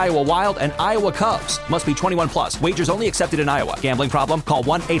partner of the Iowa Wild and Iowa Cubs. Must be 21 plus. Wagers only accepted in Iowa. Gambling problem? Call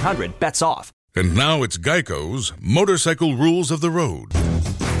 1-800-BETS-OFF. And now it's Geico's Motorcycle Rules of the Road.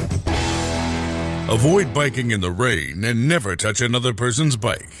 Avoid biking in the rain and never touch another person's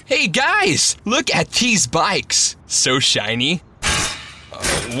bike. Hey guys, look at these bikes. So shiny.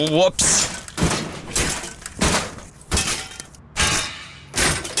 Whoops.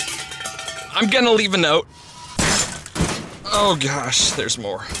 I'm gonna leave a note. Oh gosh, there's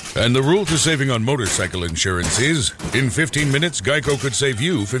more. And the rule to saving on motorcycle insurance is, in 15 minutes, Geico could save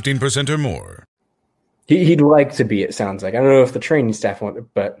you 15% or more. He'd like to be, it sounds like. I don't know if the training staff want it,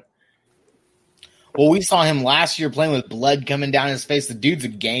 but... Well, we saw him last year playing with blood coming down his face. The dude's a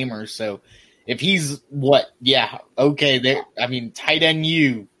gamer, so if he's okay. Tight end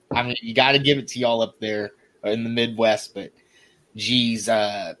you got to give it to y'all up there in the Midwest, but geez,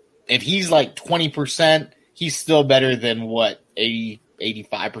 if he's like 20%, he's still better than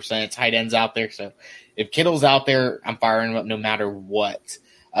 85% of tight ends out there. So if Kittle's out there, I'm firing him up no matter what.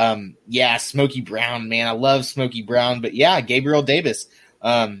 Smokey Brown, man, I love Smokey Brown, but Gabriel Davis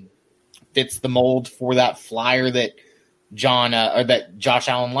fits the mold for that flyer that that Josh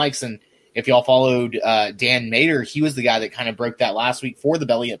Allen likes. And if y'all followed Dan Mader, he was the guy that kind of broke that last week for the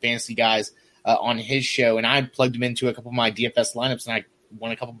Belly Up Fantasy guys on his show, and I plugged him into a couple of my DFS lineups, and I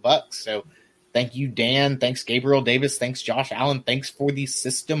won a couple bucks. So thank you, Dan. Thanks, Gabriel Davis. Thanks, Josh Allen. Thanks for the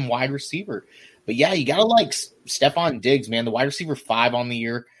system wide receiver. But you got to like Stephon Diggs, man, the wide receiver 5 on the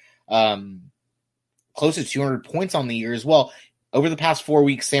year, close to 200 points on the year as well. Over the past 4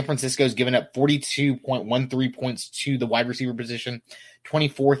 weeks, San Francisco's given up 42.13 points to the wide receiver position,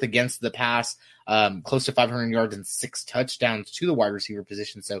 24th against the pass, close to 500 yards and 6 touchdowns to the wide receiver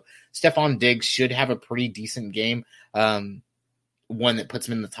position. So Stephon Diggs should have a pretty decent game, one that puts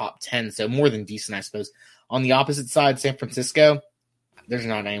him in the top 10. So more than decent, I suppose. On the opposite side, San Francisco, there's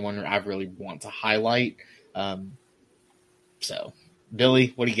not anyone I really want to highlight. So,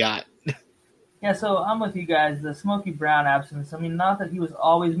 Billy, what do you got? Yeah, so I'm with you guys. The Smokey Brown absence, not that he was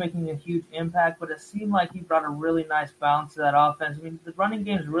always making a huge impact, but it seemed like he brought a really nice balance to that offense. The running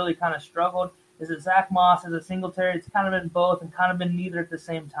game's really kind of struggled. Is it Zach Moss? Is it Singletary? It's kind of been both and kind of been neither at the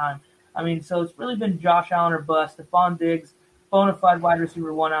same time. So it's really been Josh Allen or bust. Stephon Diggs, bona fide wide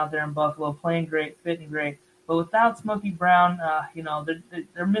receiver 1 out there in Buffalo, playing great, fitting great. But without Smokey Brown,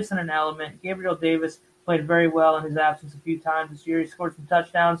 they're missing an element. Gabriel Davis played very well in his absence a few times this year. He scored some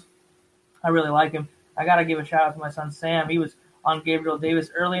touchdowns. I really like him. I got to give a shout-out to my son Sam. He was on Gabriel Davis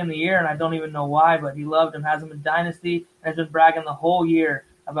early in the year, and I don't even know why, but he loved him, has him in Dynasty, and has been bragging the whole year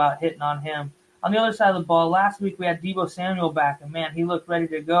about hitting on him. On the other side of the ball, last week we had Deebo Samuel back, and man, he looked ready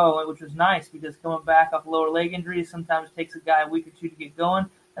to go, which was nice because coming back off lower leg injuries sometimes takes a guy a week or two to get going,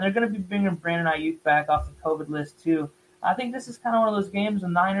 and they're going to be bringing Brandon Ayuk back off the COVID list too. I think this is kind of one of those games, the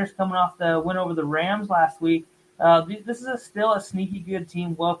Niners coming off the win over the Rams last week. This is still a sneaky good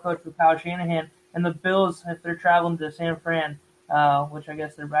team, well coached with Kyle Shanahan, and the Bills, if they're traveling to San Fran, which I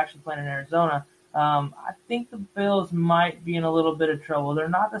guess they're actually playing in Arizona, I think the Bills might be in a little bit of trouble. They're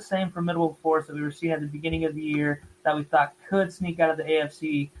not the same formidable force that we were seeing at the beginning of the year that we thought could sneak out of the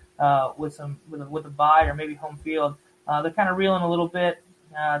AFC with a bye or maybe home field. They're kind of reeling a little bit,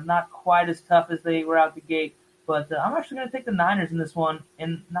 not quite as tough as they were out the gate. But I'm actually going to take the Niners in this one,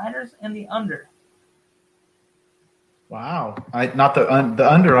 and Niners and the under. Wow, not the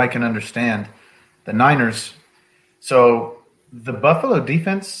under. I can understand the Niners. So the Buffalo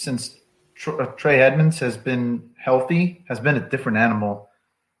defense, since Trey Edmonds has been healthy, has been a different animal.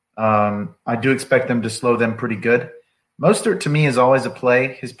 I do expect them to slow them pretty good. Mostert to me is always a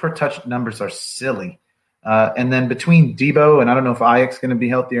play. His per touch numbers are silly. And then between Deebo, and I don't know if Ayuk's going to be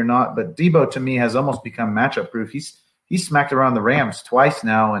healthy or not, but Deebo to me has almost become matchup proof. He's smacked around the Rams twice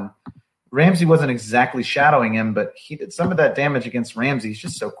now, and Ramsey wasn't exactly shadowing him, but he did some of that damage against Ramsey. He's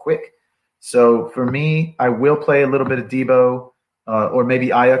just so quick. So for me, I will play a little bit of Deebo or maybe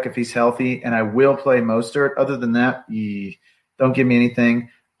Ayuk if he's healthy, and I will play Mostert. Other than that, don't give me anything.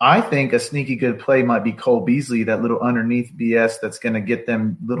 I think a sneaky good play might be Cole Beasley, that little underneath BS that's going to get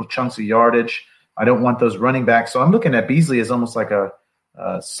them little chunks of yardage. I don't want those running backs. So I'm looking at Beasley as almost like a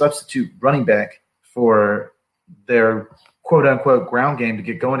substitute running back for their quote-unquote ground game to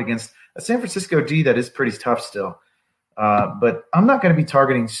get going against a San Francisco D that is pretty tough still. But I'm not going to be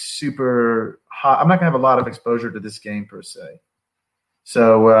targeting super high. I'm not going to have a lot of exposure to this game per se.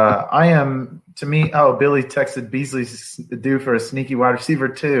 So Billy texted Beasley's due for a sneaky wide receiver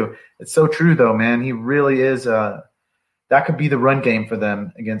too. It's so true though, man. He really is that could be the run game for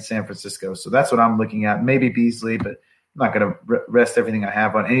them against San Francisco. So that's what I'm looking at. Maybe Beasley, but I'm not going to rest everything I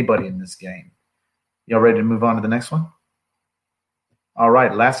have on anybody in this game. Y'all ready to move on to the next one? All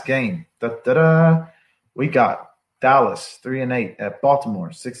right, last game. We got Dallas 3-8 at Baltimore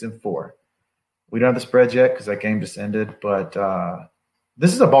 6-4. We don't have the spread yet because that game just ended, but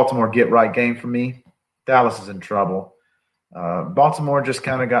this is a Baltimore get-right game for me. Dallas is in trouble. Baltimore just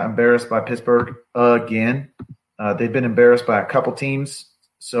kind of got embarrassed by Pittsburgh again. They've been embarrassed by a couple teams,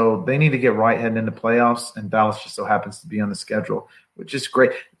 so they need to get right heading into playoffs, and Dallas just so happens to be on the schedule, which is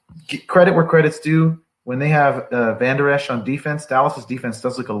great. Credit where credit's due. When they have Van Der Esch on defense, Dallas's defense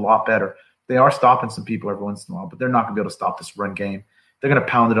does look a lot better. They are stopping some people every once in a while, but they're not going to be able to stop this run game. They're going to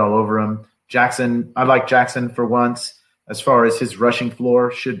pound it all over them. Jackson, I like Jackson for once. As far as his rushing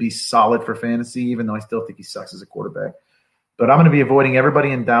floor, should be solid for fantasy, even though I still think he sucks as a quarterback. But I'm going to be avoiding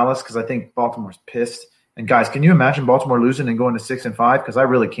everybody in Dallas because I think Baltimore's pissed. And guys, can you imagine Baltimore losing and going to 6-5? Because I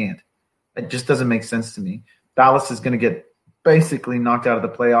really can't. It just doesn't make sense to me. Dallas is going to get basically knocked out of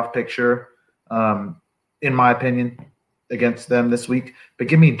the playoff picture, in my opinion, against them this week. But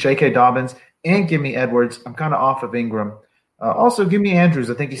give me J.K. Dobbins and give me Edwards. I'm kind of off of Ingram. Also, give me Andrews.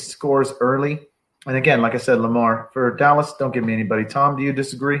 I think he scores early. And again, like I said, Lamar. For Dallas, don't give me anybody. Tom, do you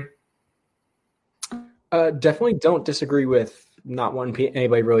disagree? Definitely don't disagree with not wanting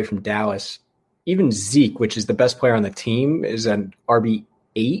anybody really from Dallas. Even Zeke, which is the best player on the team, is an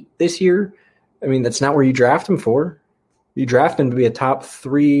RB8 this year. I mean, that's not where you draft him for. You draft him to be a top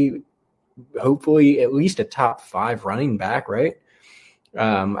 3, hopefully at least a top 5 running back, right?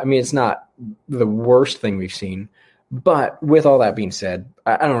 I mean, it's not the worst thing we've seen. But with all that being said,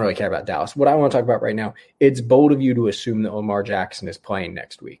 I don't really care about Dallas. What I want to talk about right now, it's bold of you to assume that Lamar Jackson is playing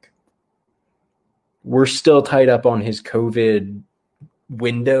next week. We're still tied up on his COVID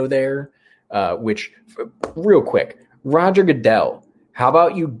window there. Which, real quick, Roger Goodell, how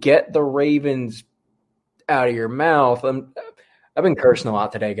about you get the Ravens out of your mouth? I've been cursing a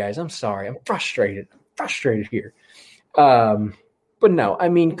lot today, guys. I'm sorry. I'm frustrated here. But no, I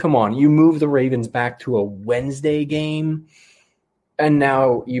mean, come on. You move the Ravens back to a Wednesday game, and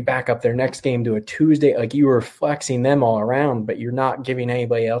now you back up their next game to a Tuesday. Like, you were flexing them all around, but you're not giving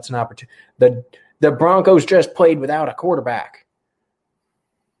anybody else an opportunity. The Broncos just played without a quarterback.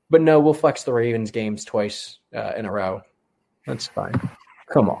 But no, we'll flex the Ravens games twice in a row. That's fine.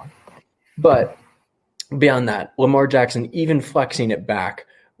 Come on. But beyond that, Lamar Jackson, even flexing it back,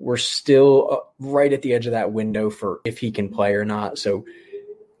 we're still right at the edge of that window for if he can play or not. So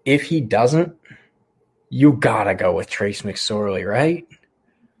if he doesn't, you got to go with Trace McSorley, right?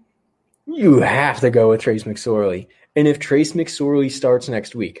 You have to go with Trace McSorley. And if Trace McSorley starts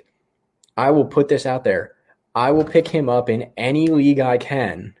next week, I will put this out there. I will pick him up in any league I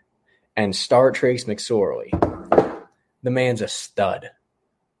can and start Trace McSorley. The man's a stud.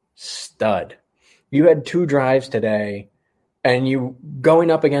 Stud. You had 2 drives today, and you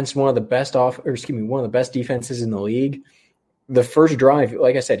going up against one of the best defenses in the league. The first drive,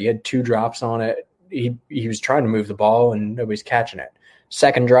 like I said, you had 2 drops on it. He was trying to move the ball, and nobody's catching it.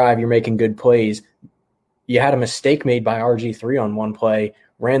 Second drive, you're making good plays. You had a mistake made by RG3 on one play,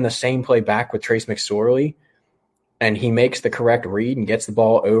 ran the same play back with Trace McSorley, and he makes the correct read and gets the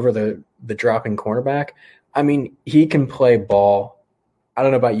ball over the dropping cornerback. I mean, he can play ball. I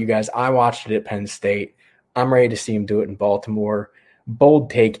don't know about you guys. I watched it at Penn State. I'm ready to see him do it in Baltimore. Bold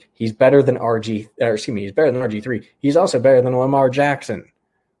take. He's better than RG3. He's also better than Lamar Jackson.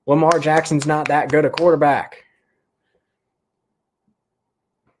 Lamar Jackson's not that good a quarterback.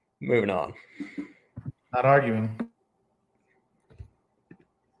 Moving on. Not arguing.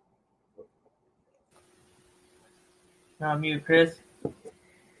 Now mute, Chris.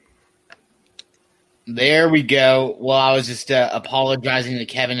 There we go. Well, I was just apologizing to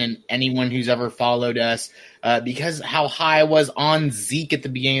Kevin and anyone who's ever followed us because how high I was on Zeke at the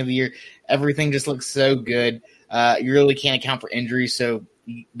beginning of the year. Everything just looks so good. You really can't account for injuries,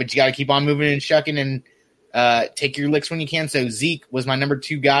 but you got to keep on moving and shucking and take your licks when you can. So Zeke was my number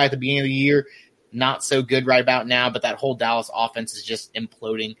 2 guy at the beginning of the year. Not so good right about now, but that whole Dallas offense is just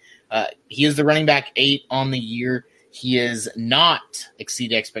imploding. He is the running back 8 on the year. He is not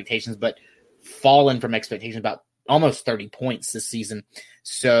exceeded expectations, but fallen from expectations about almost 30 points this season.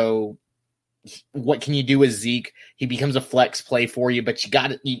 So what can you do with Zeke? He becomes a flex play for you, but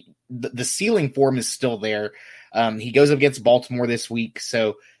the ceiling for him is still there. He goes up against Baltimore this week.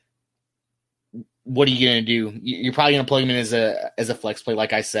 So what are you going to do? You're probably going to plug him in as a flex play,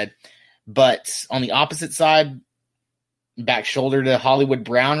 like I said. But on the opposite side, back shoulder to Hollywood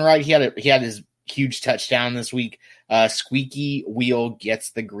Brown, right? He had his huge touchdown this week. Squeaky wheel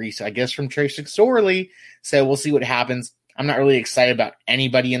gets the grease, I guess, from Trace McSorley. So we'll see what happens. I'm not really excited about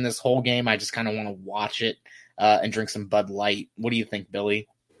anybody in this whole game. I just kind of want to watch it and drink some Bud Light. What do you think, Billy?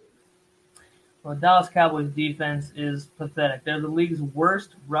 Well, Dallas Cowboys defense is pathetic. They're the league's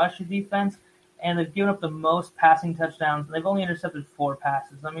worst rush defense, and they've given up the most passing touchdowns. They've only intercepted 4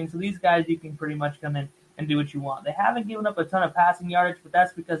 passes. I mean, so these guys, you can pretty much come in and do what you want. They haven't given up a ton of passing yardage, but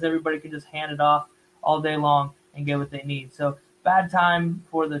that's because everybody can just hand it off all day long and get what they need. So bad time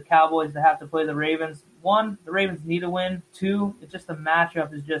for the Cowboys to have to play the Ravens. 1, the Ravens need a win. 2, it's just the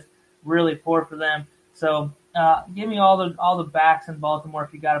matchup is just really poor for them. So give me all the backs in Baltimore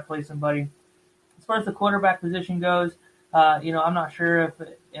if you got to play somebody. As far as the quarterback position goes, I'm not sure if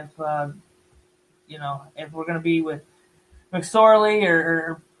we're going to be with McSorley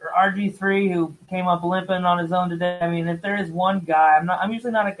or RG3, who came up limping on his own today. I mean, if there is one guy, I'm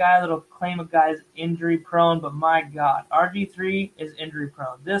usually not a guy that'll claim a guy's injury prone, but my God, RG3 is injury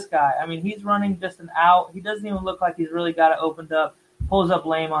prone. This guy, I mean, he's running just an out. He doesn't even look like he's really got it opened up. Pulls up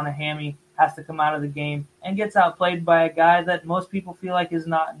lame on a hammy, has to come out of the game, and gets outplayed by a guy that most people feel like is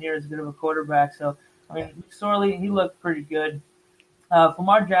not near as good of a quarterback. So, I mean, McSorley, he looked pretty good.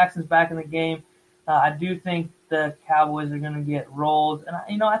 Lamar Jackson's back in the game. I do think the Cowboys are going to get rolled.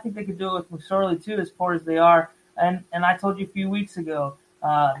 And, I think they could do it with McSorley, too, as poor as they are. And I told you a few weeks ago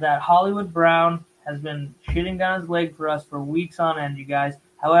that Hollywood Brown has been shitting down his leg for us for weeks on end, you guys.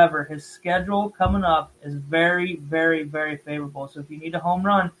 However, his schedule coming up is very, very, very favorable. So if you need a home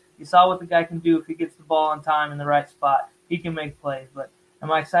run, you saw what the guy can do if he gets the ball on time in the right spot. He can make plays. But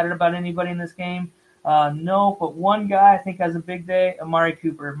am I excited about anybody in this game? No, but one guy I think has a big day, Amari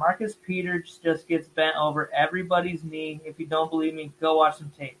Cooper. Marcus Peters just gets bent over everybody's knee. If you don't believe me, go watch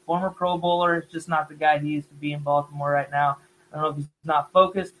some tape. Former Pro Bowler is just not the guy he used to be in Baltimore right now. I don't know if he's not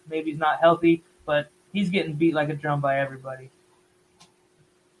focused, maybe he's not healthy, but he's getting beat like a drum by everybody.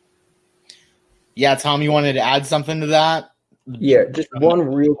 Yeah, Tom, you wanted to add something to that? Yeah, just one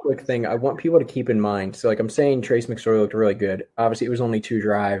real quick thing. I want people to keep in mind. So, like I'm saying, Trace McSorley looked really good. Obviously, it was only 2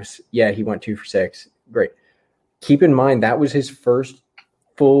 drives. Yeah, he went 2 for 6. Great. Keep in mind, that was his first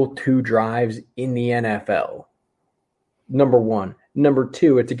full 2 drives in the NFL. Number 1. Number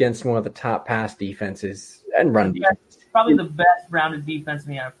 2, it's against one of the top pass defenses and run defense. Probably the best rounded defense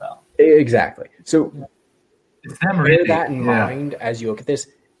in the NFL. Exactly. So, bear that in mind as you look at this.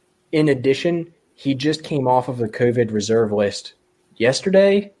 In addition, he just came off of the COVID reserve list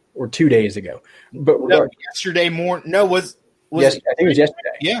yesterday or 2 days ago. But yesterday morning. No, was yes, I think it was yesterday.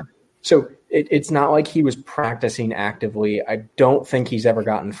 Yeah. So it's not like he was practicing actively. I don't think he's ever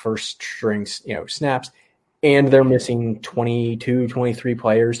gotten first string, snaps. and they're missing 22, 23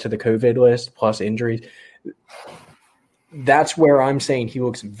 players to the COVID list plus injuries. That's where I'm saying he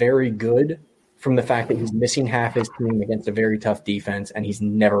looks very good from the fact that he's missing half his team against a very tough defense, and he's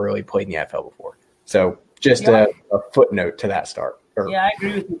never really played in the NFL before. So just a footnote to that start. Yeah, I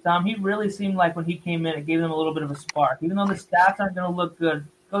agree with you, Tom. He really seemed like when he came in, it gave them a little bit of a spark. Even though the stats aren't going to look good,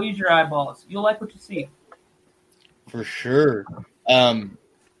 go use your eyeballs. You'll like what you see. For sure.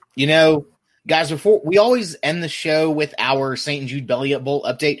 Guys, before we always end the show with our St. Jude Belly Up Bowl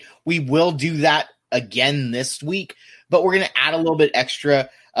update. We will do that again this week, but we're going to add a little bit extra.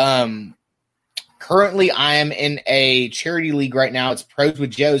 Currently, I am in a charity league right now. It's Pros with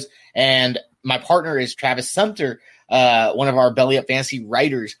Joes, and my partner is Travis Sumter, one of our Belly Up Fantasy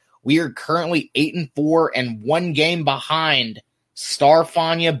writers. We are currently 8-4 and one game behind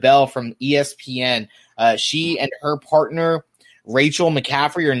Starfania Bell from ESPN. She and her partner, Rachel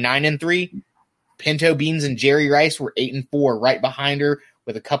McCaffrey, are 9-3. Pinto Beans and Jerry Rice were 8-4, right behind her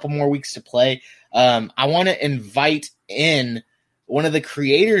with a couple more weeks to play. I want to invite in one of the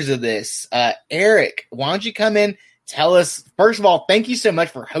creators of this, Eric. Why don't you come in? Tell us, first of all, thank you so much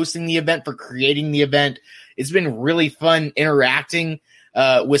for hosting the event, for creating the event. It's been really fun interacting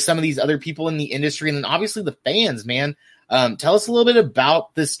with some of these other people in the industry, and then obviously the fans, man. Tell us a little bit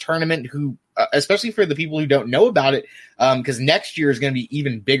about this tournament, especially for the people who don't know about it, because next year is going to be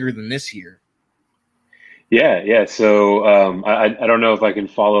even bigger than this year. Yeah. So I don't know if I can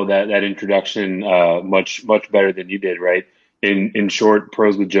follow that introduction much better than you did, right? In short,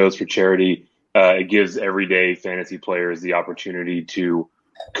 Pros with Joes for charity. It gives everyday fantasy players the opportunity to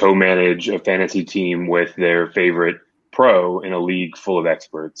co-manage a fantasy team with their favorite pro in a league full of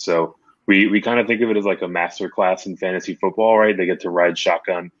experts. So we kind of think of it as like a master class in fantasy football, right? They get to ride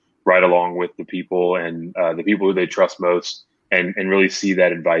shotgun right along with the people and the people who they trust most and really see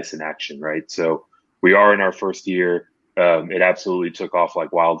that advice in action, right? So we are in our first year. It absolutely took off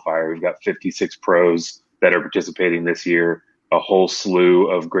like wildfire. We've got 56 pros that are participating this year, a whole slew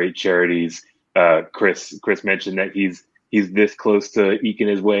of great charities. Chris mentioned that he's this close to eking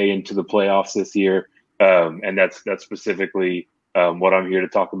his way into the playoffs this year. And that's specifically what I'm here to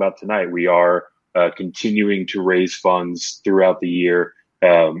talk about tonight. We are continuing to raise funds throughout the year.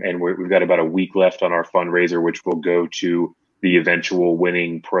 And we've got about a week left on our fundraiser, which will go to the eventual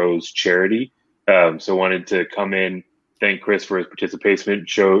winning pros charity. So wanted to come in, thank Chris for his participation,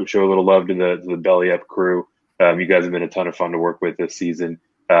 show a little love to the Belly Up crew. You guys have been a ton of fun to work with this season,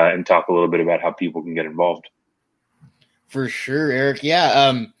 and talk a little bit about how people can get involved. For sure, Eric.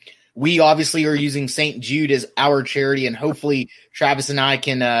 Yeah. We obviously are using St. Jude as our charity, and hopefully Travis and I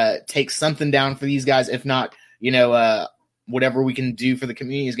can take something down for these guys. If not, whatever we can do for the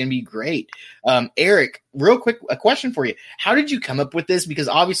community is going to be great. Eric, real quick, a question for you. How did you come up with this? Because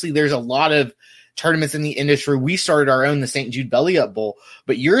obviously there's a lot of tournaments in the industry. We started our own, the St. Jude Belly Up Bowl,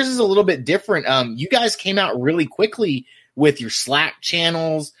 but yours is a little bit different. You guys came out really quickly with your Slack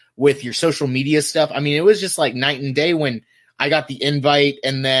channels, with your social media stuff. I mean, it was just like night and day when I got the invite,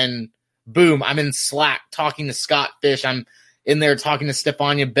 and then boom, I'm in Slack talking to Scott Fish. I'm in there talking to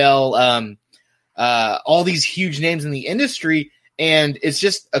Stefania Bell, all these huge names in the industry. And it's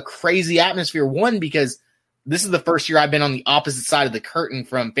just a crazy atmosphere. One, because this is the first year I've been on the opposite side of the curtain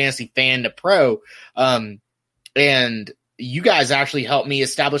from fantasy fan to pro. And you guys actually helped me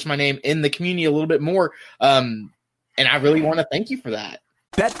establish my name in the community a little bit more. And I really want to thank you for that.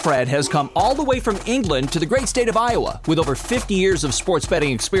 Betfred has come all the way from England to the great state of Iowa with over 50 years of sports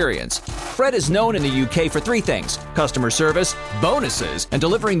betting experience. Fred is known in the UK for three things: customer service, bonuses, and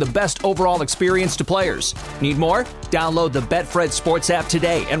delivering the best overall experience to players. Need more? Download the Betfred Sports app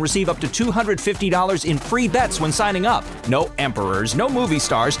today and receive up to $250 in free bets when signing up. No emperors, no movie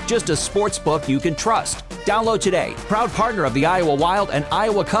stars, just a sports book you can trust. Download today. Proud partner of the Iowa Wild and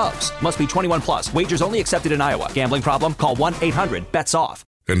Iowa Cubs. Must be 21 plus. Wagers only accepted in Iowa. Gambling problem? Call 1-800-BETS-OFF.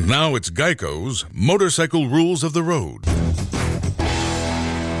 And now it's Geico's Motorcycle Rules of the Road.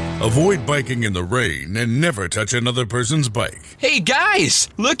 Avoid biking in the rain and never touch another person's bike. Hey guys,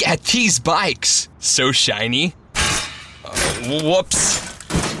 look at these bikes. So shiny. Whoops.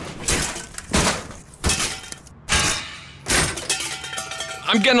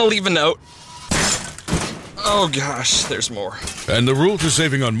 I'm gonna leave a note. Oh gosh, there's more. And the rule to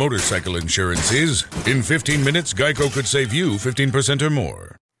saving on motorcycle insurance is, in 15 minutes, Geico could save you 15% or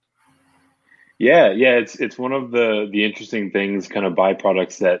more. Yeah, it's one of the interesting things, kind of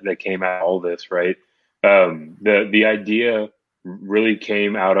byproducts that came out of all this, right? The idea really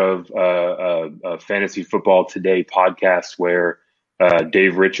came out of a Fantasy Football Today podcast where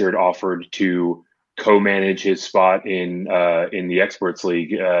Dave Richard offered to co-manage his spot in the Experts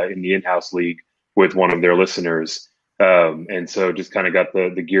League, in the in-house league, with one of their listeners. And so just kind of got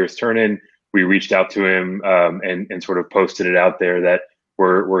the gears turning. We reached out to him and sort of posted it out there that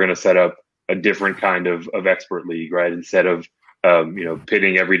we're going to set up a different kind of expert league, right? Instead of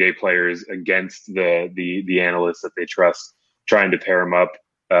pitting everyday players against the analysts that they trust, trying to pair them up,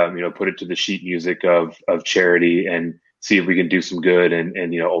 put it to the sheet music of charity and see if we can do some good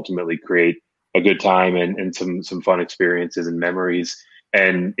and ultimately create a good time and some fun experiences and memories.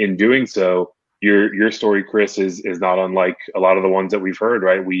 And in doing so, your story, Chris, is not unlike a lot of the ones that we've heard,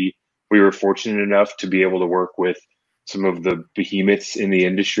 right? We were fortunate enough to be able to work with some of the behemoths in the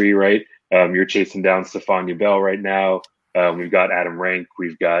industry, right? You're chasing down Stephania Bell right now. We've got Adam Rank,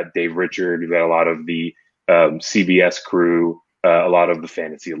 we've got Dave Richard, we've got a lot of the CBS crew, a lot of the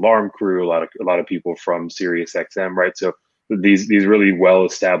Fantasy Alarm crew, a lot of people from SiriusXM, right? So these really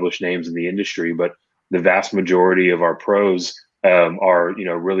well-established names in the industry, but the vast majority of our pros are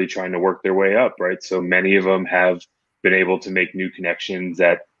really trying to work their way up, right? So many of them have been able to make new connections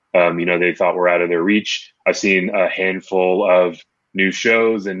that they thought were out of their reach. I've seen a handful of new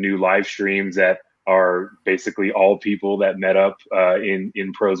shows and new live streams that are basically all people that met up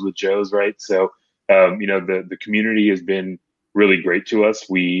in Pros with Joes, right? So the community has been really great to us.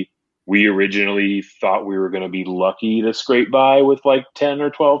 We originally thought we were going to be lucky to scrape by with like 10 or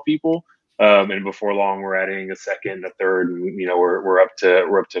 12 people. And before long, we're adding a second, a third, and, we're up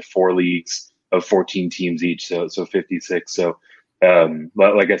to 4 leagues of 14 teams each. So 56. So,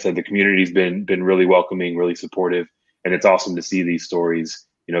 like I said, the community's been really welcoming, really supportive, and it's awesome to see these stories,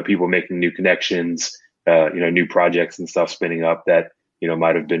 people making new connections, new projects and stuff spinning up that,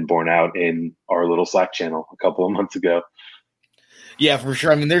 might've been born out in our little Slack channel a couple of months ago. Yeah, for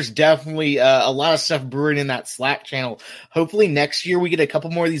sure. I mean, there's definitely a lot of stuff brewing in that Slack channel. Hopefully next year we get a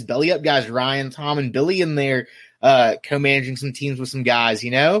couple more of these belly up guys, Ryan, Tom, and Billy in there, co-managing some teams with some guys,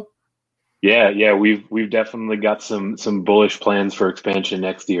 Yeah, we've definitely got some bullish plans for expansion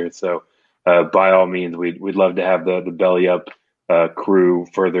next year. So by all means, we'd love to have the belly up crew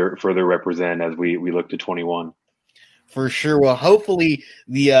further represent as we look to 21. For sure. Well, hopefully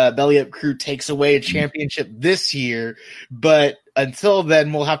the Belly Up crew takes away a championship this year. But until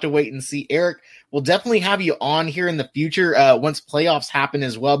then, we'll have to wait and see. Eric, we'll definitely have you on here in the future once playoffs happen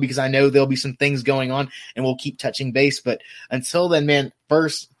as well, because I know there'll be some things going on and we'll keep touching base. But until then, man,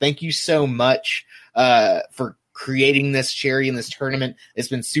 first, thank you so much for creating this charity and this tournament. It's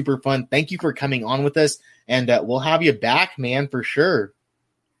been super fun. Thank you for coming on with us, and we'll have you back, man, for sure.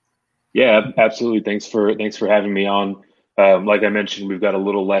 Yeah, absolutely. Thanks for having me on. Like I mentioned, we've got a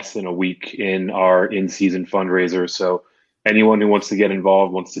little less than a week in our in-season fundraiser. So anyone who wants to get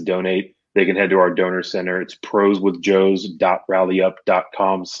involved, wants to donate, they can head to our donor center. It's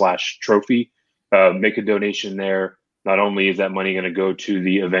proswithjoes.rallyyup.com/trophy. Make a donation there. Not only is that money going to go to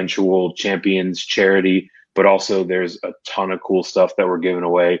the eventual champions charity, but also there's a ton of cool stuff that we're giving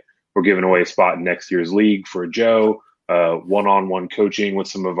away. We're giving away a spot in next year's league for Joe. One-on-one coaching with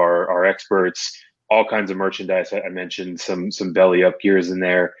some of our experts, all kinds of merchandise. I mentioned some belly up gears in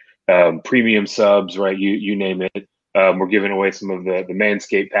there, premium subs, right? You name it. We're giving away some of the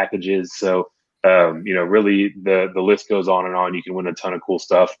Manscaped packages. So, really the list goes on and on. You can win a ton of cool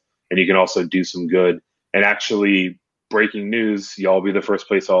stuff, and you can also do some good. And actually, breaking news, y'all be the first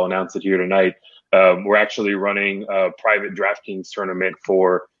place I'll announce it here tonight. We're actually running a private DraftKings tournament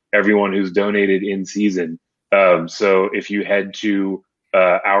for everyone who's donated in season. So if you head to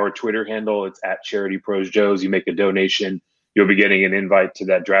our Twitter handle, it's @CharityProsJoes. You make a donation, you'll be getting an invite to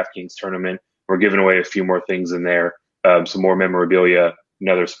that DraftKings tournament. We're giving away a few more things in there, some more memorabilia,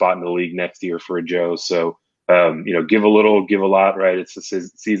 another spot in the league next year for a Joe. So, give a little, give a lot, right? It's the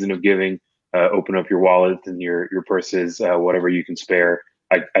season of giving. Open up your wallet and your purses, whatever you can spare.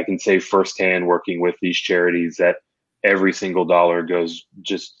 I can say firsthand, working with these charities, that every single dollar goes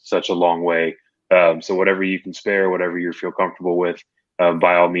just such a long way. So whatever you can spare, whatever you feel comfortable with,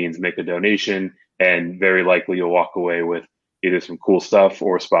 by all means, make a donation, and very likely you'll walk away with either some cool stuff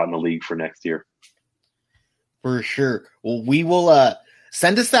or a spot in the league for next year. For sure. Well, we will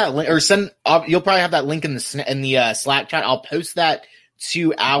send us that link, or you'll probably have that link in the Slack chat. I'll post that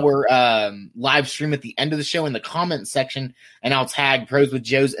to our live stream at the end of the show in the comments section, and I'll tag Pros with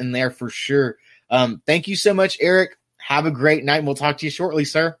Joes in there for sure. Thank you so much, Eric. Have a great night, and we'll talk to you shortly,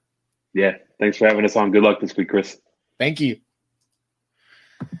 sir. Yeah, thanks for having us on. Good luck this week, Chris. Thank you.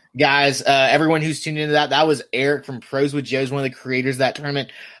 Guys, everyone who's tuned into that was Eric from Pros with Joes, one of the creators of that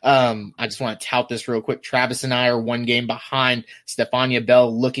tournament. I just want to tout this real quick. Travis and I are one game behind Stephania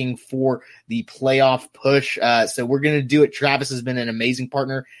Bell, looking for the playoff push. So we're going to do it. Travis has been an amazing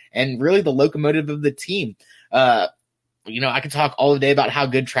partner and really the locomotive of the team. I can talk all day about how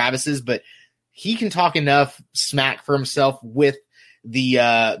good Travis is, but he can talk enough smack for himself with the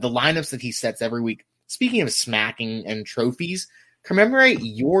lineups that he sets every week. Speaking of smacking and trophies, commemorate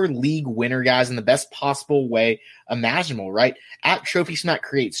your league winner, guys, in the best possible way imaginable, right? At Trophy Smack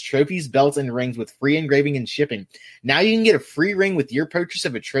creates trophies, belts, and rings with free engraving and shipping. Now you can get a free ring with your purchase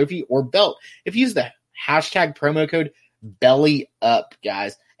of a trophy or belt if you use the hashtag promo code BELLYUP,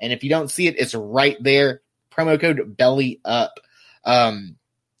 guys. And if you don't see it, it's right there. Promo code BELLYUP.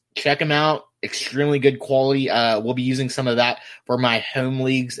 Check them out. Extremely good quality. We'll be using some of that for my home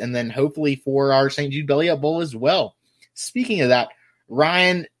leagues and then hopefully for our St. Jude Belly Up Bowl as well. Speaking of that,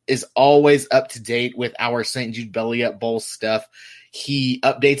 Ryan is always up to date with our St. Jude Belly Up Bowl stuff. He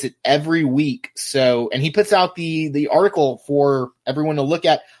updates it every week. And he puts out the article for everyone to look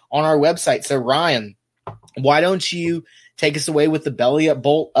at on our website. So Ryan, why don't you take us away with the Belly Up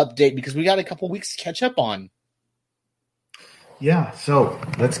Bowl update, because we got a couple weeks to catch up on. Yeah, so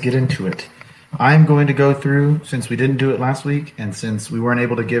let's get into it. I'm going to go through, since we didn't do it last week and since we weren't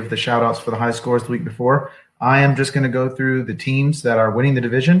able to give the shout-outs for the high scores the week before, I am just going to go through the teams that are winning the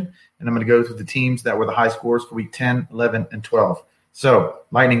division, and I'm going to go through the teams that were the high scores for week 10, 11, and 12. So,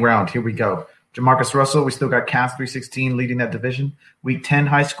 lightning round, here we go. Jamarcus Russell, we still got Cass 316 leading that division. Week 10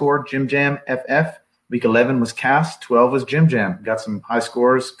 high score, Jim Jam FF. Week 11 was Cass, 12 was Jim Jam. Got some high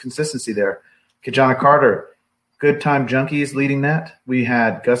scores, consistency there. Kajana Carter, Good Time Junkies leading that. We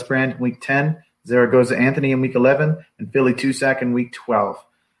had Gus Brand in week 10, Zaragoza Anthony in week 11, and Philly Tusack in week 12.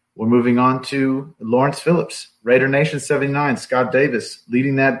 We're moving on to Lawrence Phillips, Raider Nation 79, Scott Davis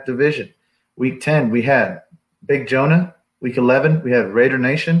leading that division. Week 10, we had Big Jonah. Week 11, we had Raider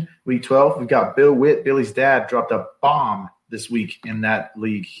Nation. Week 12, we got Bill Witt. Billy's dad dropped a bomb this week in that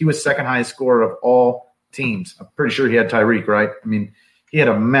league. He was second highest scorer of all teams. I'm pretty sure he had Tyreek, right? I mean, he had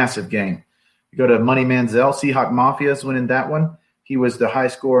a massive game. You go to Money Manziel, Seahawk Mafia is winning that one. He was the high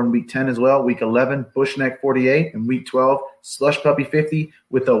scorer in week 10 as well. Week 11, Bushneck 48. And week 12, Slush Puppy 50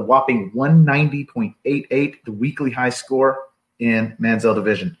 with a whopping 190.88, the weekly high score in Manziel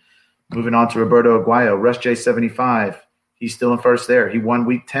division. Moving on to Roberto Aguayo, Rush J 75. He's still in first there. He won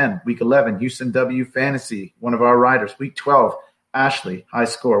week 10. Week 11, Houston W Fantasy, one of our riders. Week 12, Ashley, high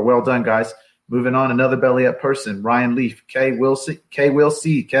score. Well done, guys. Moving on, another belly up person, Ryan Leaf, Kevin Wilson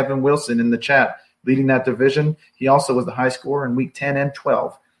in the chat, leading that division. He also was the high scorer in week 10 and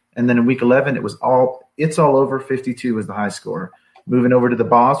 12. And then in week 11, it's all over 52 was the high scorer. Moving over to the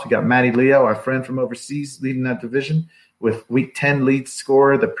boss, we got Matty Leo, our friend from overseas, leading that division. With week 10 lead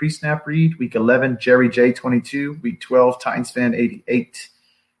scorer, the pre-snap read. Week 11, Jerry J 22. Week 12, Titans fan 88.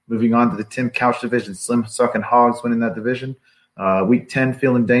 Moving on to the Tim Couch division, Slim Suckin' Hogs winning that division. Week 10,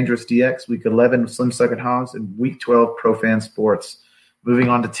 Feeling Dangerous DX. Week 11, Slim Suckin' Hogs. And week 12, Pro Fan Sports. Moving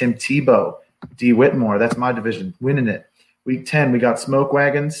on to Tim Tebow, D. Whitmore. That's my division, winning it. Week 10, we got Smoke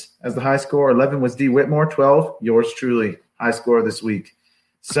Wagons as the high score. 11 was D. Whitmore. 12, yours truly, high score this week.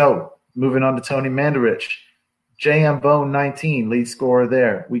 So, moving on to Tony Mandarich. JM Bone 19, lead scorer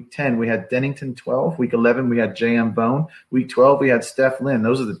there. Week 10, we had Dennington 12. Week 11, we had JM Bone. Week 12, we had Steph Lynn.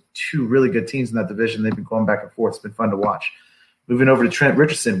 Those are the two really good teams in that division. They've been going back and forth. It's been fun to watch. Moving over to Trent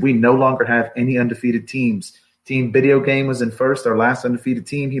Richardson, we no longer have any undefeated teams. Team Video Game was in first, our last undefeated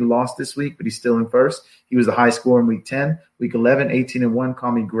team. He lost this week, but he's still in first. He was the high scorer in week 10. Week 11, 18-1,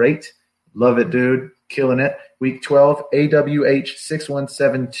 call me great. Love it, dude. Killing it. Week 12, AWH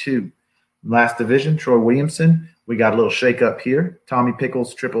 6172. Last division, Troy Williamson. We got a little shake-up here. Tommy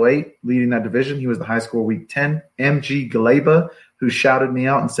Pickles, 888, leading that division. He was the high score week 10. MG Galeba, who shouted me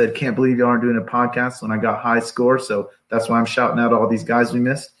out and said, can't believe you aren't doing a podcast when I got high score. So that's why I'm shouting out all these guys we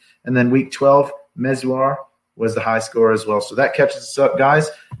missed. And then week 12, Mezuar was the high score as well. So that catches us up, guys.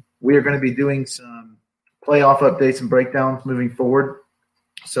 We are going to be doing some playoff updates and breakdowns moving forward,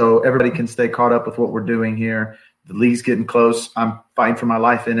 so everybody can stay caught up with what we're doing here. The league's getting close. I'm fighting for my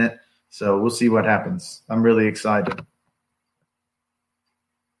life in it. So we'll see what happens. I'm really excited.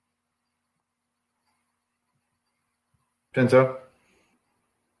 Pinto?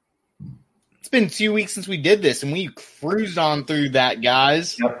 It's been 2 weeks since we did this, and we cruised on through that,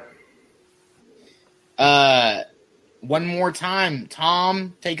 guys. Yep. One more time,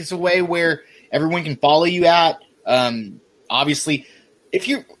 Tom, take us away where everyone can follow you at. Obviously,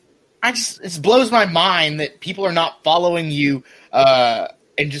 it blows my mind that people are not following you,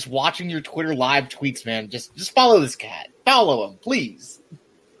 and just watching your Twitter live tweets, man. Just follow this cat. Follow him, please.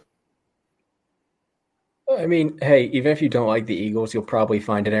 I mean, hey, even if you don't like the Eagles, you'll probably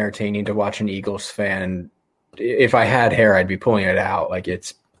find it entertaining to watch an Eagles fan. If I had hair, I'd be pulling it out. Like,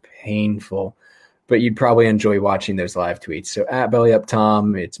 it's painful. But you'd probably enjoy watching those live tweets. So at Belly Up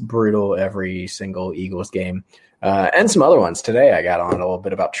Tom, it's brutal every single Eagles game. and some other ones. Today I got on a little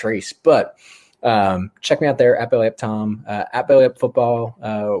bit about Trace, but check me out there at Belly Up Tom, at Belly Up Football.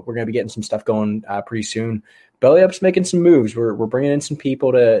 We're going to be getting some stuff going pretty soon. Belly Up's making some moves. We're bringing in some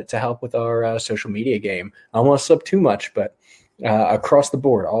people to help with our social media game. I don't want to slip too much, but across the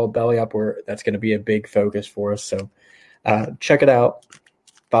board, all Belly Up, that's going to be a big focus for us. So check it out.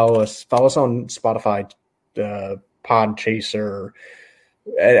 Follow us on Spotify, Podchaser.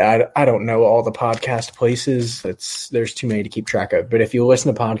 I don't know all the podcast places. There's too many to keep track of. But if you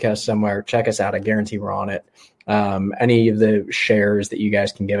listen to podcasts somewhere, check us out. I guarantee we're on it. Any of the shares that you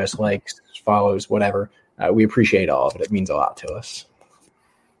guys can give us, likes, follows, whatever, we appreciate all of it. It means a lot to us.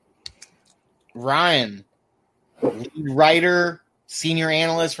 Ryan, lead writer, senior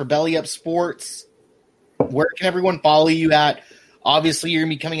analyst for Belly Up Sports. Where can everyone follow you at? Obviously, you're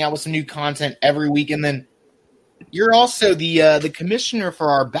going to be coming out with some new content every week, and then you're also the commissioner for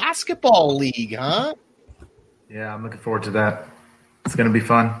our basketball league, huh? Yeah, I'm looking forward to that. It's going to be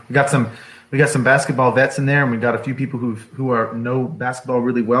fun. We got some basketball vets in there, and we've got a few people who know basketball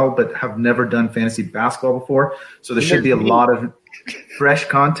really well, but have never done fantasy basketball before. So there should be a lot of fresh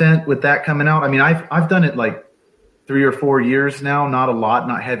content with that coming out. I mean, I've done it like 3 or 4 years now. Not a lot,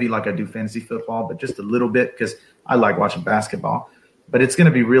 not heavy like I do fantasy football, but just a little bit because I like watching basketball. But it's going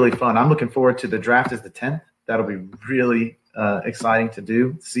to be really fun. I'm looking forward to the draft is the 10th. That'll be really exciting to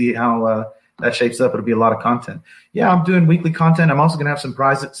do. See how that shapes up. It'll be a lot of content. Yeah, I'm doing weekly content. I'm also going to have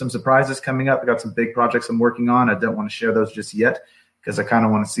some surprises coming up. I got some big projects I'm working on. I don't want to share those just yet because I kind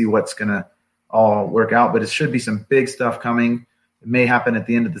of want to see what's going to all work out. But it should be some big stuff coming. It may happen at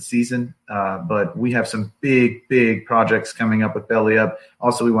the end of the season, but we have some big projects coming up with Belly Up.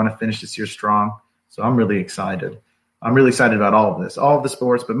 Also, we want to finish this year strong. So I'm really excited. I'm really excited about all of this, all of the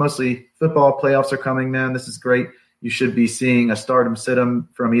sports, but mostly football. Playoffs are coming, man. This is great. You should be seeing a stardom sit-em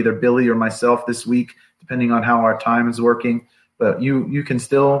from either Billy or myself this week, depending on how our time is working. But you can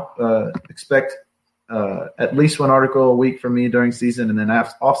still expect at least one article a week from me during season, and then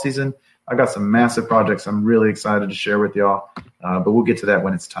off season, I got some massive projects I'm really excited to share with y'all. But we'll get to that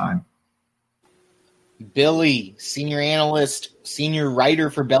when it's time. Billy, senior analyst, senior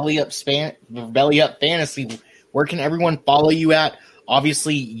writer for Belly Up Fantasy. Where can everyone follow you at?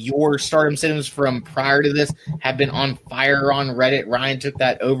 Obviously, your stardom sit-ems from prior to this have been on fire on Reddit. Ryan took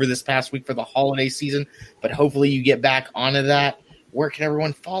that over this past week for the holiday season, but hopefully you get back onto that. Where can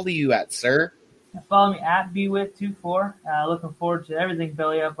everyone follow you at, sir? Follow me at bwit24. Looking forward to everything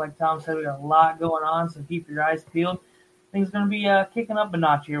Belly Up. Like Tom said, we got a lot going on, so keep your eyes peeled. Things going to be kicking up a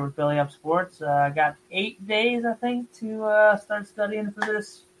notch here with Belly Up Sports. I got 8 days, I think, to start studying for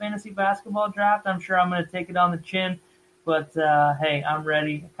this fantasy basketball draft. I'm sure I'm going to take it on the chin, but hey, I'm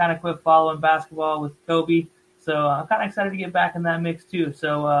ready. I kind of quit following basketball with Kobe, so I'm kind of excited to get back in that mix too.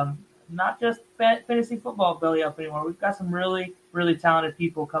 So not just fantasy football Belly Up anymore. We've got some really, really talented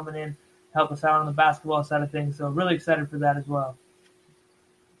people coming in to help us out on the basketball side of things, so really excited for that as well.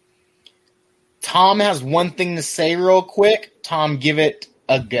 Tom has one thing to say real quick. Tom, give it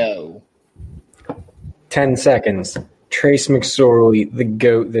a go. 10 seconds. Trace McSorley, the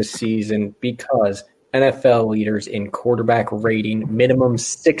GOAT this season because NFL leaders in quarterback rating, minimum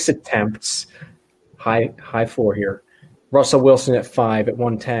 6 attempts. High floor here. Russell Wilson at 5 at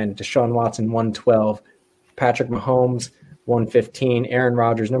 110. Deshaun Watson, 112. Patrick Mahomes, 115. Aaron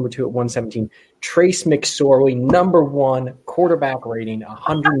Rodgers, number 2 at 117. Trace McSorley, number 1 quarterback rating,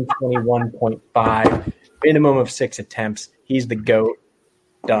 121.5, minimum of 6 attempts. He's the GOAT.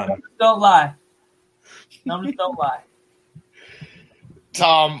 Done. Numbers don't lie. Numbers don't lie.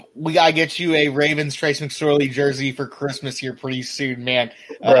 Tom, we got to get you a Ravens Trace McSorley jersey for Christmas here pretty soon, man.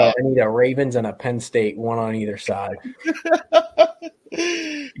 Bro, I need a Ravens and a Penn State, one on either side.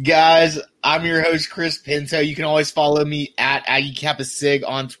 Guys, I'm your host, Chris Pinto. You can always follow me at Aggie Kappa Sig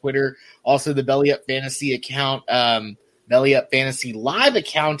on Twitter. Also, the Belly Up Fantasy account, Belly Up Fantasy Live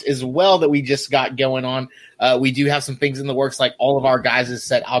account as well that we just got going on. We do have some things in the works, like all of our guys have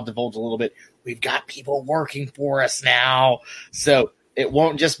said. I'll divulge a little bit. We've got people working for us now. So it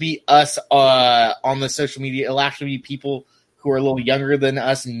won't just be us on the social media. It'll actually be people who are a little younger than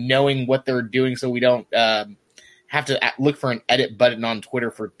us knowing what they're doing so we don't have to look for an edit button on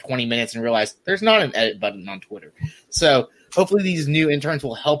Twitter for 20 minutes and realize there's not an edit button on Twitter. So hopefully these new interns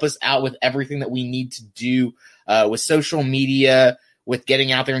will help us out with everything that we need to do with social media, with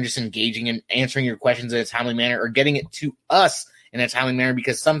getting out there and just engaging and answering your questions in a timely manner or getting it to us in a timely manner,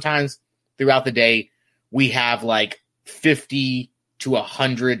 because sometimes throughout the day we have like 50 to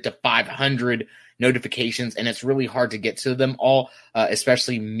 100 to 500 notifications, and it's really hard to get to them all,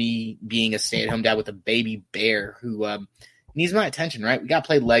 especially me being a stay-at-home dad with a baby bear who needs my attention, right? We got to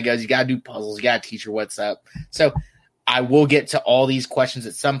play Legos. You got to do puzzles. You got to teach her what's up. So I will get to all these questions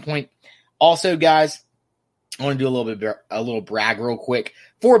at some point. Also, guys, I want to do a little brag real quick.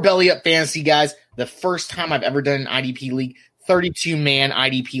 For Belly Up Fantasy, guys, the first time I've ever done an IDP league, 32-man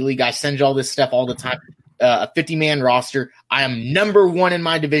IDP league. I send you all this stuff all the time. A 50-man roster. I am number 1 in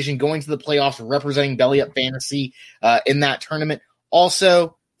my division, going to the playoffs, representing Belly Up Fantasy in that tournament.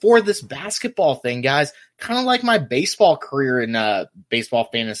 Also, for this basketball thing, guys, kind of like my baseball career in baseball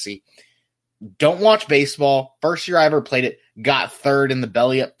fantasy. Don't watch baseball. First year I ever played it, got 3rd in the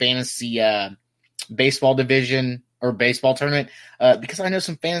Belly Up Fantasy baseball division or baseball tournament because I know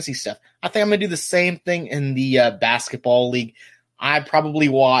some fantasy stuff. I think I'm going to do the same thing in the basketball league. I probably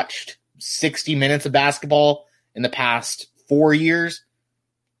watched 60 minutes of basketball in the past 4 years,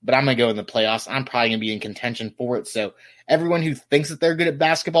 but I'm going to go in the playoffs. I'm probably going to be in contention for it. So everyone who thinks that they're good at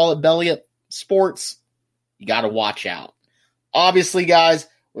basketball at Belly Up Sports, you got to watch out. Obviously, guys,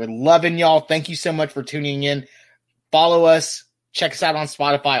 we're loving y'all. Thank you so much for tuning in. Follow us. Check us out on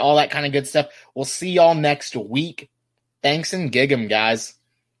Spotify, all that kind of good stuff. We'll see y'all next week. Thanks and gig 'em, guys.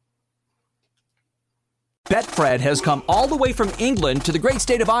 Betfred has come all the way from England to the great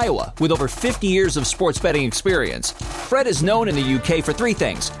state of Iowa with over 50 years of sports betting experience. Fred is known in the UK for 3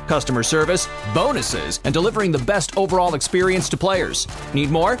 things: customer service, bonuses, and delivering the best overall experience to players.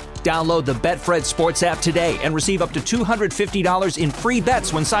 Need more? Download the Betfred Sports app today and receive up to $250 in free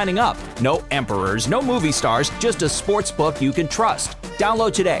bets when signing up. No emperors, no movie stars, just a sports book you can trust.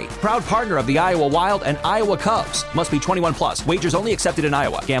 Download today. Proud partner of the Iowa Wild and Iowa Cubs. Must be 21 plus. Wagers only accepted in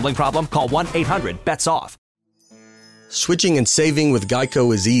Iowa. Gambling problem? Call 1-800-BETS-OFF. Switching and saving with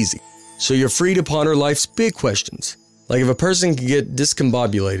Geico is easy, so you're free to ponder life's big questions. Like if a person can get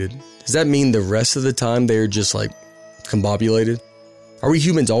discombobulated, does that mean the rest of the time they're just like combobulated? Are we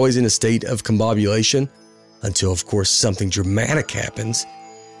humans always in a state of combobulation? Until, of course, something dramatic happens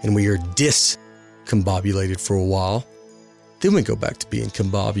and we are discombobulated for a while. Then we go back to being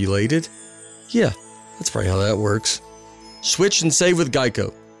combobulated. Yeah, that's probably how that works. Switch and save with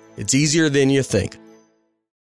Geico. It's easier than you think.